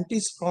international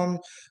scientists from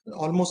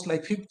almost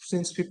like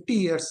since 50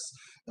 years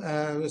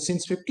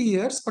since 50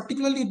 years.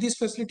 Particularly, this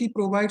facility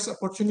provides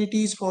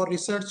opportunities for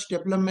research,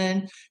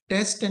 development,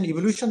 test, and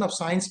evolution of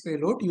science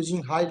payload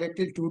using high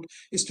altitude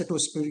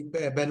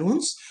stratospheric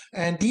balloons.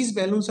 And these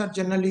balloons are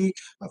generally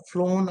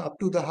flown up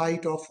to the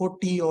height of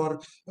 40 or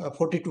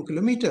 42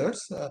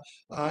 kilometers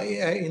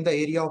in the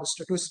area of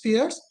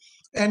stratospheres.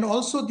 And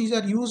also these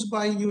are used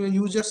by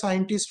user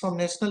scientists from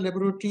national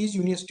laboratories,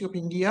 University of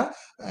India,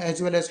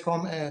 as well as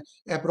from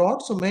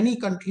abroad. So many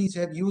countries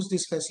have used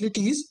these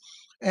facilities.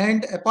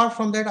 And apart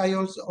from that, I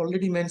also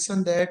already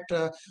mentioned that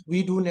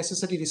we do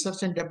necessary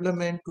research and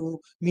development to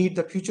meet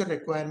the future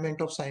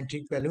requirement of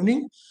scientific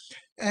ballooning.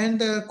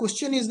 And the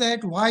question is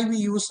that why we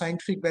use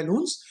scientific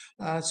balloons?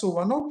 So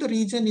one of the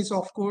reason is,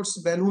 of course,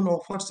 balloon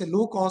offers a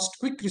low-cost,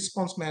 quick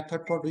response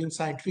method for doing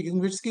scientific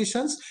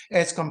investigations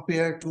as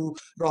compared to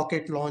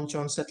rocket launch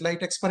on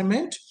satellite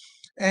experiment.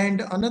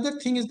 And another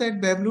thing is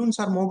that balloons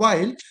are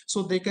mobile,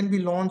 so they can be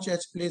launched at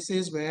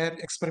places where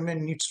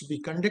experiment needs to be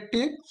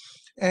conducted.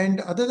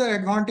 And other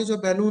advantage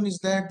of balloon is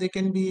that they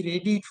can be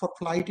ready for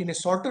flight in a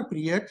shorter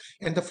period,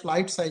 and the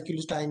flight cycle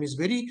time is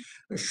very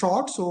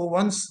short. So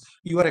once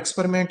your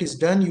experiment is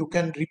done, you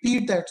can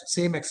repeat that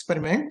same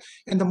experiment.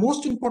 And the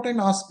most important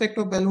aspect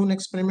of balloon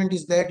experiment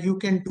is that you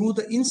can do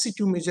the in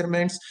situ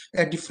measurements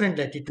at different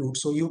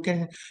latitudes. So you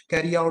can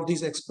carry out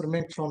these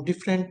experiments from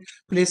different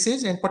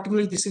places, and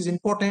particularly this is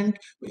important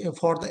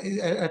for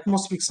the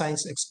atmospheric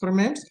science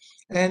experiments.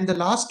 And the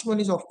last one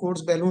is, of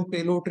course, balloon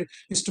payload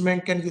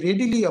instrument can be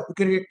readily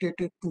upgraded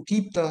to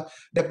keep the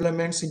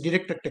developments in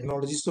detector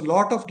technology. So a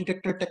lot of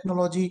detector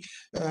technology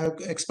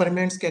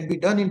experiments can be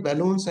done in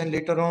balloons, and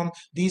later on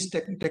these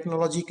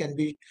technology can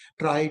be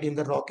tried in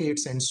the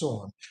rockets and so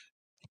on.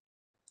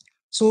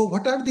 So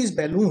what are these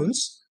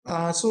balloons?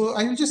 So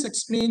I will just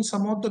explain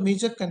some of the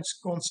major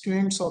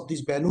constituents of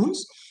these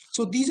balloons.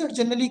 So these are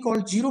generally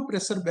called zero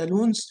pressure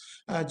balloons.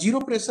 Zero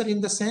pressure in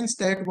the sense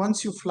that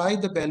once you fly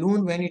the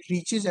balloon, when it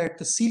reaches at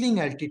the ceiling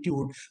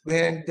altitude,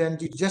 where then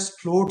it just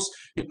floats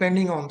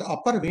depending on the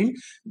upper wind,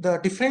 the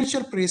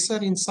differential pressure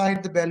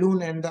inside the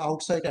balloon and the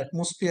outside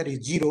atmosphere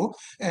is zero,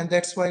 and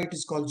that's why it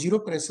is called zero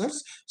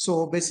pressures.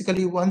 So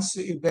basically, once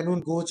a balloon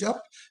goes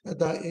up,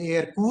 the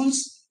air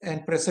cools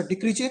and pressure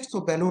decreases,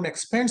 so balloon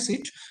expands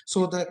it.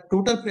 So the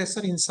total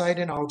pressure inside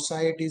and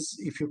outside is,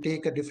 if you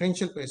take a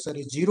differential pressure,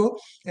 is zero,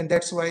 and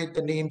that's why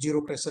the name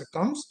zero pressure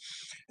comes.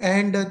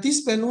 And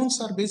these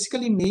balloons are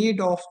basically made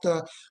of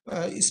the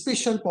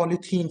special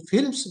polythene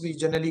films we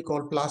generally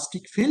call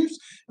plastic films.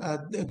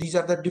 These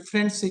are the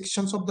different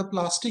sections of the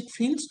plastic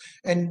films,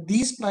 and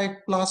these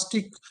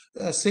plastic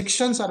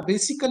sections are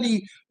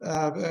basically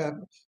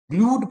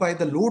glued by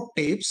the load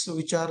tapes,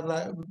 which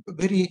are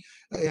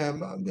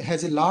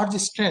has a large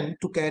strength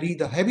to carry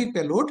the heavy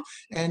payload.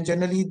 And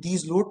generally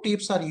these load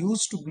tapes are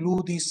used to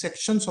glue these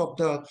sections of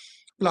the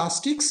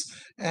plastics,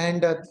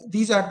 and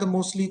these are the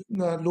mostly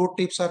load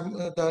tapes are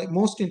the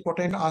most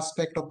important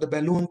aspect of the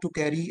balloon to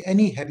carry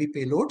any heavy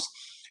payloads.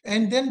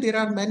 And then there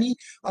are many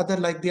other,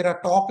 like there are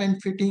top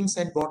end fittings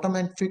and bottom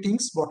end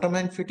fittings. Bottom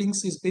end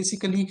fittings is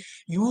basically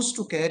used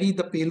to carry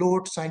the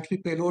payload,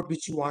 scientific payload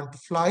which you want to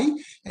fly,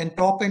 and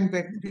top end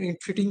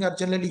fitting are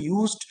generally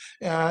used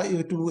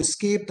to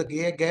escape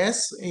the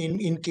gas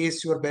in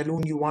case your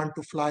balloon you want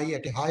to fly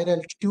at a higher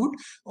altitude.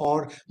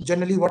 Or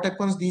generally what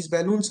happens, these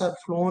balloons are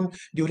flown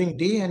during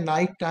day and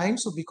night time.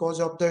 So because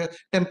of the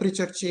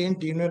temperature change,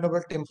 the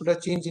renewable temperature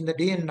change in the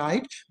day and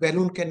night,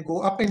 balloon can go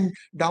up and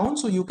down.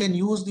 So you can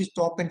use these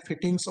top end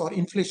fittings or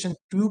inflation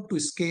tube to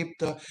escape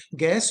the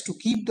gas, to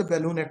keep the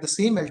balloon at the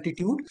same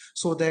altitude,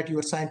 so that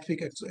your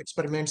scientific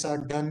experiments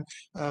are done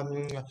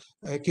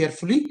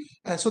carefully.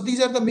 So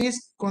these are the main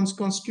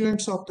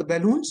constituents of the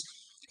balloons.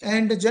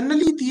 And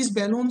generally these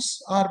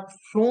balloons are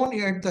flown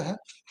at the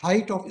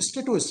height of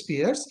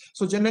stratospheres.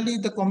 So generally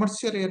the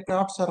commercial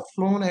aircrafts are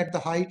flown at the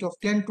height of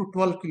 10 to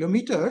 12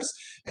 kilometers.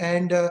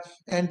 And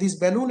these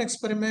balloon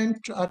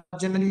experiments are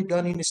generally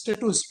done in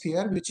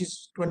stratosphere, which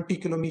is 20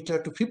 kilometers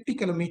to 50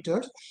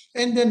 kilometers.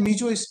 And then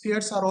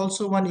mesospheres are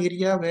also one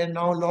area where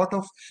now a lot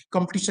of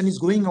competition is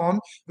going on,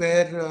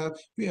 where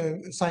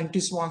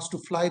scientists wants to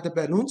fly the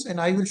balloons.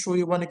 And I will show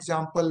you one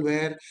example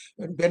where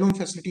balloon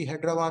facility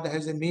Hyderabad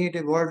has made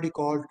a world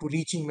record to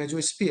reaching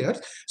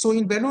mesospheres. So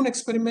in balloon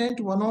experiment,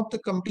 one of the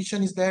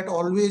competition is that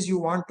always you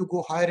want to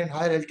go higher and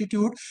higher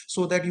altitude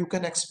so that you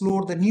can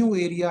explore the new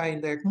area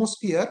in the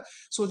atmosphere.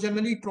 So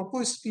generally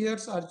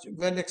tropospheres are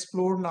well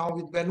explored now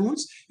with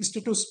balloons.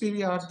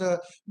 Stratosphere are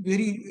the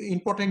very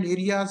important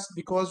areas,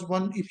 because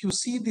if you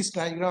see this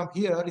diagram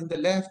here in the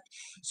left,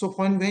 so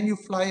when you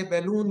fly a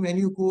balloon, when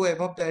you go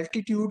above the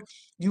altitude,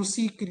 you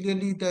see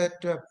clearly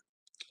that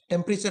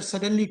temperature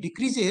suddenly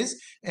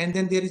decreases, and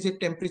then there is a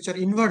temperature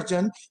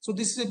inversion. So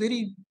this is a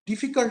very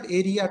difficult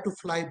area to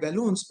fly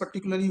balloons,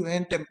 particularly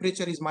when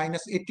temperature is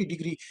minus 80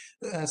 degree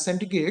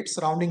centigrade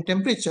surrounding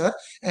temperature.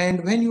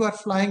 And when you are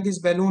flying these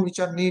balloons, which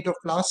are made of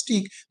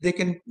plastic, they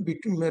can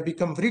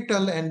become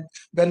brittle and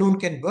balloon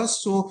can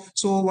burst.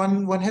 So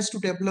one has to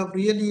develop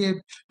really a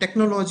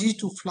technology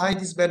to fly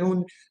this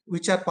balloon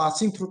which are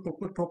passing through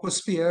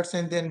tropospheres,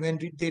 and then when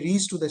they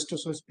reach to the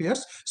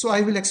stratospheres. So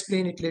I will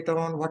explain it later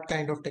on what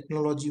kind of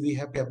technology we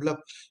have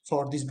developed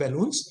for these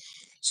balloons.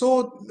 So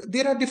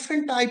there are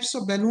different types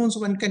of balloons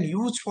one can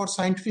use for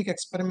scientific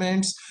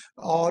experiments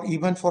or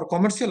even for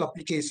commercial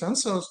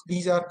applications. So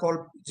these are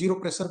called zero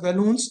pressure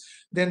balloons.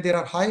 Then there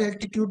are high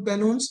altitude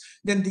balloons.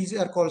 Then these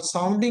are called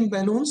sounding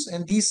balloons.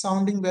 And these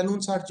sounding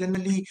balloons are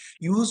generally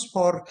used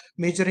for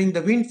measuring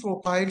the wind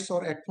profiles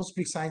or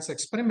atmospheric science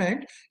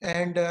experiment.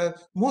 And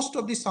most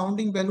of the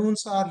sounding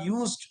balloons are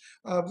used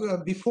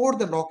before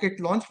the rocket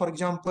launch. For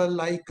example,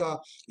 like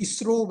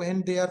ISRO,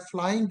 when they are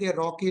flying their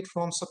rocket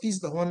from Satish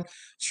Dhawan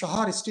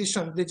Shahar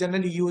station, they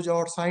generally use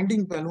our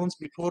sounding balloons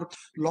before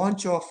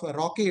launch of a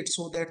rocket,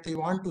 so that they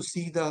want to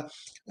see the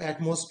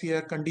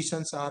atmosphere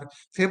conditions are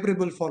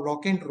favorable for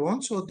rocket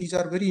drone. So these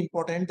are very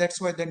important. That's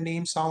why the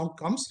name sound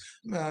comes,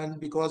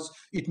 because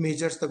it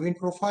measures the wind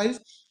profile.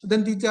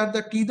 Then these are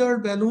the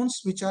tethered balloons,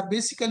 which are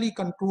basically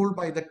controlled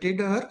by the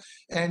tether,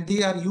 and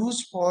they are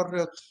used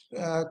for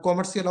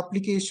commercial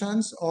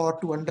applications or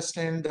to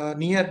understand the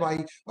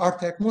nearby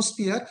Earth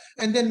atmosphere.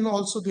 And then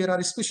also there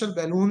are special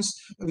balloons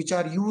which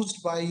are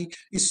used by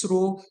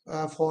ISRO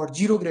for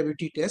zero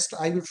gravity test.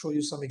 I will show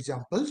you some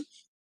examples.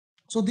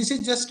 So this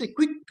is just a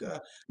quick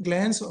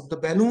glance of the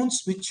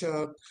balloons which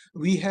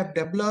we have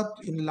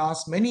developed in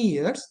last many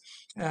years.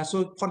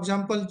 So for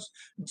example,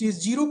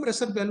 these zero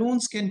pressure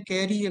balloons can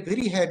carry a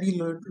very heavy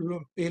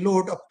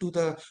payload up to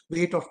the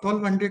weight of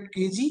 1200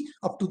 kg,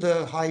 up to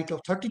the height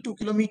of 32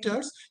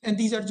 kilometers. And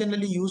these are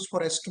generally used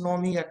for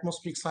astronomy,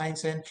 atmospheric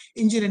science, and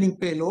engineering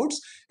payloads.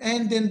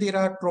 And then there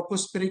are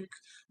tropospheric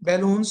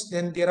balloons.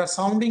 Then there are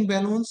sounding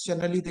balloons.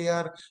 Generally, they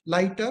are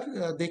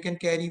lighter. They can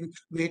carry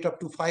weight up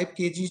to 5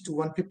 kg to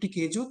 150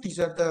 kg. These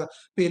are the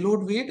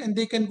payload weight, and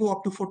they can go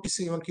up to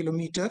 47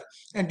 kilometer.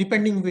 And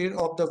depending weight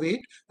of the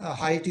weight,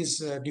 height is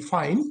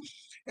defined.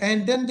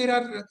 And then there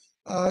are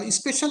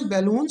special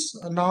balloons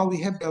now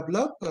we have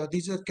developed.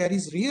 These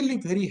carries really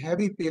very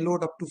heavy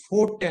payload up to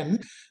 410,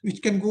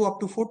 which can go up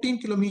to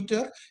 14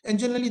 kilometer. And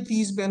generally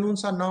these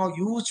balloons are now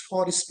used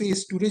for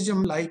space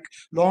tourism, like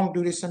long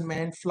duration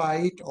manned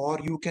flight, or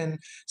you can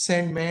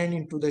send man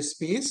into the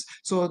space.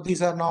 So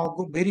these are now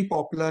very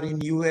popular in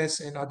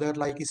US and other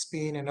like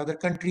Spain and other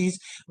countries,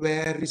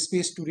 where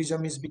space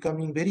tourism is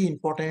becoming very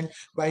important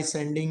by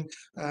sending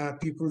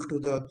people to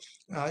the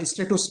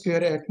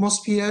stratosphere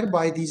atmosphere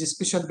by these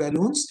special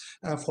balloons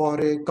for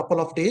a couple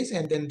of days,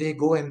 and then they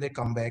go and they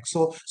come back.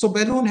 So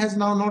balloon has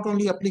now not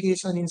only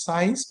application in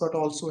science but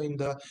also in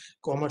the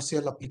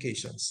commercial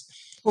applications.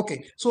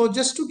 Okay, so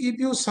just to give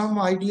you some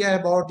idea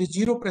about the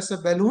zero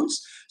pressure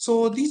balloons.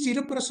 So these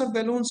zero pressure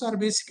balloons are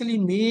basically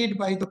made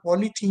by the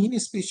polythene,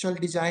 special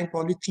design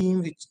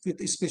polythene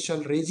with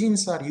special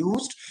resins are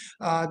used.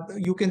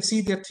 You can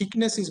see their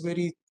thickness is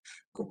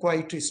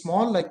quite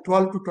small, like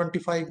 12 to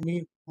 25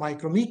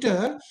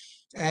 micrometer.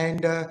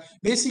 And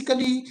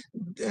basically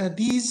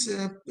these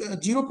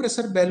zero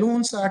pressure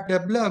balloons are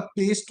developed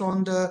based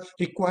on the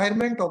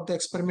requirement of the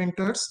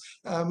experimenters.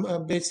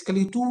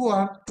 Basically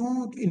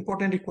two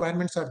important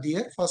requirements are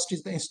there. First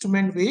is the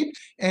instrument weight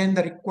and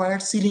the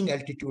required ceiling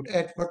altitude,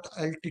 at what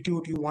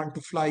altitude you want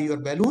to fly your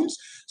balloons.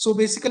 So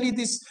basically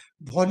this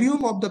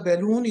volume of the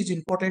balloon is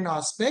important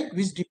aspect,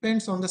 which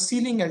depends on the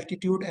ceiling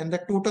altitude and the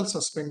total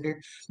suspended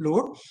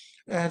load.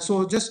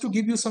 So just to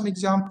give you some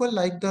example,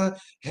 like the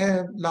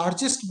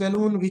largest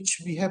balloon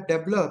which we have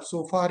developed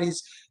so far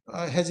is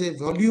has a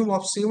volume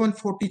of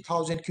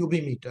 740,000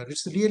 cubic meter.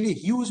 It's really a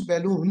huge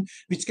balloon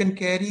which can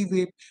carry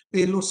with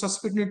payload,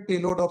 suspended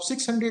payload of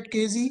 600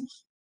 kg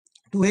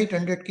to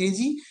 800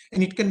 kg,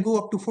 and it can go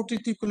up to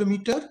 43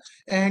 kilometer.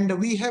 And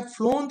we have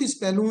flown this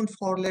balloon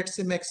for, let's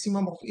say,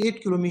 maximum of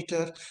 8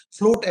 kilometer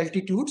float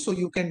altitude. So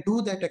you can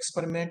do that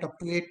experiment up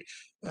to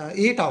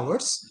 8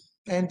 hours.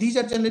 And these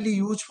are generally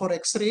used for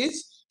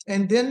X-rays.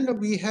 And then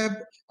we have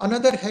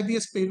another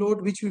heaviest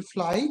payload which we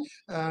fly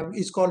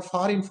is called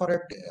far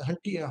infrared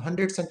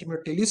 100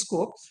 centimeter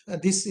telescope.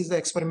 This is the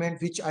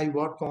experiment which I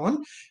work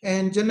on.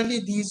 And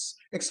generally these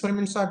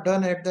experiments are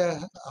done at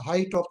the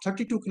height of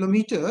 32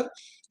 kilometer,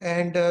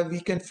 and we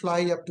can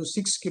fly up to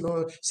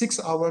 6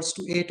 hours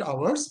to 8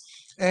 hours.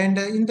 And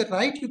in the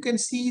right, you can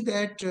see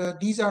that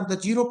these are the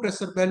zero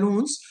pressure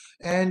balloons,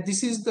 and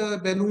this is the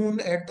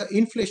balloon at the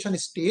inflation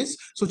stage.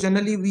 So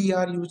generally we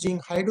are using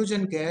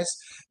hydrogen gas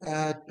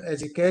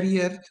as a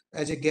carrier,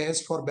 as a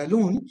gas for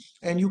balloon.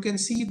 And you can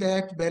see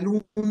that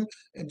balloon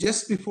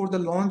just before the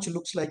launch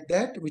looks like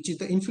that, which is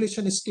the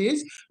inflation stage.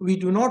 We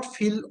do not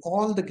fill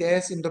all the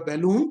gas in the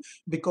balloon,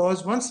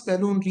 because once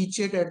balloon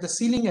reaches at the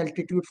ceiling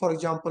altitude, for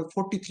example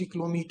 43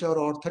 kilometer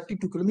or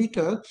 32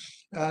 kilometer,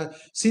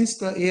 since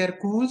the air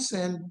cools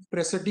and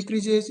pressure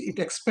decreases, it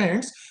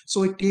expands,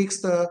 so it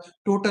takes the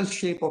total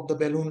shape of the the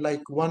balloon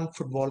like one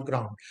football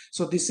ground.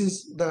 So this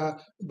is the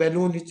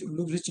balloon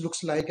which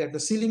looks like at the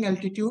ceiling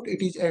altitude.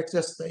 It is at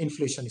just the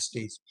inflation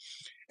stage.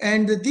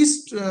 And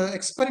this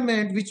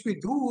experiment which we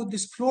do,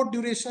 this float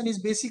duration is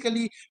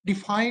basically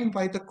defined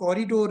by the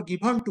corridor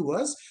given to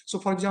us. So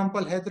for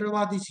example,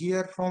 Hyderabad is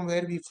here from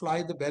where we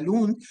fly the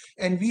balloon,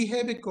 and we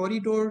have a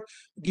corridor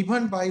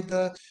given by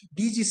the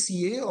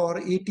DGCA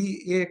or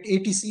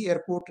ATC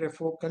Airport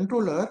Traffic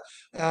Controller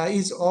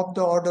is of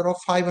the order of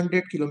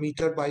 500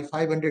 kilometer by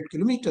 500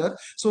 kilometer.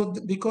 So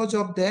because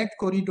of that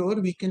corridor,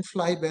 we can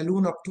fly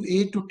balloon up to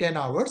 8 to 10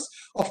 hours.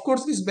 Of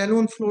course, this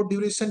balloon float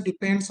duration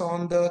depends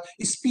on the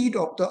speed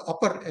of the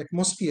upper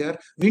atmosphere,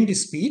 wind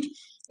speed.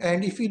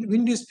 And if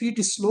wind speed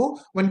is slow,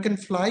 one can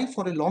fly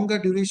for a longer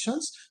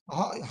durations.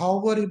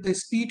 However, if the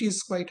speed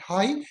is quite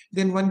high,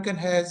 then one can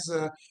has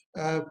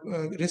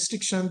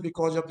restriction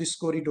because of this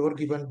corridor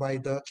given by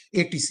the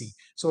ATC.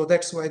 So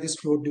that's why this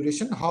float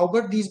duration.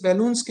 However, these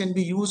balloons can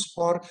be used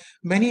for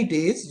many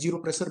days,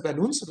 zero pressure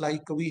balloons,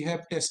 like we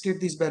have tested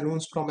these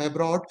balloons from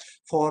abroad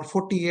for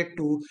 48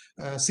 to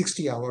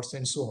 60 hours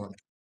and so on.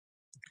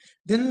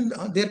 Then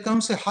there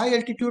comes a high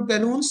altitude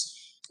balloons.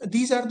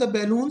 These are the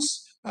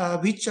balloons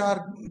which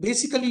are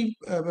basically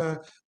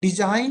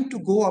designed to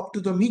go up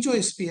to the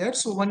mesosphere.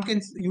 So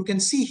you can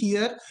see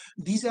here,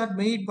 these are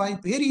made by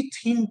very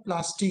thin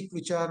plastic,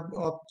 which are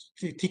of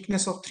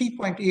thickness of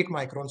 3.8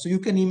 microns. So you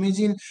can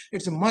imagine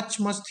it's much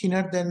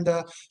thinner than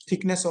the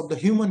thickness of the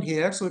human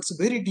hair. So it's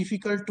very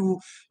difficult to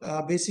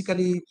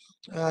basically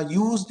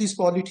use this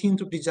polythene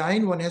to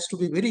design. One has to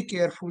be very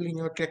careful in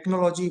your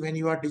technology when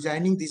you are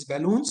designing these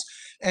balloons.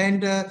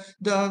 And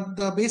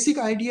the basic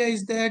idea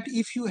is that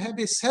if you have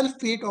a self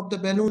weight of the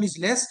balloon is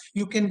less,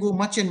 you can go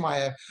much in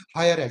higher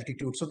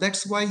altitude. So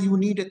that's why you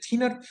need a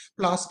thinner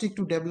plastic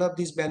to develop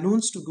these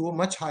balloons to go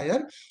much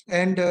higher.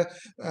 And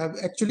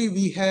actually,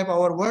 we have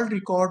our world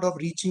record of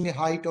reaching a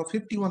height of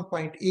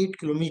 51.8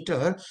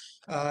 kilometer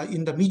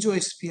in the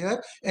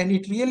mesosphere, and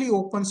it really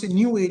opens a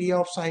new area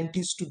of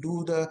scientists to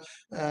do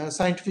the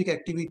scientific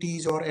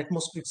activities or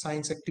atmospheric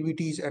science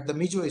activities at the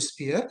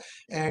mesosphere.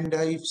 And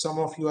if some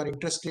of you are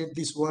interested,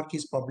 this work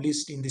is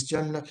published in this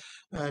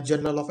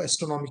Journal of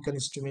Astronomical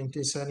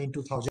Instrumentation in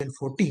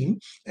 2014.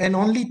 And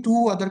only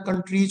two other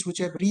countries which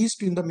have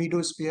reached in the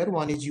mesosphere,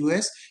 one is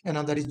US,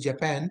 another is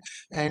Japan.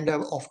 And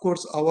of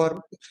course,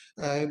 our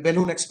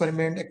balloon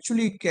experiment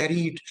actually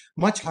carried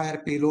much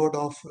higher payload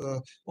of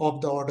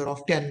the order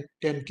of 10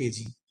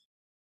 kg.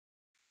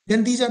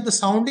 Then these are the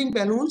sounding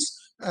balloons.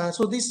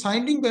 So these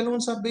sounding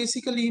balloons are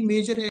basically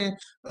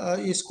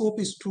a scope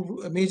is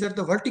to measure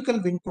the vertical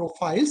wind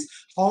profiles.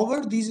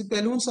 However, these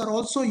balloons are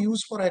also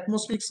used for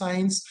atmospheric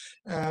science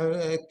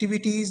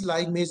activities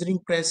like measuring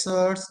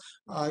pressures.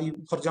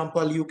 For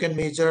example, you can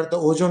measure the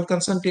ozone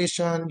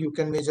concentration, you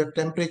can measure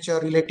temperature,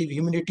 relative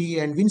humidity,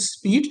 and wind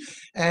speed.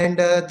 And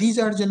these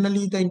are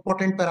generally the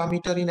important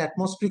parameter in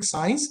atmospheric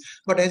science.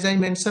 But as I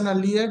mentioned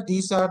earlier,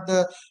 these are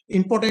the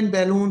important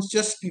balloons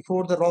just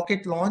before the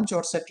rocket launch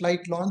or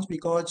satellite launch,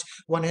 because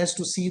one has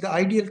to see the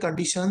ideal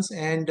conditions,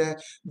 and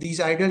these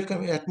ideal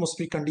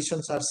atmospheric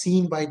conditions are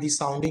seen by the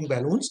sounding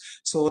balloons.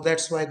 So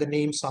that's why the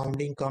name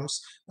sounding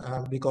comes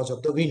because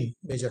of the wind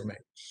measurement.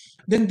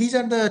 Then these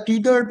are the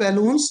tethered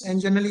balloons,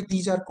 and generally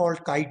these are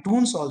called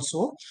kitoons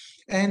also.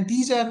 And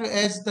these are,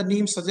 as the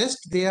name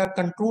suggests, they are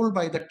controlled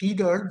by the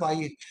tethered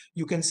by,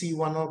 you can see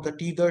one of the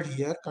tethered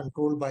here,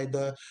 controlled by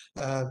the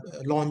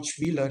launch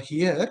wheeler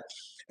here.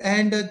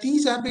 And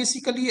these are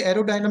basically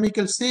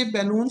aerodynamical safe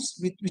balloons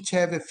which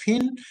have a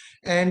fin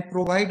and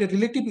provide a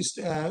relative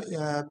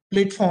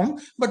platform.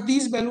 But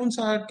these balloons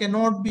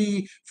cannot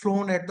be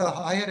flown at the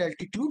higher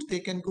altitude. They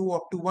can go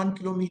up to 1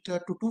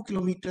 kilometer to 2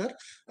 kilometer.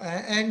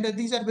 And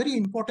these are very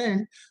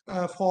important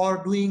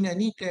for doing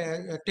any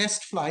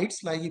test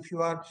flights, like if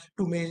you are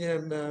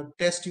to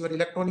test your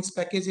electronics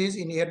packages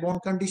in airborne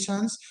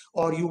conditions,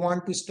 or you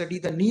want to study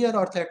the near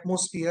Earth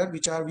atmosphere,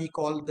 which we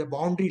call the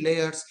boundary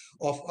layers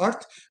of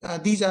Earth.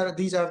 These are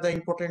the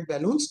important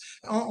balloons.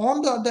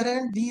 On the other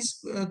hand,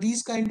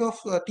 these kind of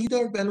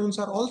tethered balloons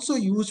are also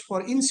used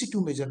for in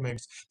situ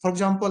measurements. For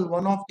example,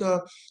 one of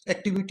the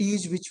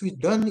activities which we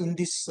done in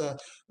this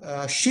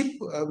ship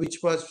which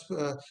was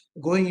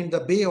going in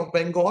the Bay of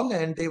Bengal,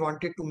 and they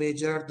wanted to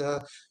measure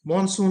the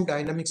monsoon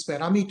dynamics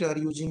parameter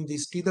using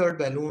this tethered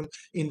balloon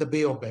in the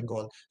Bay of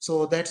Bengal.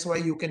 So that's why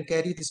you can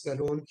carry this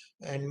balloon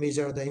and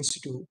measure the in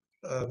situ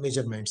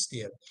measurements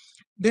there.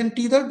 Then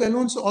tethered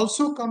balloons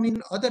also come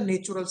in other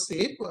natural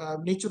shape.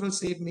 Natural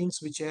shape means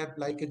which have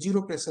like a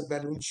zero pressure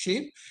balloon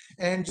shape.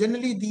 And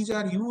generally these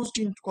are used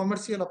in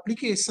commercial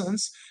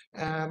applications.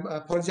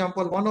 For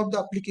example, one of the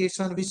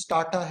applications which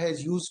Tata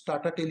has used,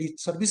 Tata Tele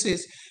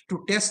Services,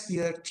 to test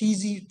their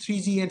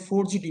 3G and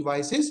 4G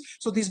devices.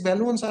 So these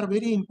balloons are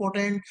very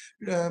important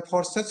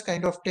for such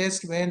kind of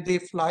test when they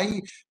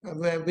fly.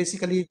 Where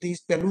basically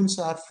these balloons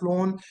are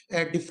flown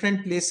at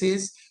different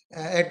places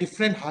at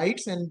different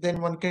heights, and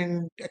then one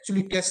can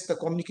actually test the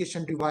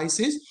communication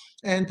devices,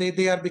 and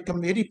they are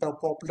become very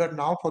popular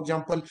now. For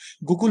example,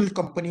 Google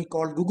company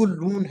called Google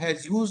Loon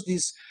has used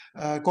these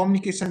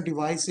communication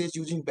devices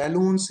using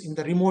balloons in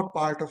the remote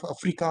part of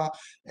Africa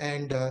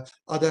and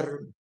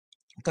other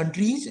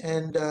countries,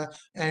 and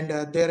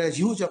there are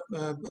huge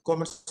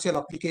commercial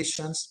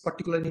applications,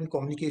 particularly in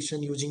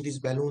communication, using these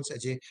balloons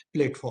as a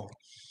platform.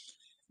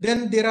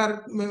 Then there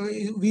are,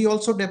 we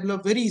also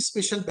develop very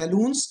special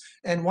balloons,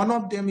 and one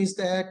of them is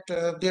that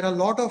there are a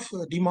lot of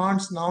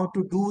demands now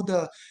to do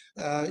the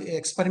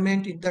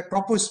experiment in the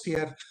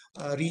troposphere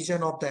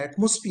region of the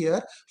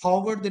atmosphere.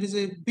 However, there is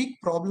a big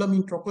problem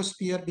in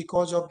troposphere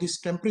because of this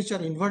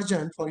temperature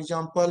inversion. For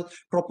example,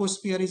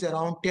 troposphere is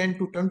around 10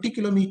 to 20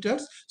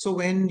 kilometers. So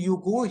when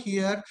you go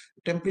here,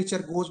 temperature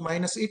goes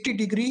minus 80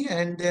 degree,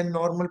 and then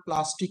normal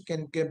plastic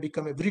can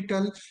become a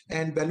brittle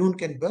and balloon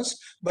can burst.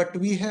 But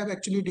we have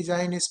actually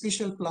designed a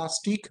special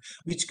plastic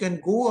which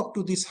can go up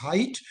to this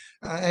height,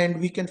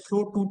 and we can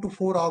float 2 to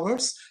 4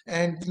 hours.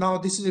 And now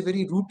this is a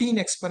very routine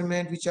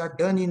experiment which are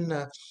done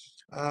in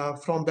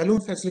from balloon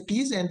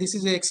facilities, and this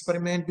is an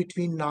experiment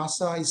between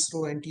NASA,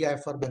 ISRO, and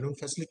TIFR balloon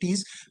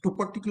facilities to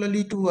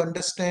particularly to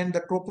understand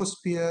the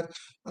troposphere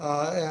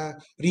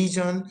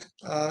region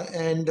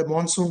and the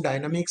monsoon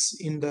dynamics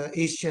in the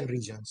Asian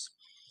regions.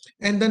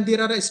 And then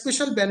there are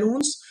special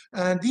balloons.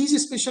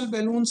 These special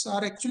balloons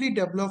are actually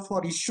developed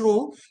for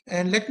ISRO.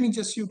 And let me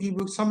just give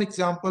you some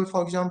example.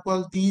 For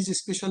example, these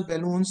special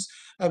balloons,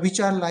 which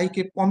are like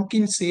a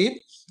pumpkin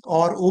shape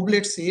or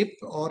oblate shape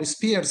or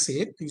spear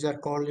shape. These are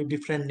called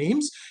different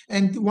names.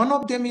 And one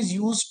of them is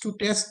used to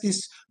test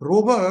this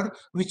rover,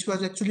 which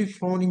was actually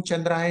flown in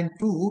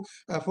Chandrayaan-2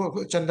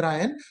 for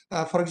Chandrayaan.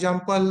 For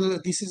example,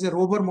 this is a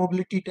rover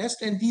mobility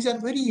test, and these are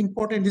very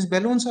important. These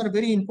balloons are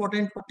very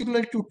important,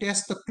 particularly to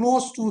test the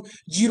close to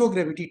zero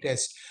gravity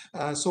test.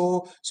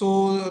 So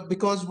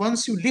because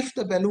once you lift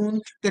the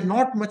balloon, there's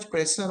not much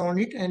pressure on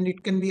it, and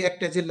it can be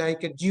act as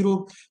like a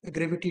zero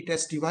gravity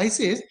test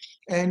devices.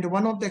 And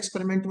one of the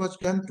experiment was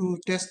done to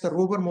test the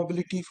rover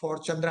mobility for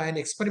Chandrayaan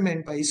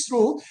experiment by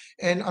ISRO,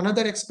 and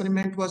another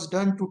experiment was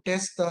done to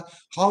test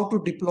how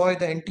to deploy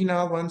the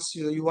antenna once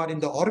you are in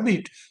the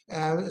orbit.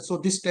 So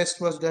this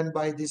test was done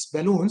by these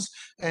balloons,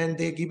 and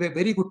they give a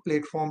very good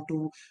platform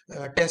to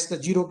test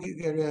the zero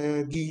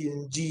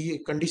G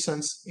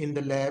conditions in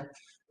the lab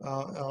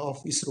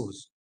of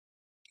ISRO's.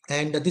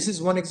 And this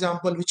is one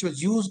example which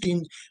was used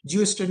in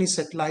geostationary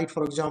satellite,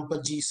 for example,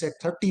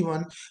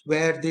 GSAT-31,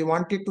 where they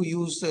wanted to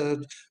use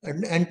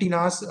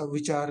antennas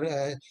which are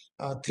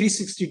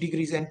 360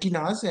 degrees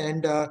antennas,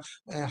 and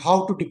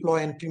how to deploy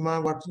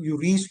antenna what you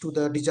reach to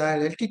the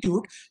desired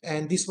altitude.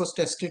 And this was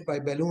tested by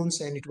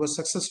balloons, and it was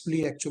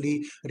successfully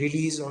actually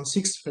released on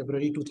 6th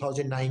February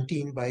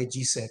 2019 by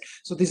GSAT.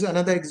 So this is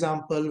another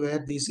example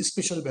where these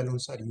special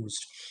balloons are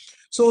used.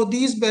 So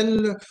these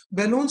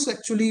balloons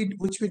actually,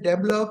 which we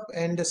develop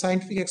and the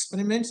scientific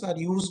experiments, are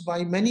used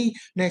by many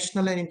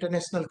national and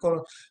international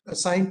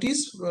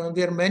scientists.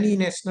 There are many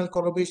national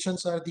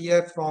collaborations are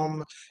there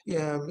from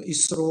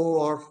ISRO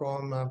or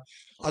from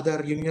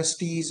other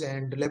universities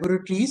and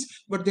laboratories,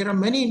 but there are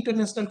many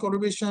international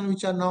collaborations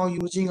which are now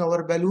using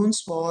our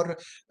balloons for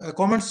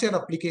commercial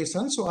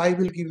applications. So I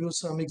will give you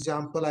some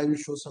example. I will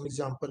show some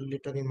example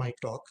later in my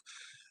talk.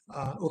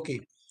 Okay.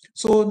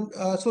 So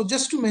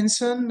just to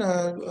mention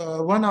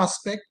one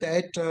aspect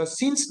that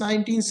since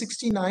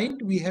 1969,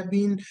 we have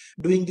been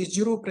doing this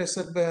zero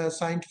pressure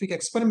scientific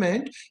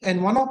experiment.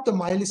 And one of the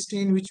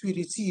milestone which we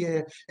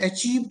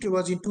achieved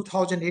was in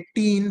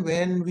 2018,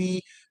 when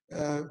we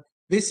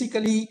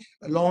basically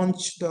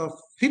launched the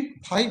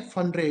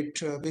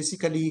 500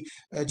 basically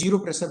zero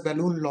pressure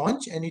balloon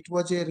launch, and it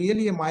was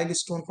really a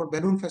milestone for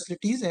balloon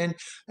facilities.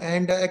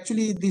 And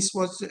actually this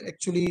was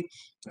actually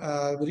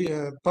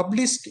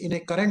published in a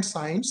current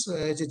science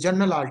as a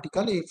journal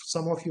article. If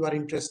some of you are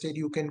interested,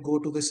 you can go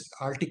to this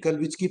article,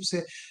 which gives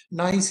a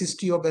nice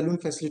history of balloon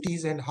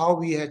facilities and how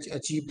we had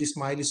achieved this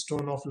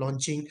milestone of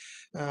launching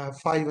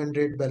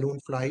 500 balloon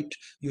flight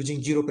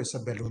using zero pressure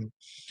balloon.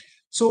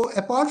 So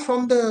apart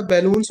from the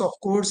balloons, of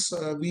course,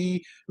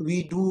 we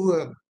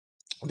do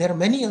there are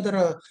many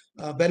other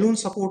balloon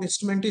support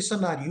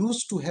instrumentation are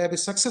used to have a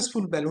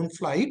successful balloon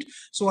flight.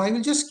 So I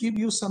will just give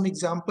you some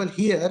example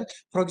here.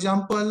 For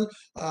example,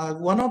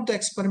 one of the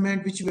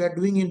experiment which we are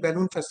doing in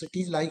balloon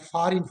facilities, like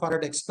far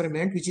infrared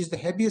experiment, which is the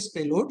heaviest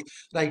payload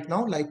right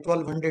now, like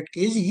 1200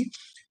 kg.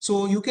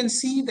 So you can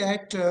see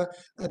that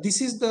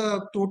this is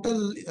the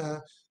total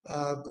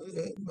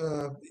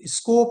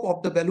scope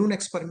of the balloon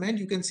experiment.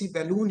 You can see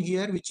balloon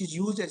here, which is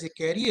used as a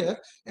carrier,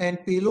 and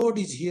payload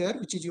is here,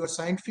 which is your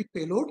scientific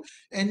payload,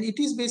 and it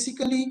is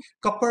basically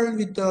coupled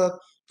with the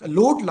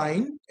load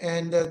line,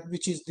 and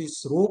which is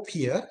this rope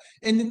here.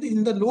 And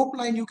in the load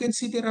line, you can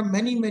see there are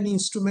many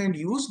instruments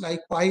used, like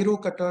pyro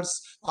cutters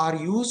are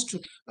used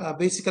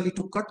basically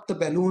to cut the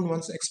balloon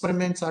once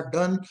experiments are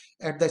done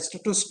at the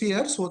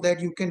stratosphere, so that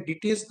you can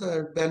detach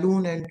the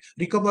balloon and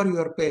recover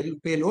your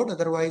payload.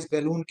 Otherwise,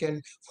 balloon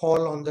can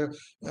fall on the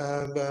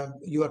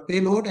your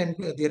payload, and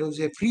there is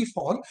a free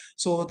fall.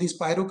 So these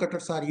pyro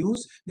cutters are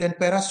used. Then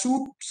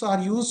parachutes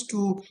are used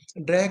to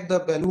drag the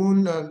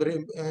balloon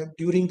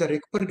during the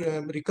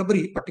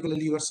recovery,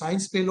 particularly your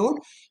science payload.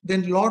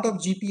 Then a lot of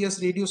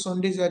GPS radio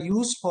sondes are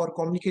used for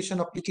communication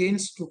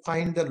applications to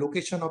find the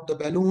location of the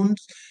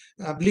balloons.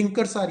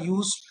 Blinkers are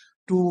used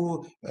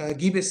to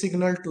give a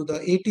signal to the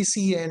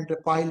ATC and the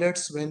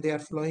pilots when they are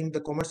flying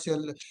the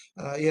commercial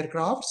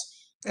aircrafts.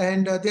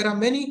 And there are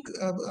many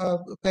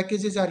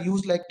packages are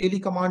used, like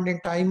telecommand and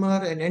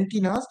timer and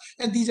antennas,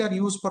 and these are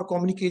used for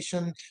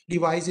communication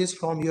devices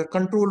from your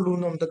control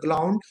room on the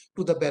ground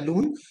to the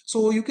balloon.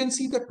 So you can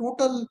see the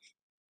total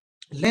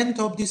length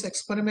of this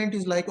experiment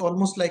is like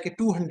almost like a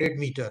 200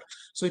 meter.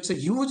 So it's a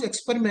huge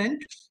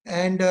experiment,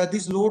 and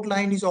this load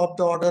line is of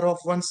the order of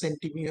 1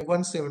 centimeter,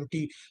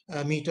 170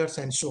 meters,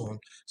 and so on.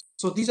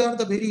 So these are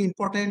the very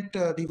important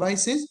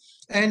devices,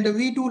 and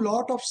we do a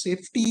lot of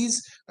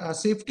safeties.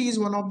 Safety is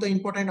one of the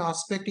important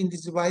aspect in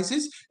these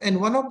devices,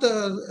 and one of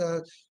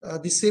the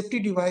safety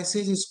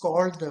devices is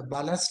called the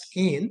ballast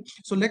cane.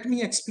 So let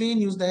me explain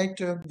you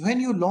that when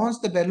you launch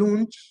the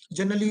balloon,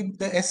 generally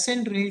the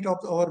ascent rate of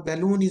our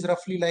balloon is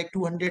roughly like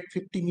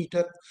 250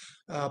 meter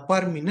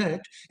per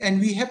minute, and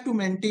we have to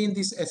maintain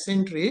this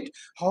ascent rate.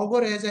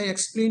 However, as I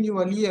explained you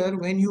earlier,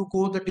 when you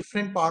go the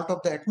different part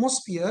of the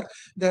atmosphere,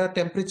 there are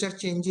temperature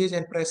changes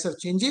and pressure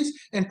changes,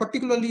 and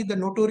particularly the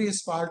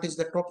notorious part is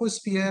the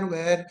troposphere,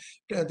 where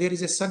there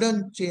is a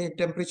sudden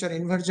temperature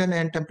inversion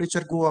and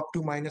temperature go up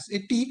to minus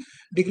 80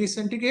 degrees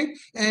centigrade.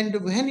 And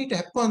when it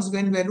happens,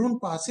 when balloon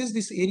passes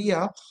this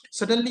area,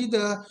 suddenly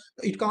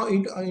it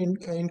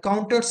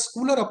encounters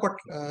cooler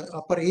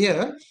upper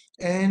air,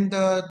 and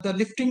the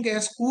lifting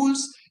gas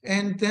cools,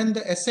 and then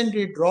the ascent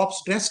rate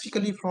drops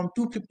drastically from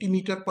 250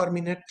 meter per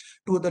minute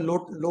to the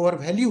lower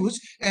values.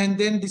 And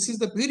then this is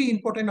the very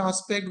important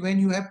aspect when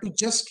you have to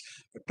just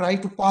try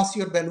to pass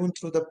your balloon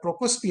through the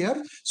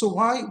troposphere. So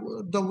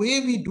the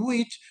way we do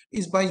it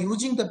is by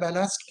using the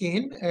ballast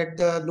cane at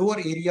the lower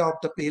area of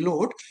the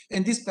payload.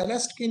 And this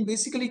ballast cane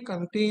basically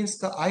contains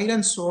the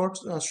iron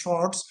shorts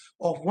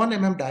of 1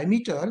 mm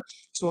diameter.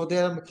 So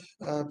there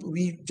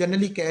we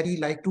generally carry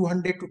like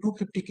 200 to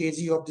 250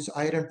 kg of these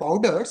iron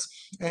powders,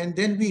 and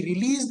then we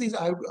release this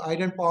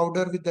iron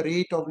powder with the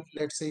rate of,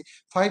 let's say,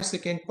 5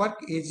 seconds per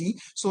kg,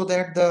 so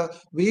that the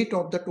weight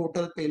of the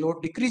total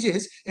payload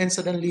decreases, and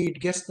suddenly it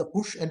gets the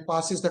push and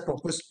passes the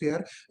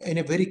troposphere in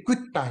a very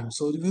quick time.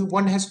 So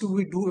one has to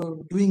be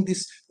doing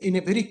this in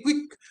a very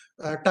quick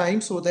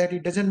time, so that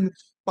it doesn't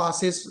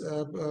passes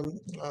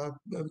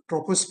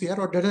troposphere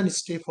or doesn't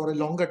stay for a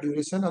longer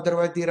duration.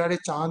 Otherwise, there are a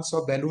chance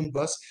of balloon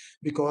burst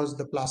because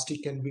the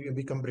plastic can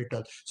become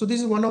brittle. So this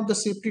is one of the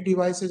safety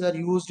devices are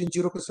used in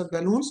zero pressure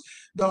balloons.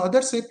 The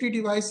other safety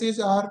devices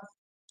are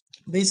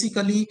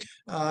basically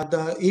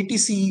the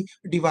ATC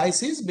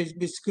devices.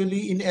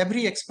 Basically, in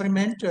every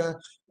experiment,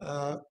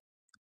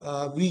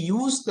 we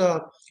use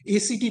the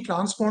ACT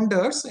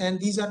transponders, and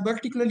these are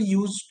particularly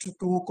used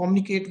to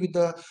communicate with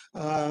the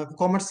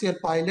commercial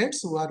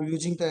pilots who are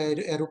using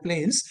the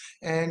aeroplanes,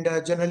 and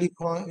generally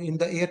in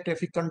the air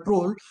traffic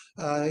control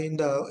in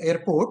the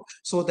airport,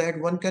 so that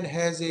one can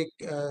has a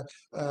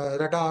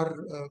radar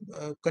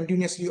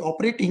continuously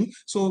operating.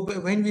 So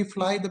when we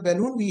fly the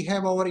balloon, we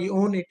have our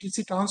own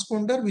ATC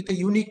transponder with a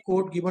unique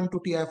code given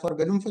to TI for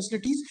balloon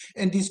facilities,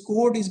 and this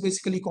code is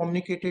basically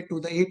communicated to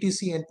the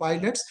ATC and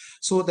pilots,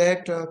 so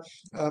that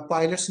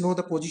pilots know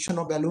the position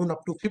of balloon up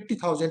to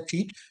 50,000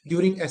 feet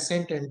during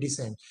ascent and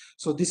descent.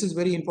 So this is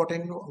very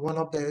important, one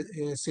of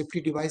the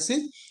safety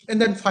devices.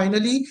 And then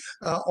finally,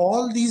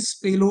 all these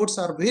payloads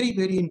are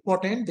very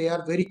important. They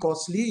are very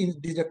costly.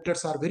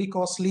 Detectors are very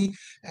costly,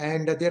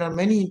 and there are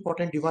many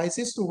important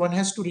devices. So one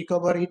has to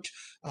recover it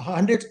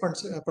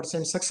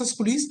 100%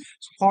 successfully.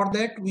 So for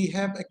that, we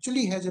have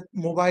actually has a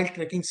mobile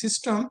tracking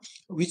system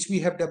which we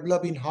have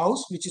developed in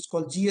house, which is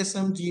called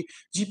GSM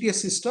GPS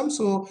system.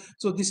 So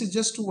this is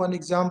just one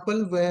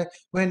example where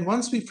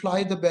once we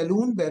fly the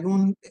balloon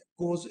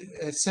goes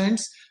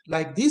ascends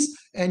like this,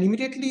 and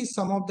immediately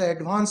some of the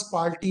advanced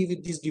party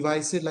with these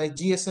devices like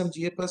GSM,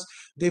 GPS,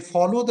 they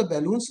follow the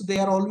balloons. They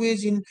are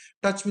always in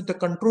touch with the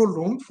control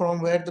room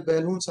from where the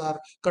balloons are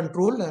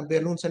controlled, and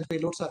balloons and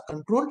payloads are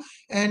controlled,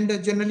 and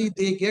generally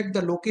they get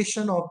the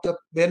location of the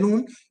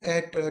balloon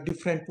at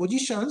different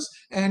positions,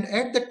 and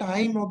at the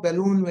time of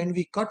balloon, when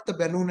we cut the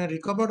balloon and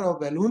recover our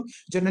balloon,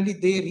 generally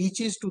they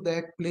reaches to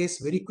that place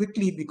very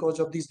quickly because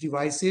of these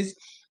devices.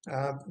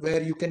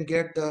 where you can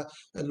get the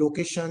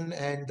location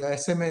and the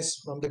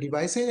SMS from the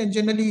devices. And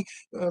generally,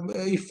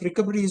 if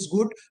recovery is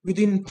good,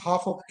 within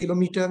half of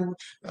kilometer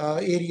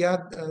area,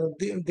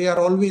 they are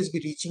always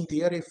be reaching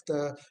there if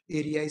the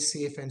area is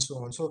safe and so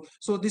on.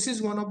 So this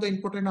is one of the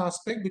important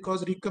aspect,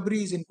 because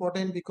recovery is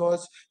important,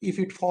 because if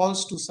it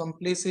falls to some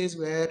places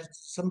where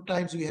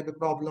sometimes we have a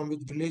problem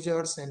with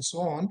villagers and so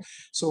on,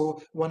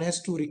 so one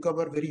has to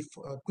recover very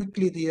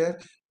quickly there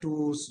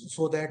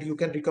so that you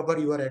can recover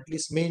your at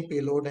least main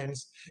payload and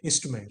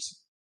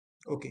instruments.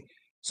 Okay,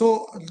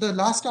 so the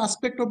last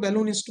aspect of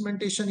balloon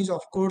instrumentation is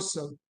of course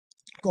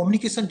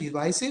communication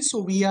devices. So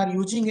we are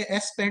using a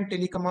S-band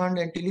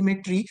telecommand and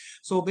telemetry.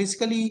 So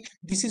basically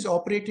this is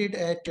operated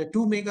at 2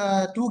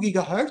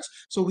 gigahertz.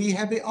 So we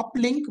have a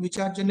uplink which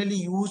are generally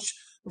used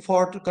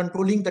for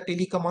controlling the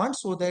telecommand,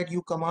 so that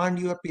you command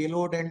your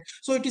payload. And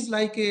so it is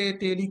like a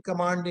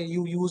telecommand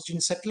you used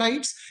in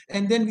satellites.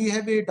 And then we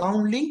have a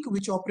downlink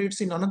which operates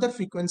in another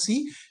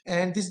frequency,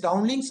 and these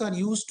downlinks are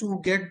used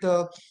to get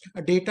the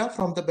data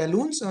from the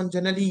balloons. And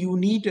generally you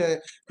need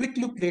quick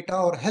look data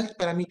or health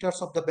parameters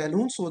of the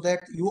balloon, so that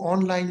you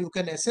online you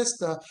can assess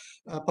the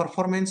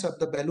performance of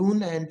the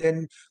balloon, and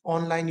then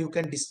online you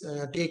can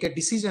take a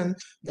decision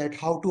that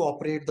how to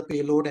operate the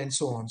payload and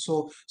so on.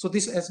 So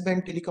this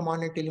S-band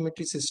telecommand and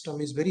telemetry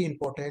system is very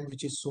important,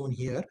 which is shown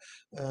here,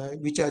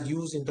 which are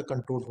used in the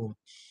control room.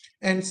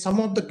 And some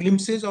of the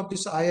glimpses of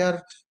this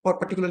IR, for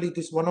particularly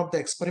this one of the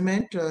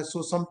experiment.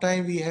 So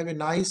sometime we have a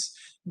nice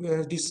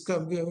this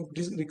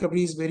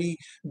recovery is very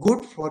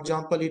good. For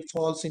example, it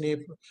falls in a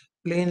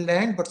plain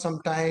land, but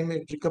sometimes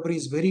recovery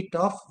is very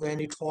tough when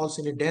it falls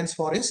in a dense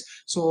forest.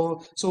 So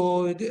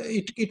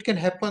it can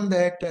happen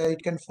that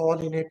it can fall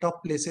in a tough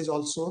places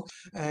also.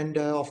 And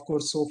of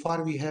course, so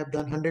far we have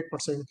done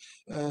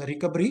 100%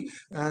 recovery.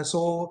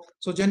 So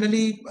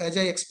generally, as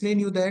I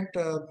explained you that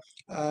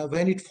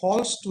when it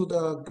falls to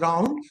the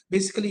ground,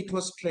 basically it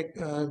was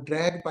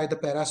dragged by the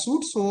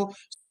parachute.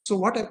 So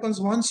what happens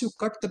once you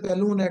cut the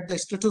balloon at the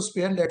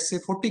stratosphere, let's say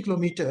 40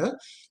 kilometer,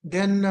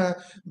 then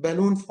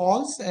balloon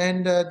falls,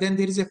 and then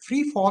there is a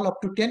free fall up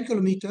to 10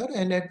 kilometer.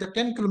 And at the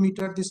 10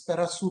 kilometer, this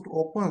parachute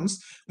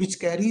opens, which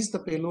carries the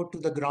payload to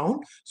the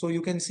ground. So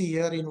you can see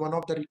here in one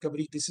of the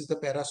recovery, this is the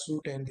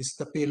parachute and this is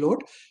the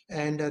payload.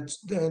 And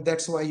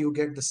that's why you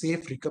get the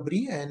safe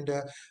recovery.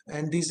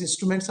 And these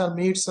instruments are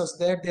made such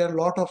that there are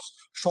a lot of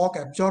shock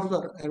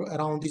absorber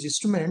around this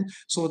instrument,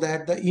 so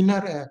that the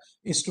inner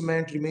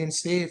instrument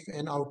remains safe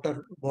and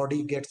outer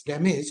body gets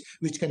damaged,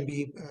 which can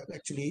be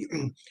actually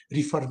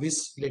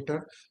refurbished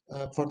later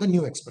for the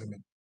new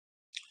experiment.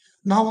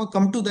 Now I'll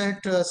come to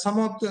that some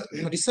of the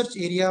research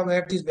area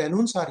where these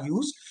balloons are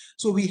used.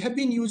 So we have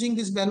been using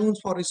these balloons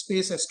for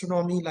space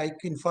astronomy, like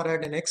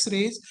infrared and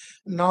X-rays.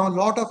 Now a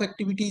lot of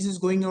activities is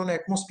going on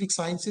atmospheric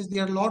sciences.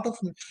 There are a lot of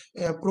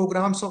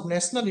programs of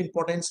national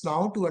importance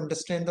now to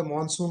understand the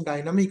monsoon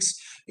dynamics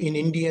in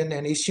Indian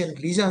and Asian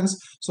regions.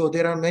 So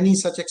there are many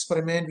such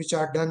experiments which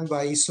are done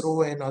by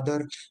ISRO and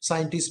other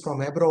scientists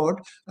from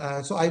abroad.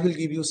 So I will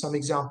give you some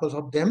examples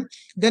of them.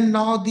 Then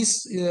now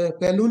this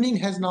ballooning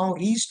has now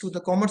reached to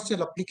the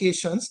commercial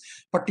applications,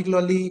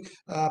 particularly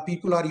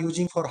people are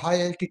using for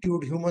high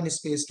altitude human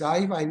space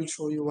dive. I will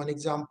show you one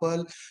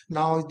example.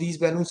 Now these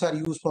balloons are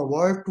used for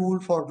world tour,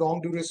 for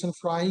long duration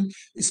flying.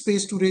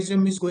 Space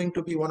tourism is going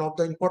to be one of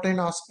the important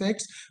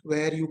aspects,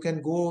 where you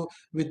can go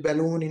with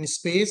balloon in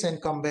space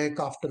and come back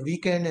after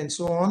weekend and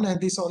so on. And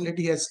this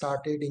already has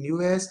started in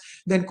US.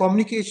 Then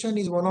communication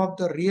is one of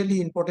the really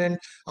important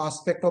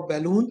aspect of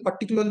balloon,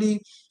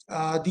 particularly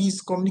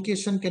these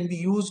communication can be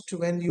used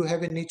when you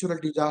have a natural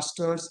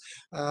disasters,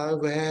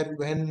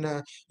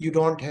 when you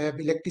don't have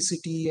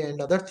electricity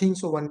and other things.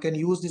 So one can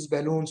use these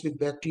balloons with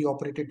battery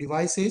operated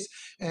devices.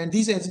 And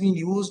this has been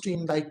used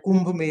in like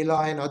Kumbh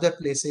Mela and other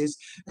places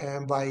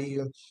by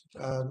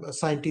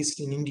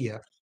scientists in India.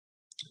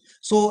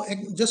 So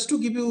just to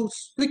give you a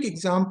quick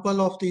example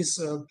of these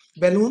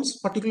balloons,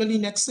 particularly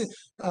in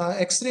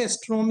X-ray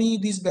astronomy,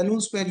 these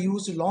balloons were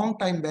used a long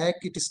time back.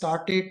 It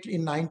started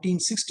in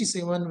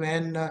 1967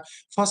 when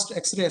first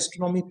X-ray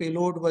astronomy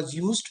payload was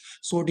used,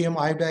 sodium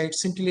iodide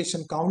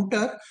scintillation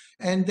counter.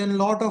 And then a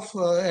lot of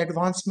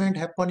advancement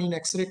happened in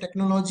X-ray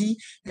technology.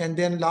 And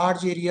then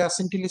large area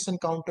scintillation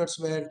counters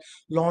were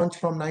launched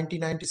from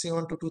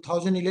 1997 to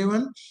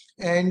 2011.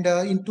 And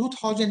in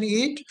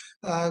 2008,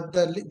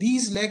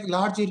 these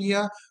large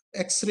area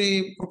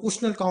X-ray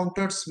proportional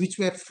counters, which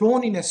were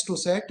flown in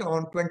Astrosat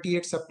on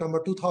 28 September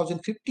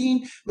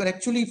 2015, were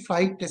actually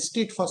flight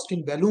tested first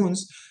in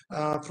balloons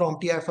from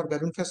TIFR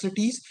balloon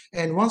facilities.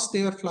 And once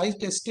they were flight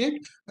tested,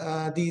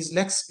 these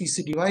LEX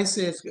PC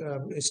devices,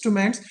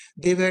 instruments,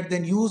 they were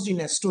then used in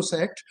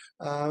Astrosat,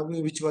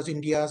 which was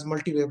India's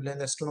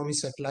multi-wavelength astronomy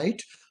satellite,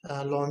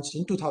 launched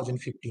in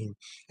 2015.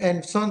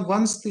 And so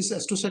once this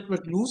Astrosat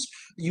was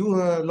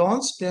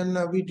launched, then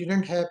we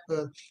didn't have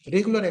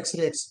regular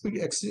X-ray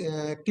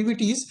activities.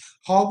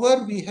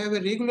 However, we have a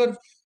regular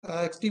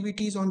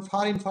activities on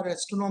far infrared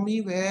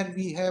astronomy, where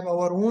we have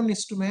our own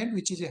instrument,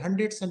 which is a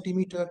 100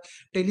 centimeter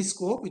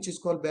telescope, which is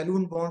called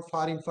balloon bound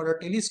far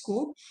infrared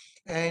telescope.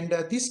 And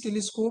this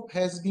telescope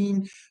has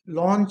been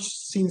launched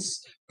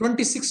since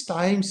 26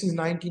 times in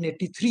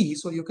 1983.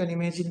 So you can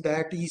imagine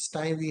that each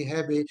time we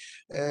have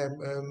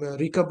a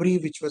recovery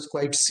which was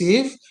quite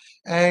safe.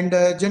 And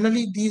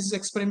generally these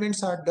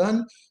experiments are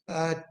done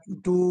uh,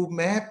 to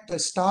map the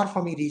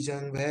star-forming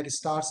region where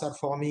stars are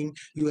forming.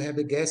 You have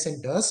a gas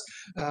and dust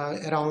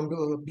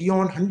around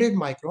beyond 100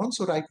 microns.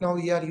 So right now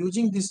we are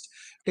using this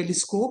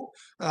telescope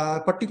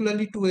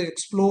particularly to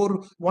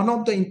explore one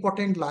of the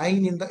important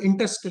line in the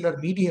interstellar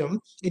medium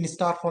in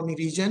star-forming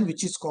region,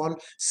 which is called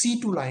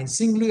C2 line,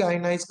 singly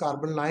ionized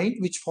carbon line,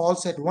 which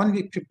falls at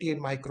 158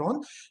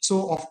 micron.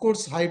 So of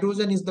course,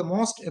 hydrogen is the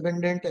most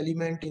abundant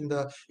element in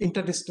the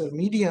interstellar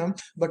medium,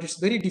 but it's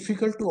very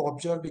difficult to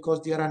observe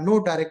because there are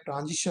no direct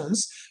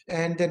transitions.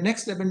 And the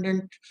next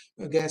abundant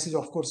gas is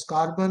of course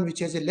carbon, which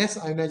has a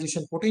less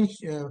ionization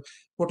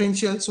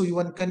potential. So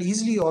one can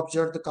easily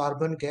observe the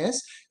carbon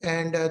gas.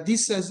 And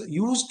this is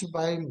used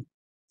by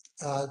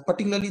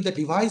particularly the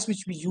device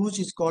which we use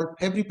is called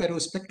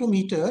Fabry-Perot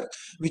spectrometer,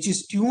 which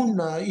is tuned.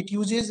 It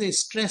uses a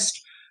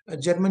stressed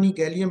Germany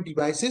gallium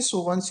devices.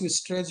 So once you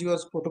stress your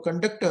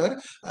photoconductor,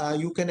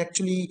 you can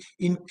actually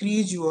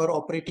increase your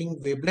operating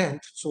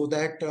wavelength so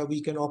that we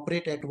can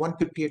operate at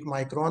 158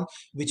 micron,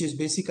 which is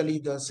basically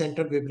the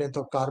center wavelength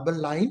of carbon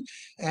line.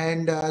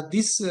 And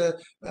this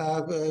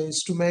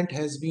instrument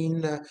has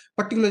been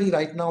particularly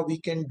right now we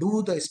can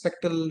do the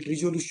spectral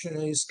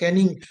resolution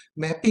scanning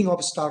mapping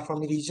of star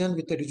forming region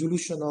with a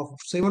resolution of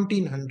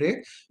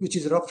 1700, which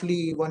is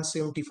roughly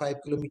 175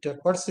 kilometer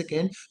per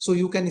second. So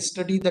you can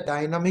study the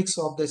dynamics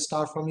of the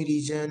star forming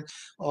region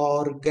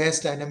or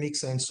gas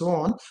dynamics and so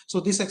on. So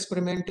this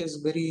experiment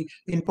is very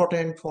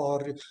important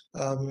for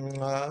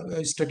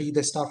study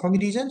the star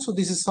forming region. So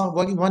this is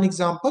one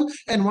example.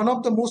 And one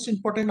of the most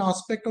important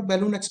aspect of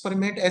balloon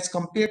experiment as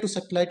compared to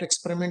satellite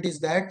experiment is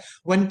that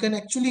one can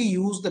actually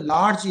use the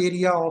large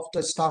area of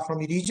the star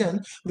forming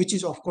region, which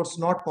is of course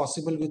not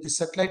possible with the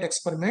satellite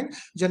experiment.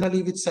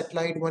 Generally with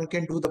satellite one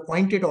can do the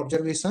pointed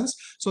observations.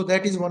 So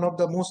that is one of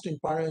the most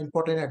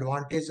important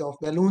advantage of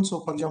balloon.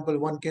 So for example,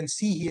 one can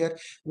see here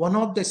one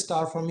of the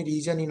star forming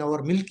region in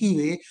our Milky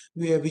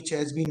Way, which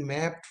has been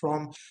mapped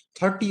from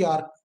 30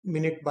 arc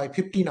minute by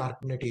 15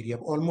 arc minute area,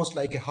 almost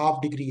like a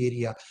half degree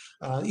area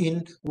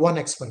in one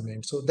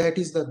experiment. So that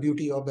is the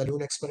beauty of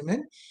balloon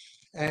experiment.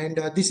 And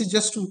this is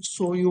just to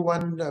show you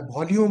one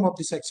volume of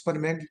this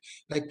experiment,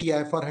 like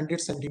TIFR 100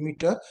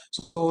 centimeter.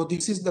 So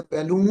this is the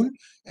balloon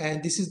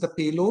and this is the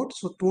payload.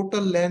 So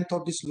total length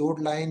of this load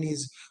line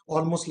is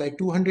almost like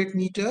 200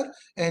 meter.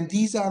 And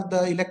these are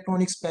the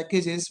electronics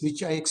packages,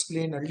 which I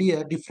explained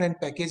earlier, different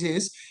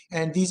packages.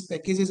 And these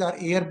packages are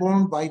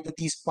airborne by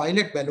these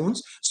pilot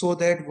balloons, so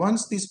that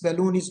once this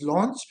balloon is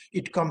launched,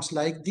 it comes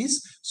like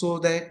this, so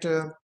that,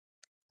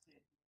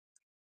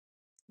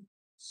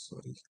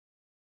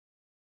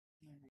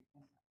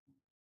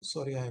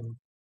 sorry, I'm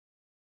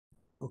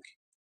okay.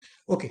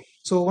 Okay,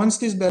 so once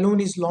this balloon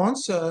is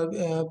launched,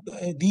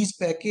 these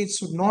packages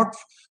should not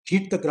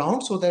hit the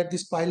ground, so that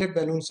these pilot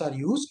balloons are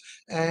used.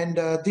 And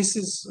this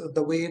is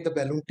the way the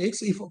balloon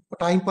takes. If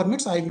time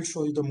permits, I will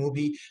show you the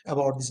movie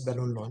about this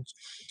balloon launch.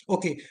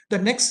 Okay, the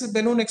next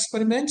balloon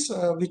experiments,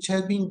 which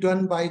have been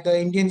done by the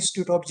Indian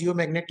Institute of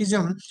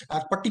Geomagnetism,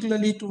 are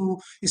particularly to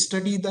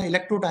study the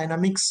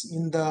electrodynamics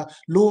in the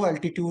low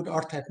altitude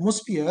Earth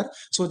atmosphere.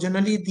 So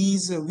generally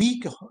these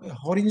weak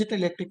horizontal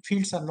electric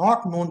fields are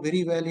not known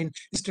very well in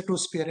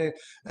stratosphere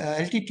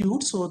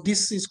altitude. So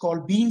this is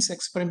called Beans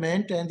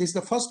experiment, and this is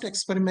the first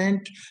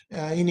experiment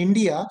in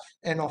India,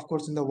 and of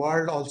course in the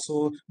world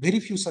also. Very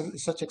few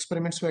such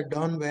experiments were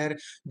done where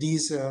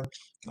these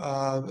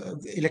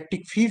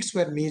electric fields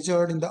were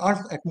measured in the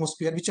Earth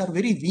atmosphere, which are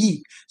very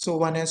weak. So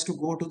one has to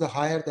go to the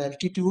higher the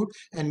altitude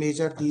and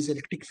measure these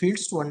electric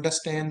fields to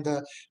understand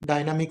the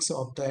dynamics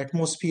of the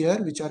atmosphere,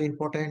 which are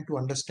important to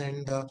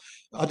understand the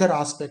other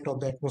aspect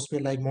of the atmosphere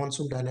like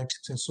monsoon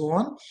dynamics and so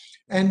on.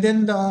 And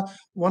then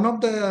one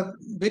of the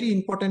very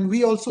important,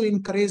 we also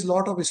encourage a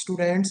lot of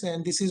students,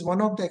 and this is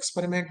one of the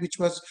experiment which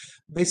was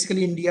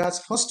basically India's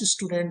first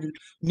student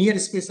near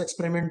space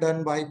experiment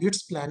done by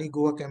BITS Pilani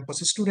Goa campus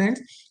students.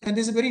 And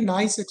this is a very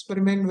nice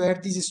experiment where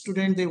these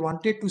students, they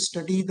wanted to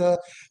study to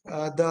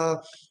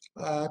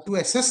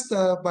assess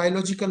the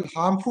biological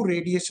harmful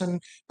radiation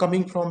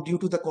coming from due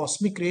to the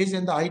cosmic rays.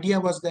 And the idea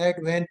was that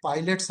when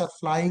pilots are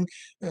flying,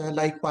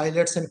 like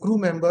pilots and crew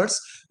members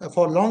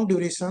for long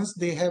durations,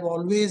 they have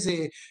always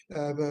a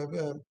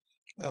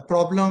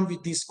problem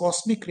with these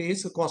cosmic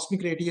rays,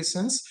 cosmic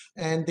radiations,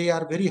 and they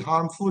are very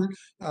harmful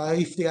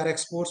if they are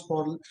exposed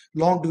for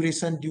long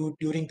duration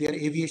during their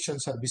aviation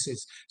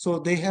services. So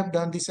they have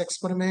done this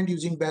experiment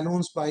using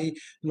balloons by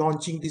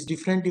launching these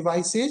different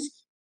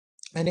devices.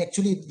 And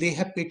actually they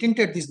have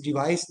patented this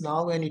device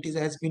now, and it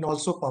has been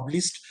also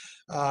published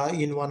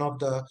in one of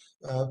the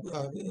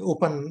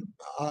open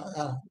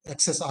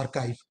access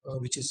archive,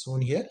 which is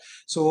shown here.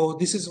 So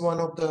this is one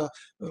of the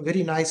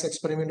very nice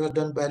experiment was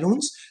done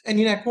balloons. And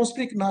in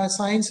atmospheric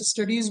science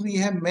studies, we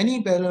have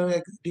many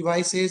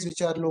devices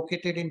which are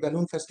located in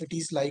balloon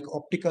facilities like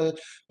optical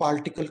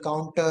particle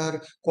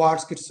counter,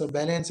 quartz crystal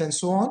balance, and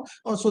so on.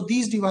 Also,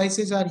 these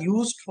devices are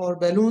used for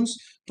balloons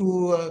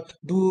to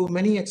do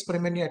many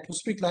experiments in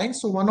atmospheric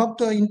lines. So one of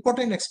the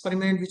important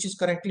experiment which is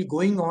currently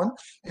going on,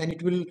 and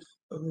it will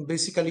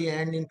basically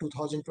end in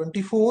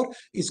 2024,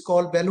 is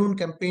called Balloon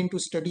Campaign to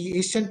Study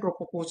Asian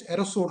Tropopause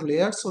Aerosol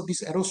Layers. So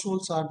these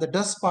aerosols are the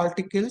dust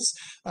particles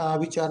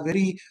which are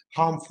very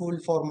harmful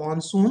for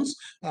monsoons.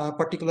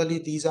 Particularly,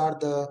 these are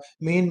the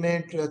main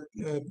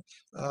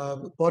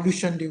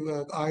pollution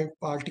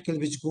particle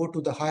which go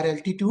to the higher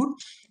altitude.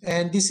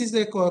 And this is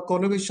a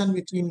collaboration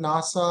between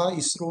NASA,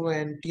 ISRO,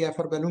 and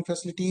TIFR balloon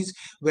facilities,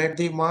 where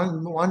they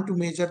want to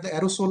measure the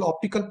aerosol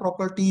optical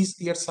properties,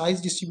 their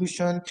size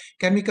distribution,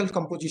 chemical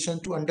composition,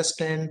 to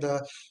understand the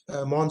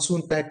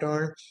monsoon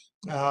pattern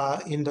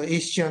in the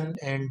Asian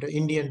and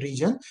Indian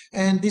region.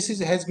 And this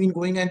has been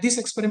going, and this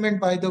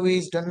experiment, by the way,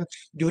 is done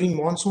during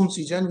monsoon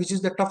season, which is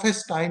the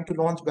toughest time to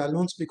launch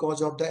balloons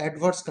because of the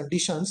adverse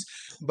conditions.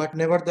 But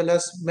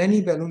nevertheless,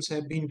 many balloons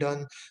have been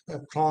done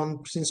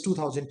since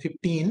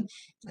 2015,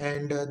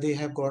 and they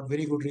have got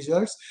very good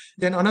results.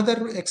 Then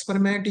another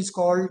experiment is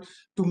called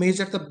to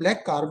measure the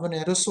black carbon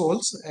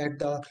aerosols at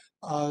the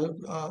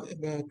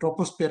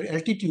troposphere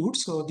altitude.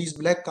 So these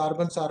black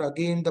carbons are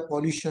again the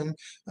pollution,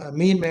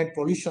 man-made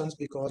pollutions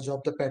because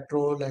of the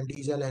petrol and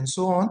diesel and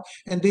so on,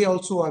 and they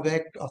also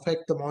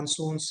affect the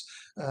monsoons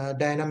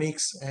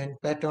dynamics and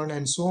pattern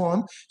and so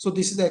on. So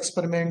this is the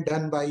experiment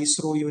done by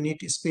ISRO Unit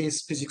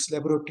Space Physics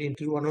Laboratory in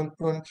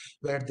Thiruvananthapuram,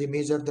 where they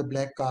measure the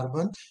black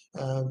carbon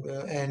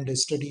and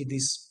study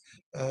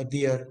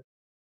their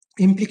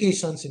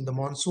implications in the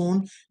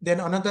monsoon. Then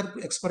another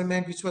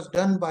experiment which was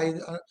done by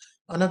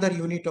another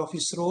unit of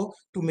ISRO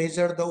to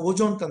measure the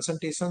ozone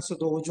concentration. So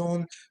the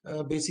ozone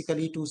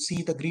basically to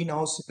see the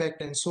greenhouse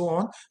effect and so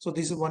on. So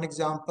this is one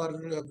example.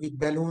 With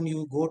balloon,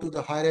 you go to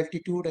the higher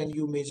altitude and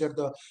you measure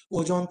the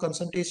ozone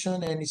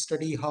concentration and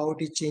study how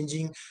it is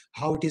changing,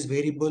 how it is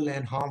variable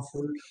and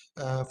harmful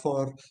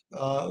for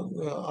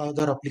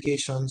other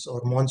applications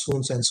or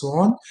monsoons and so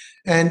on.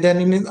 And then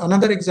in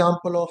another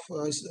example of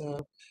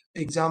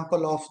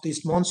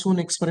this monsoon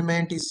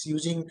experiment is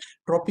using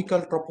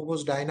tropical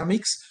tropopause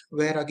dynamics,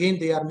 where again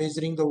they are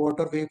measuring the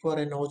water vapor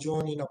and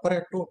ozone in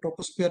upper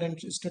troposphere and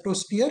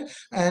stratosphere,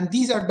 and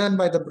these are done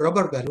by the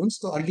rubber balloons.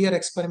 So earlier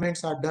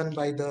experiments are done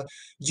by the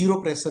zero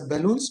pressure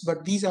balloons,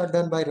 but these are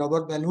done by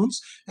rubber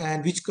balloons,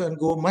 and which can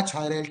go much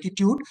higher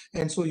altitude,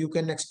 and so you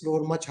can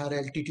explore much higher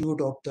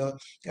altitude of the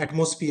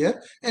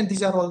atmosphere. And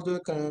these are all the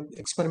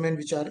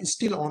experiments which are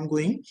still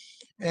ongoing.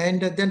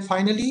 And then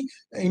finally,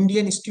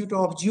 Indian Institute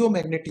of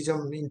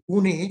Geomagnetism in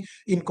Pune,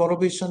 in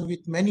collaboration with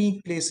many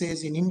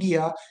places in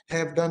India,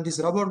 have done these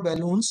rubber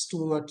balloons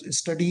to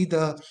study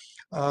the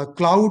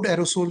cloud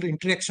aerosol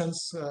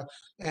interactions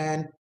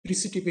and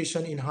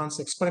precipitation enhanced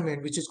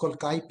experiment, which is called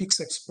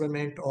KaiPix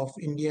experiment of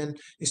Indian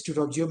Institute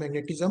of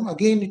Geomagnetism.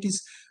 Again, it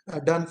is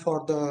done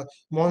for the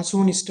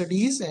monsoon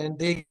studies, and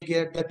they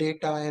get the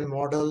data and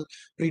model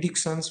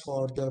predictions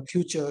for the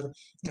future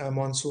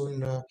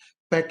monsoon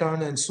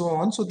pattern and so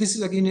on. So this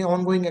is again an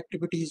ongoing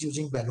activities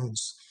using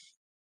balloons.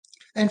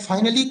 And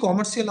finally,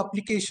 commercial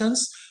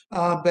applications.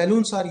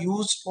 Balloons are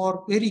used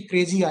for very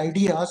crazy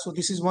ideas. So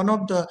this is one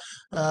of the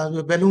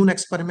balloon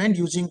experiment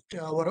using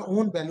our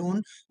own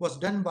balloon, was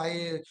done by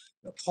a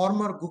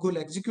former Google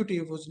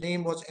executive whose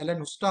name was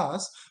Alan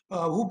Ustaz,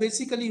 who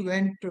basically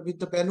went with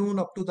the balloon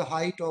up to the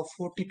height of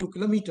 42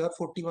 kilometer,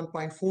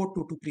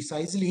 41.422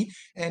 precisely,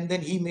 and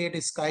then he made a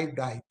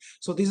skydive.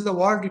 So this is the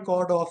world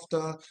record of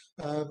the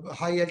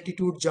high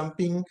altitude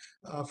jumping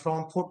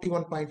from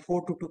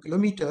 41.422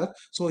 kilometer.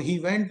 So he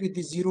went with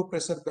the zero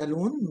pressure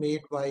balloon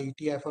made by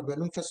TIFR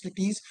balloon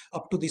facilities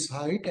up to this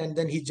height, and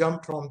then he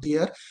jumped from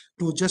there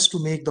to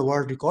make the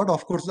world record.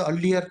 Of course, the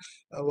earlier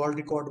world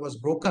record was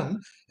broken,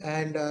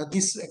 and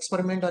this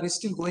experiment are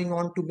still going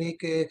on to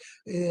make a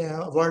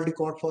world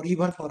record for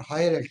even for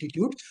higher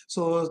altitude.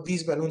 So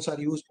these balloons are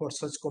used for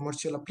such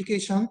commercial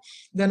application.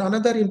 Then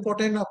another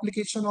important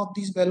application of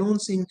these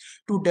balloons in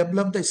to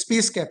develop the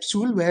space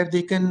capsule, where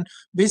they can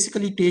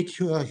basically take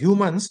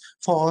humans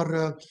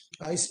for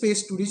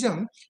space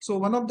tourism. So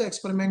one of the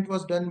experiment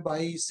was done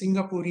by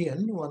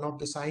Singaporean, one of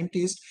the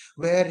scientists,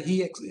 where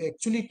he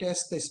actually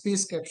tests the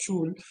space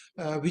capsule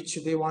which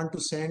they want to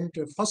send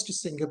first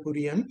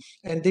Singaporean,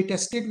 and they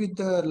tested with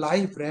the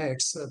live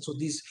rats. So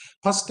these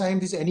first time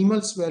these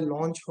animals were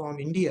launched from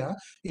India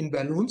in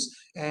balloons,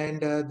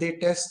 and they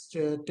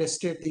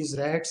tested these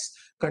rats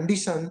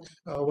condition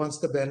once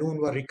the balloon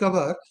were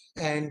recovered,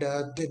 and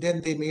then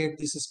they made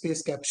these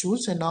space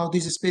capsules, and now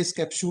these space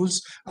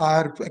capsules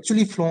are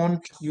actually flown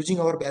using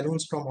our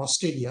balloons from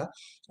Australia,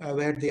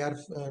 where they are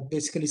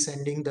basically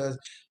sending the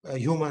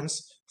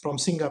humans from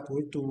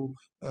Singapore to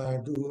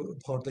do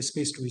for the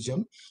space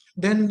tourism.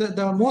 Then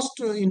the most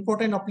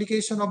important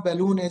application of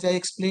balloon, as I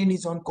explained,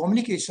 is on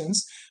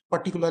communications,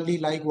 particularly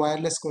like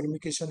wireless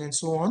communication and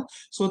so on.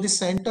 So the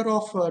Center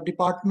of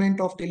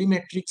Department of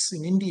Telemetrics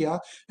in India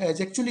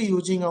is actually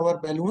using our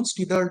balloons,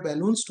 tethered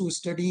balloons, to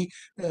study,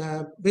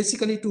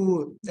 basically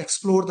to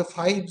explore the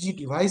 5G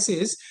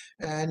devices,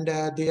 and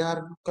they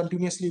are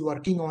continuously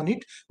working on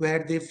it,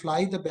 where they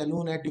fly the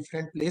balloon at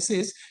different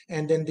places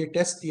and then they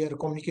test their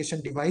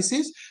communication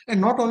devices. And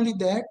not only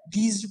that,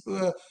 these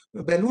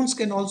balloons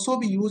can also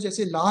be used as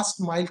a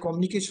last mile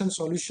communication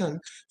solution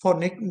for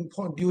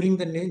during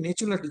the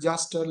natural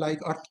disaster like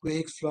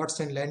earthquakes, floods,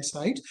 and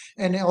landslides.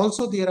 And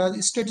also there are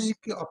strategic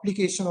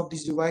application of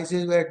these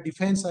devices where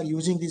defense are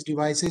using these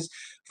devices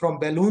from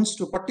balloons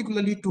to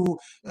particularly to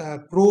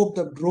probe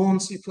the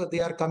drones if they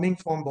are coming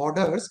from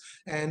borders,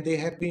 and they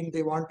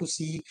want to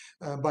see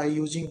by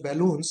using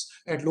balloons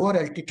at lower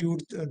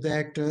altitude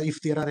that if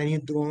there are any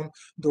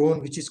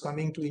drone which is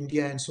coming to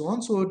India and so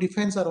on. So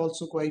defense are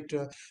also quite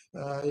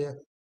yeah,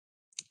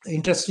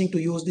 interesting to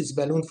use this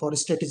balloon for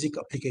strategic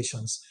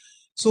applications.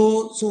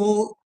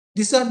 So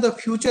these are the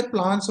future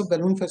plans of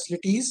balloon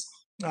facilities.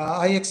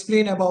 I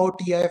explained about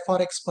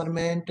EIFR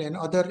experiment and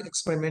other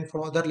experiment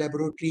for other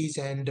laboratories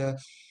and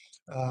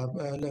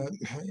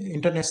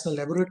international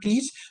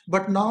laboratories.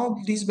 But now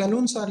these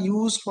balloons are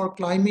used for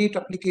climate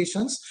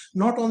applications,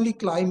 not only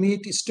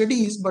climate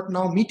studies, but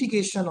now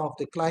mitigation of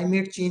the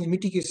climate change.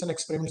 Mitigation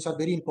experiments are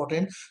very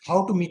important,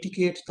 how to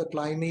mitigate the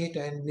climate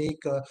and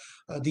make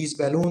these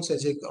balloons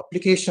as an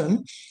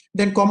application.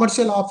 Then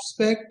commercial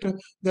aspect,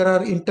 there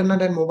are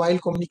internet and mobile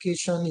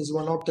communication is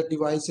one of the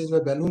devices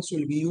where balloons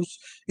will be used.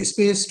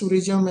 Space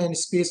tourism and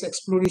space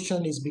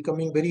exploration is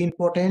becoming very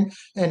important,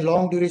 and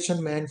long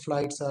duration manned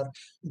flights are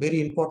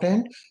very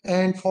important.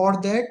 And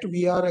for that,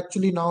 we are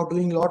actually now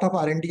doing a lot of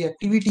R&D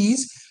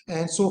activities.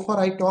 And so far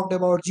I talked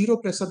about zero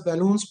pressure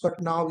balloons, but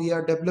now we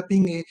are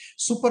developing a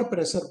super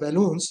pressure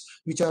balloons,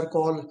 which are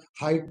called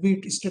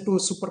hybrid strato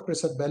super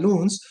pressure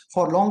balloons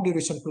for long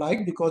duration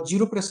flight, because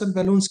zero pressure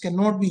balloons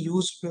cannot be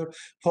used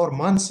for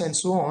months and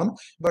so on.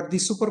 But the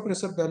super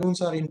pressure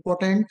balloons are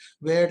important,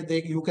 where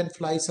you can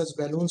fly such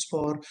balloons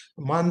for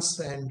months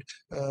and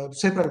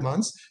several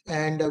months.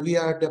 And we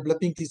are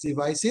developing these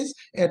devices.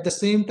 At the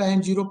same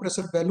time, zero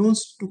pressure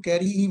balloons to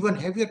carry even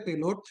heavier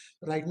payload.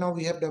 Right now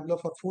we have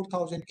developed for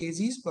 4,000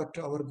 kgs, but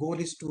our goal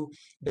is to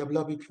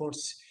develop it for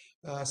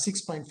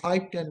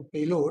 6.5 ton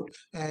payload.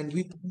 And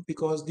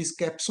because these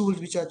capsules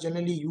which are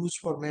generally used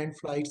for manned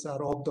flights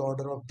are of the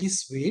order of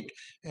this weight,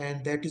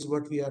 and that is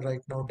what we are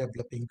right now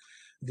developing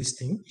this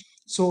thing.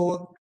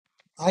 So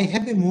I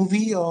have a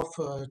movie of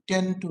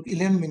 10 to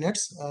 11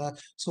 minutes.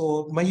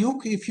 So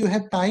Mayuk, if you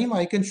have time,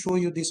 I can show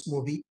you this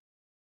movie.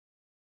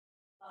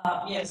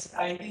 Yes,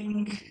 I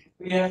think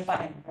we are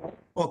fine.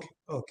 Okay,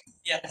 okay.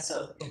 Yeah,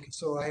 sir. Okay,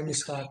 so I'm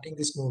starting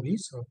this movie.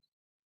 So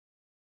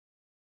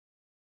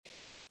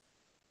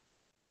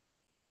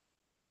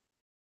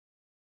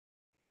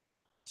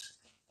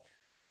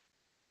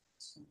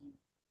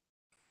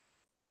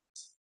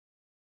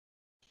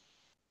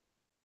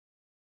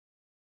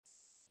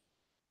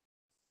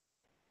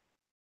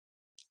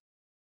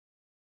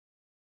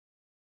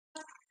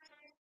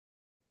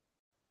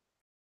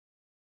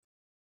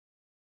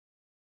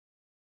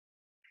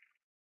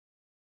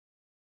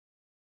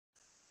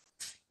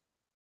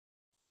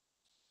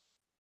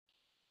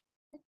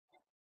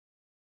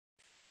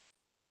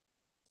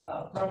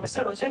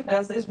Professor Roshan,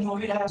 does this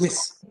movie have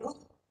yes, audio?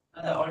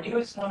 The audio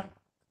is not.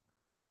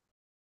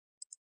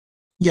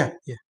 yeah.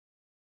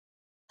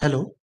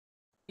 Hello.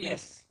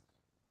 Yes.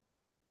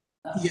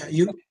 Yeah,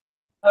 you.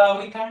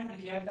 We can't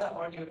hear the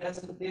audio.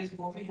 Does this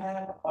movie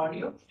have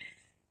audio?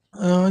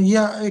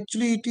 Yeah,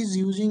 actually, it is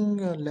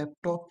using a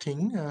laptop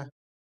thing.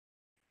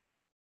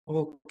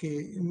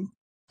 Okay.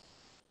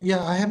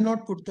 Yeah, I have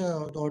not put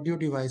the audio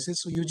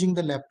devices, so using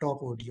the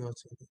laptop audio.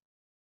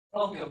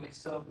 Okay.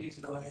 So please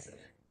go ahead.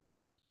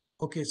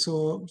 Okay,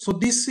 so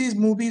this is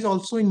movie is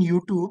also in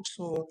YouTube.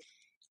 So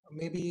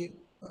maybe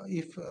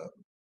if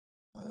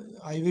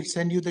I will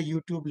send you the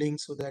YouTube link,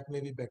 so that may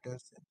be better.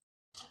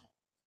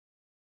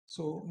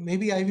 So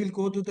maybe I will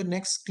go to the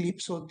next clip.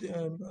 So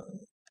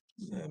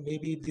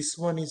maybe this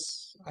one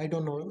is, I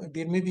don't know,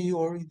 there may be,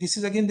 or this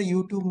is again the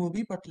YouTube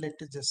movie, but let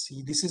us just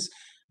see. This is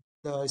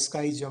the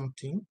sky jump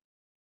thing.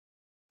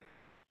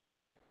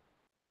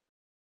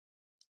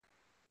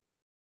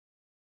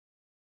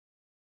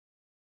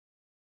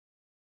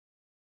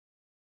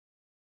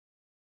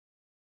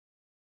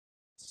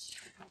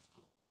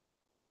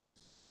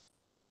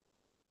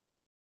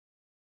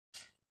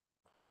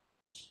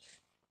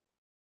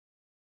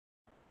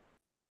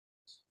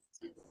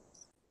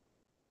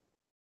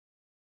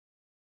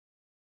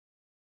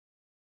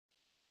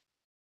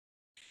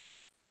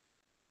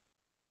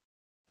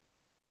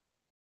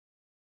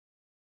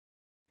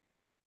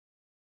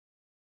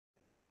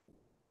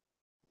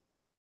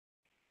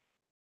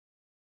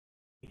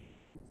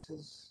 This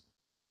is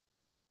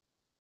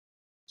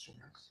so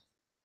nice.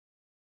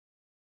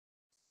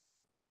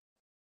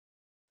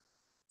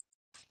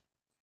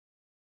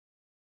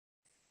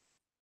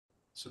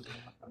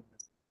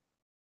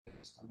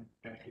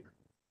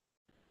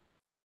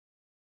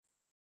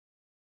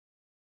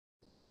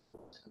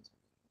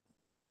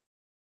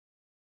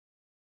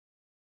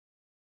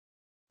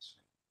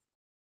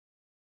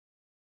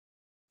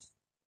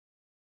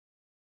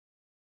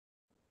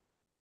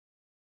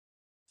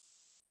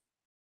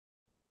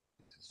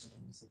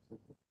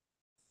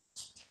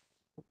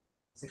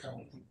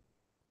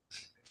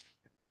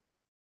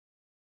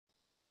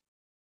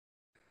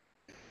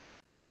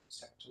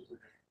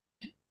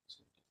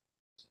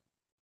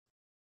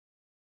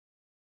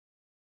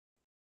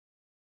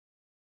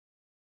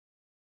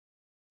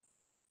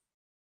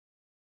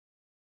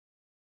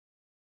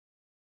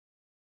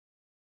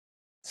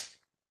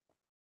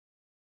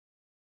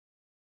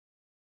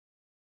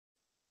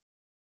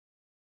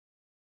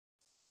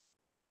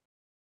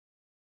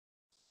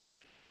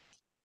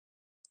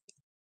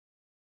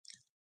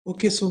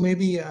 Okay, so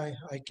maybe I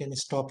can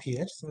stop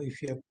here. So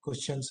if you have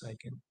questions, I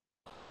can.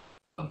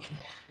 Okay.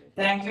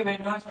 Thank you very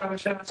much,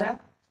 Professor Raja.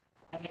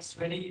 And it's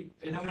very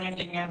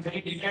illuminating and very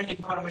detailed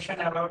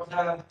information about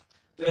the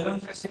balloon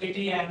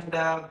facility and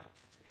the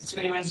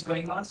experiments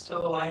going on.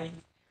 So I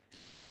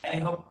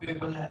hope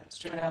people have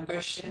students have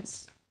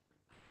questions.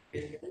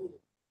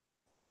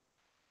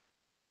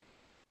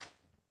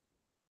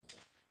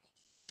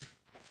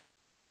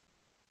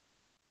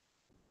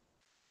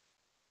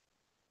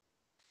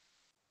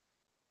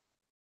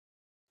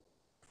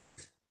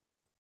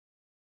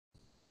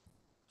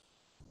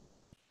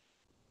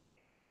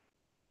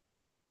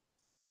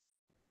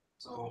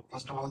 So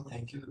first of all,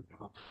 thank you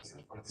for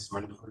this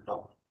wonderful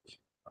talk.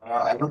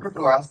 I wanted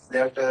to ask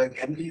that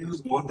can we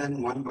use more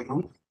than one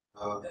balloon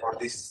for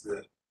this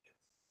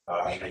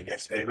like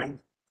experiment,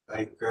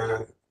 like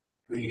to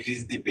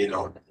increase the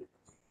payload?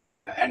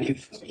 And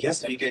if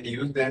yes, we can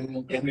use,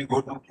 then can we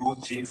go to 2,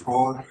 3,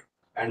 4?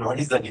 And what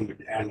is the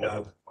limit and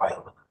why?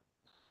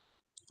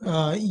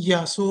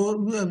 Yeah, so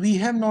we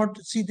have not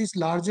see these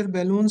larger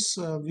balloons.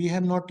 We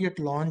have not yet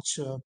launched.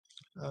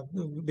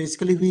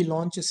 Basically, we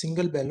launch a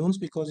single balloons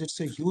because it's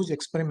a huge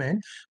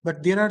experiment.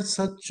 But there are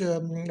such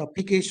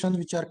applications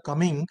which are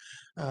coming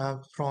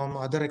from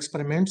other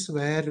experiments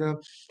where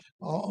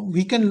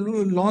we can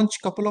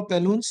launch couple of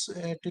balloons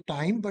at a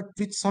time, but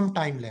with some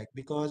time lag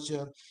because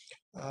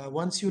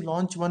once you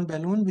launch one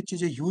balloon, which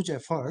is a huge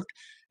effort,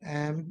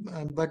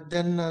 but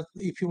then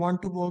if you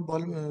want to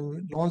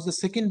launch the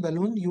second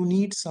balloon, you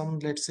need some,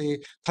 let's say,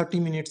 30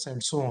 minutes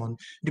and so on,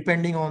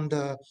 depending on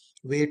the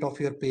weight of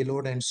your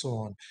payload and so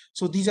on.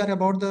 So these are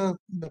about the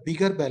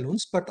bigger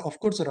balloons, but of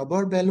course,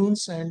 rubber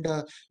balloons and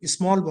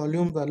small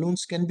volume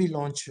balloons can be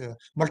launched,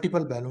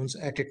 multiple balloons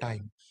at a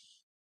time.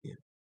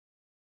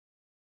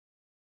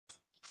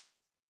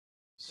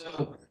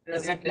 So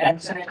does it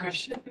answer your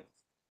question?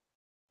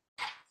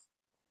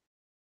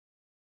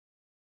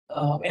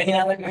 Any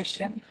other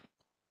question?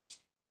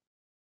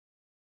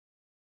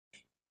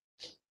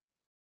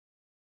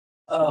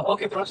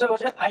 Okay, Professor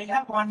Roja, I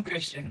have one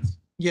question.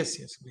 Yes,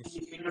 yes, please.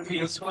 It would be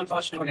useful for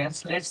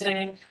students. Let's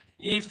say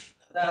if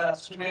the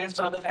students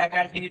or the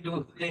faculty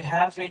they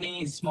have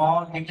any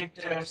small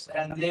detectors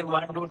and they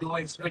want to do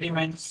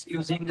experiments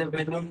using the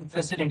balloon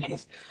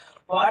facilities,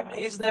 what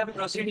is the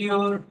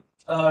procedure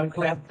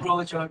to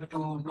approach or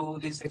to do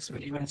these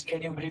experiments?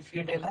 Can you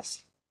briefly tell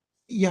us?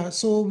 Yeah,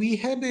 so we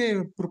have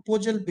a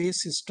proposal-based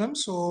system.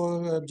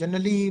 So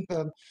generally,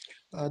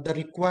 the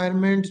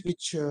requirements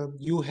which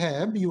you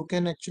have, you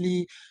can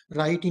actually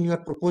write in your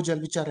proposal,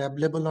 which are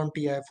available on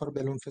TI for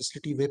Balloon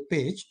Facility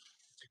webpage.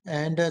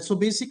 And so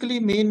basically,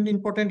 main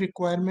important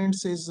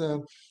requirements is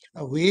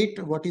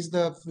weight. What is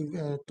the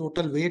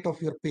total weight of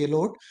your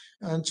payload?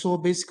 And so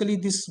basically,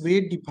 this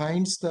weight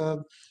defines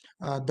the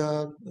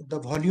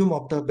volume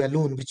of the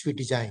balloon which we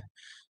design.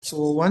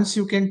 So once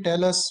you can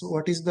tell us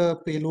what is the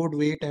payload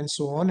weight and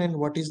so on, and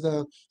what is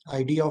the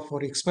idea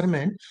for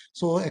experiment,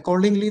 so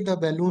accordingly the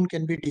balloon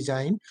can be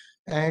designed.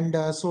 And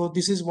so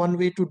this is one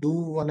way to do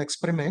one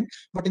experiment.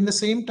 But in the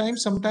same time,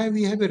 sometimes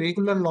we have a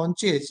regular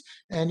launches,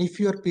 and if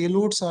your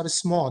payloads are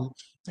small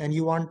and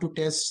you want to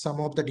test some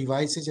of the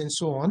devices and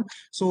so on,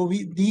 so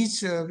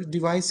these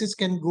devices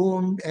can go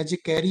on as a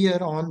carrier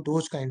on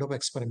those kind of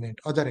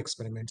other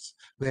experiments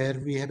where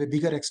we have a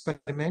bigger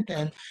experiment,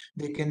 and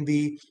they can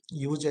be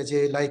used as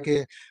a like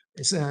a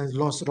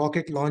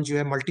rocket launch. You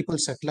have multiple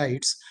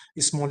satellites,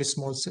 small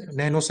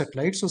nano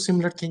satellites. So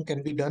similar thing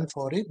can be done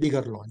for a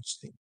bigger launch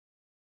thing.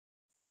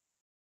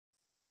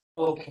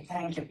 Okay,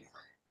 thank you.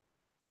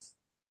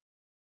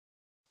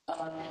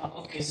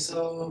 Okay,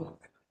 so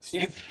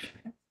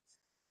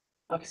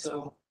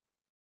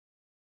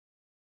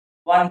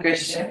one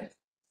question.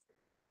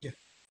 Yeah.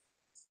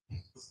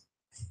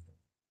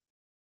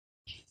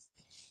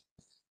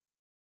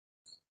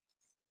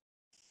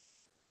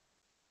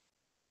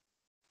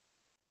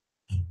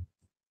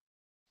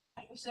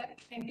 Sir,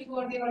 thank you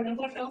for the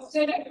wonderful talk.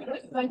 Sir,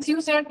 once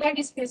you said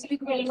that specific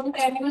balloon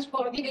can use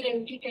for the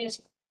gravity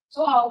test.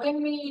 So how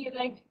can we,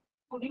 like,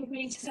 could you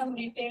please some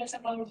details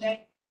about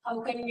that?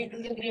 How can we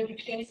do the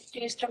gravity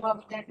test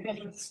about that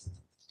balloons?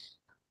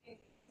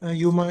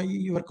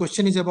 Your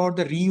question is about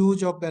the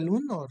reuse of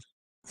balloon, or?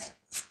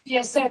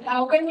 Yes, sir.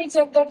 How can we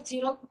check that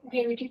zero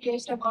gravity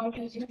test about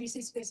using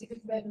these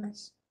specific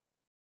balloons?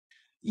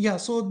 Yeah,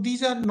 so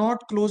these are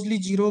not closely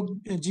zero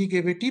G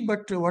gravity,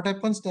 but what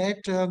happens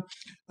that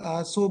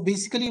so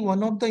basically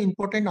one of the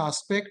important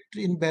aspect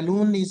in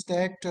balloon is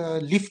that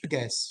lift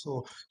gas.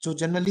 So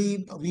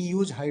generally we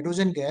use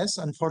hydrogen gas.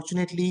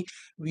 Unfortunately,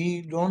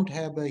 we don't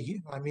have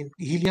I mean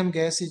helium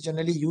gas is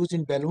generally used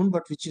in balloon,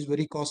 but which is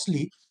very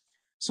costly.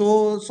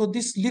 So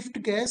this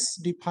lift gas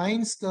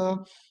defines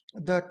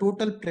the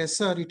total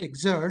pressure it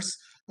exerts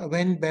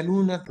when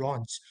balloon are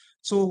launched.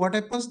 So what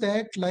happens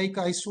that like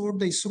I showed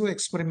the ISRO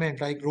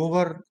experiment like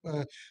rover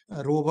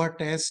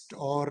test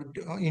or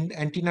in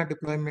antenna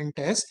deployment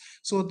test.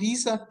 So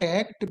these are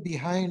tagged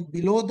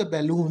below the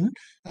balloon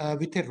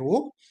with a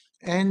rope,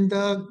 and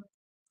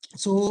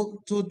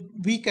so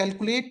we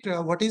calculate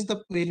what is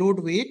the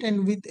payload weight,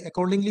 and with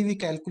accordingly we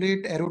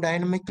calculate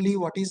aerodynamically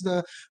what is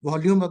the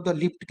volume of the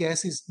lift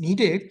gas is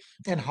needed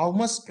and how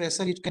much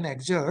pressure it can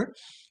exert.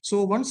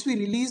 So once we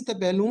release the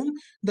balloon,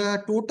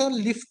 the total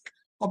lift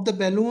of the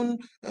balloon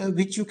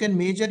which you can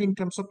measure in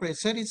terms of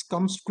pressure is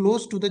comes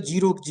close to the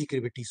zero G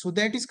gravity. So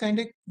that is kind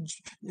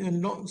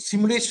of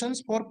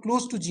simulations for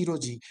close to zero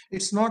G.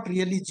 It's not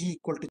really G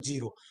equal to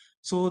zero.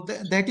 So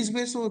that is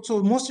where, so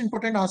most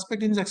important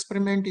aspect in this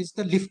experiment is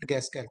the lift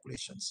gas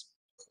calculations.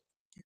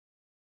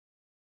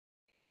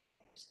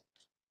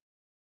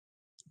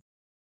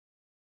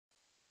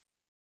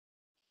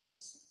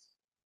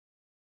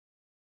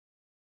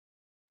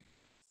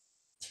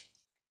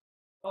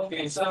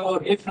 Okay,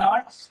 so if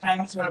not,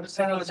 thanks,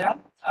 Professor Roja.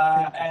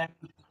 And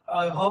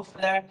I hope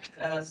that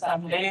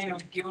someday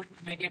you would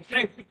make a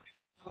trip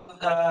to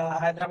the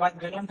Hyderabad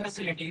balloon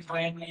facility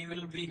when you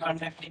will be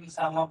conducting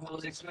some of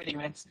those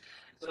experiments,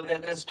 so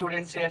that the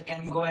students here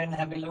can go and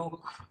have a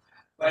look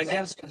by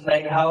themselves,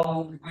 like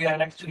how we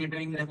are actually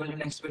doing the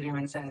balloon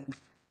experiments, and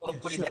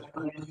hopefully Sure. that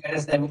will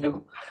encourage them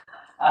to.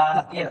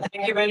 Yeah,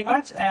 thank you very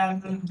much.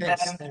 And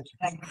Thanks. then,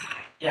 Thank you.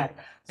 yeah,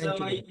 Thank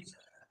so you. we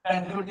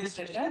conclude this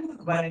session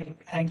by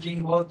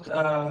thanking both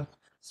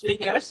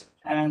speakers,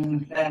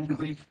 and then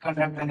we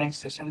conduct the next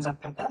sessions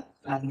after the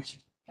lunch.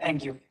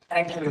 Thank you.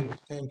 Thank you.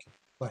 Thank you.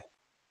 Bye.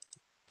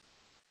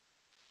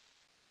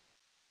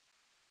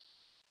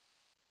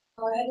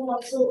 And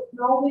also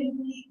now we'll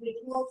be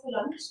breaking out for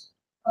lunch.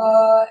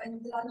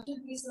 And the lunch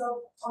will be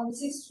served on the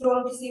 6th floor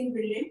of the same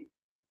building.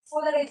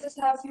 For that, I just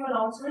have a few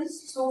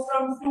announcements. So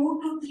from 2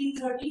 to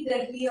 3:30, there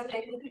will be a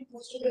technical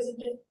poster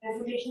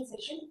presentation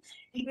session.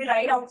 It will be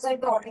right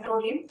outside the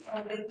auditorium.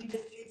 There will be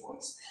display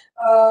boards.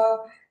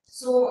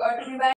 To remind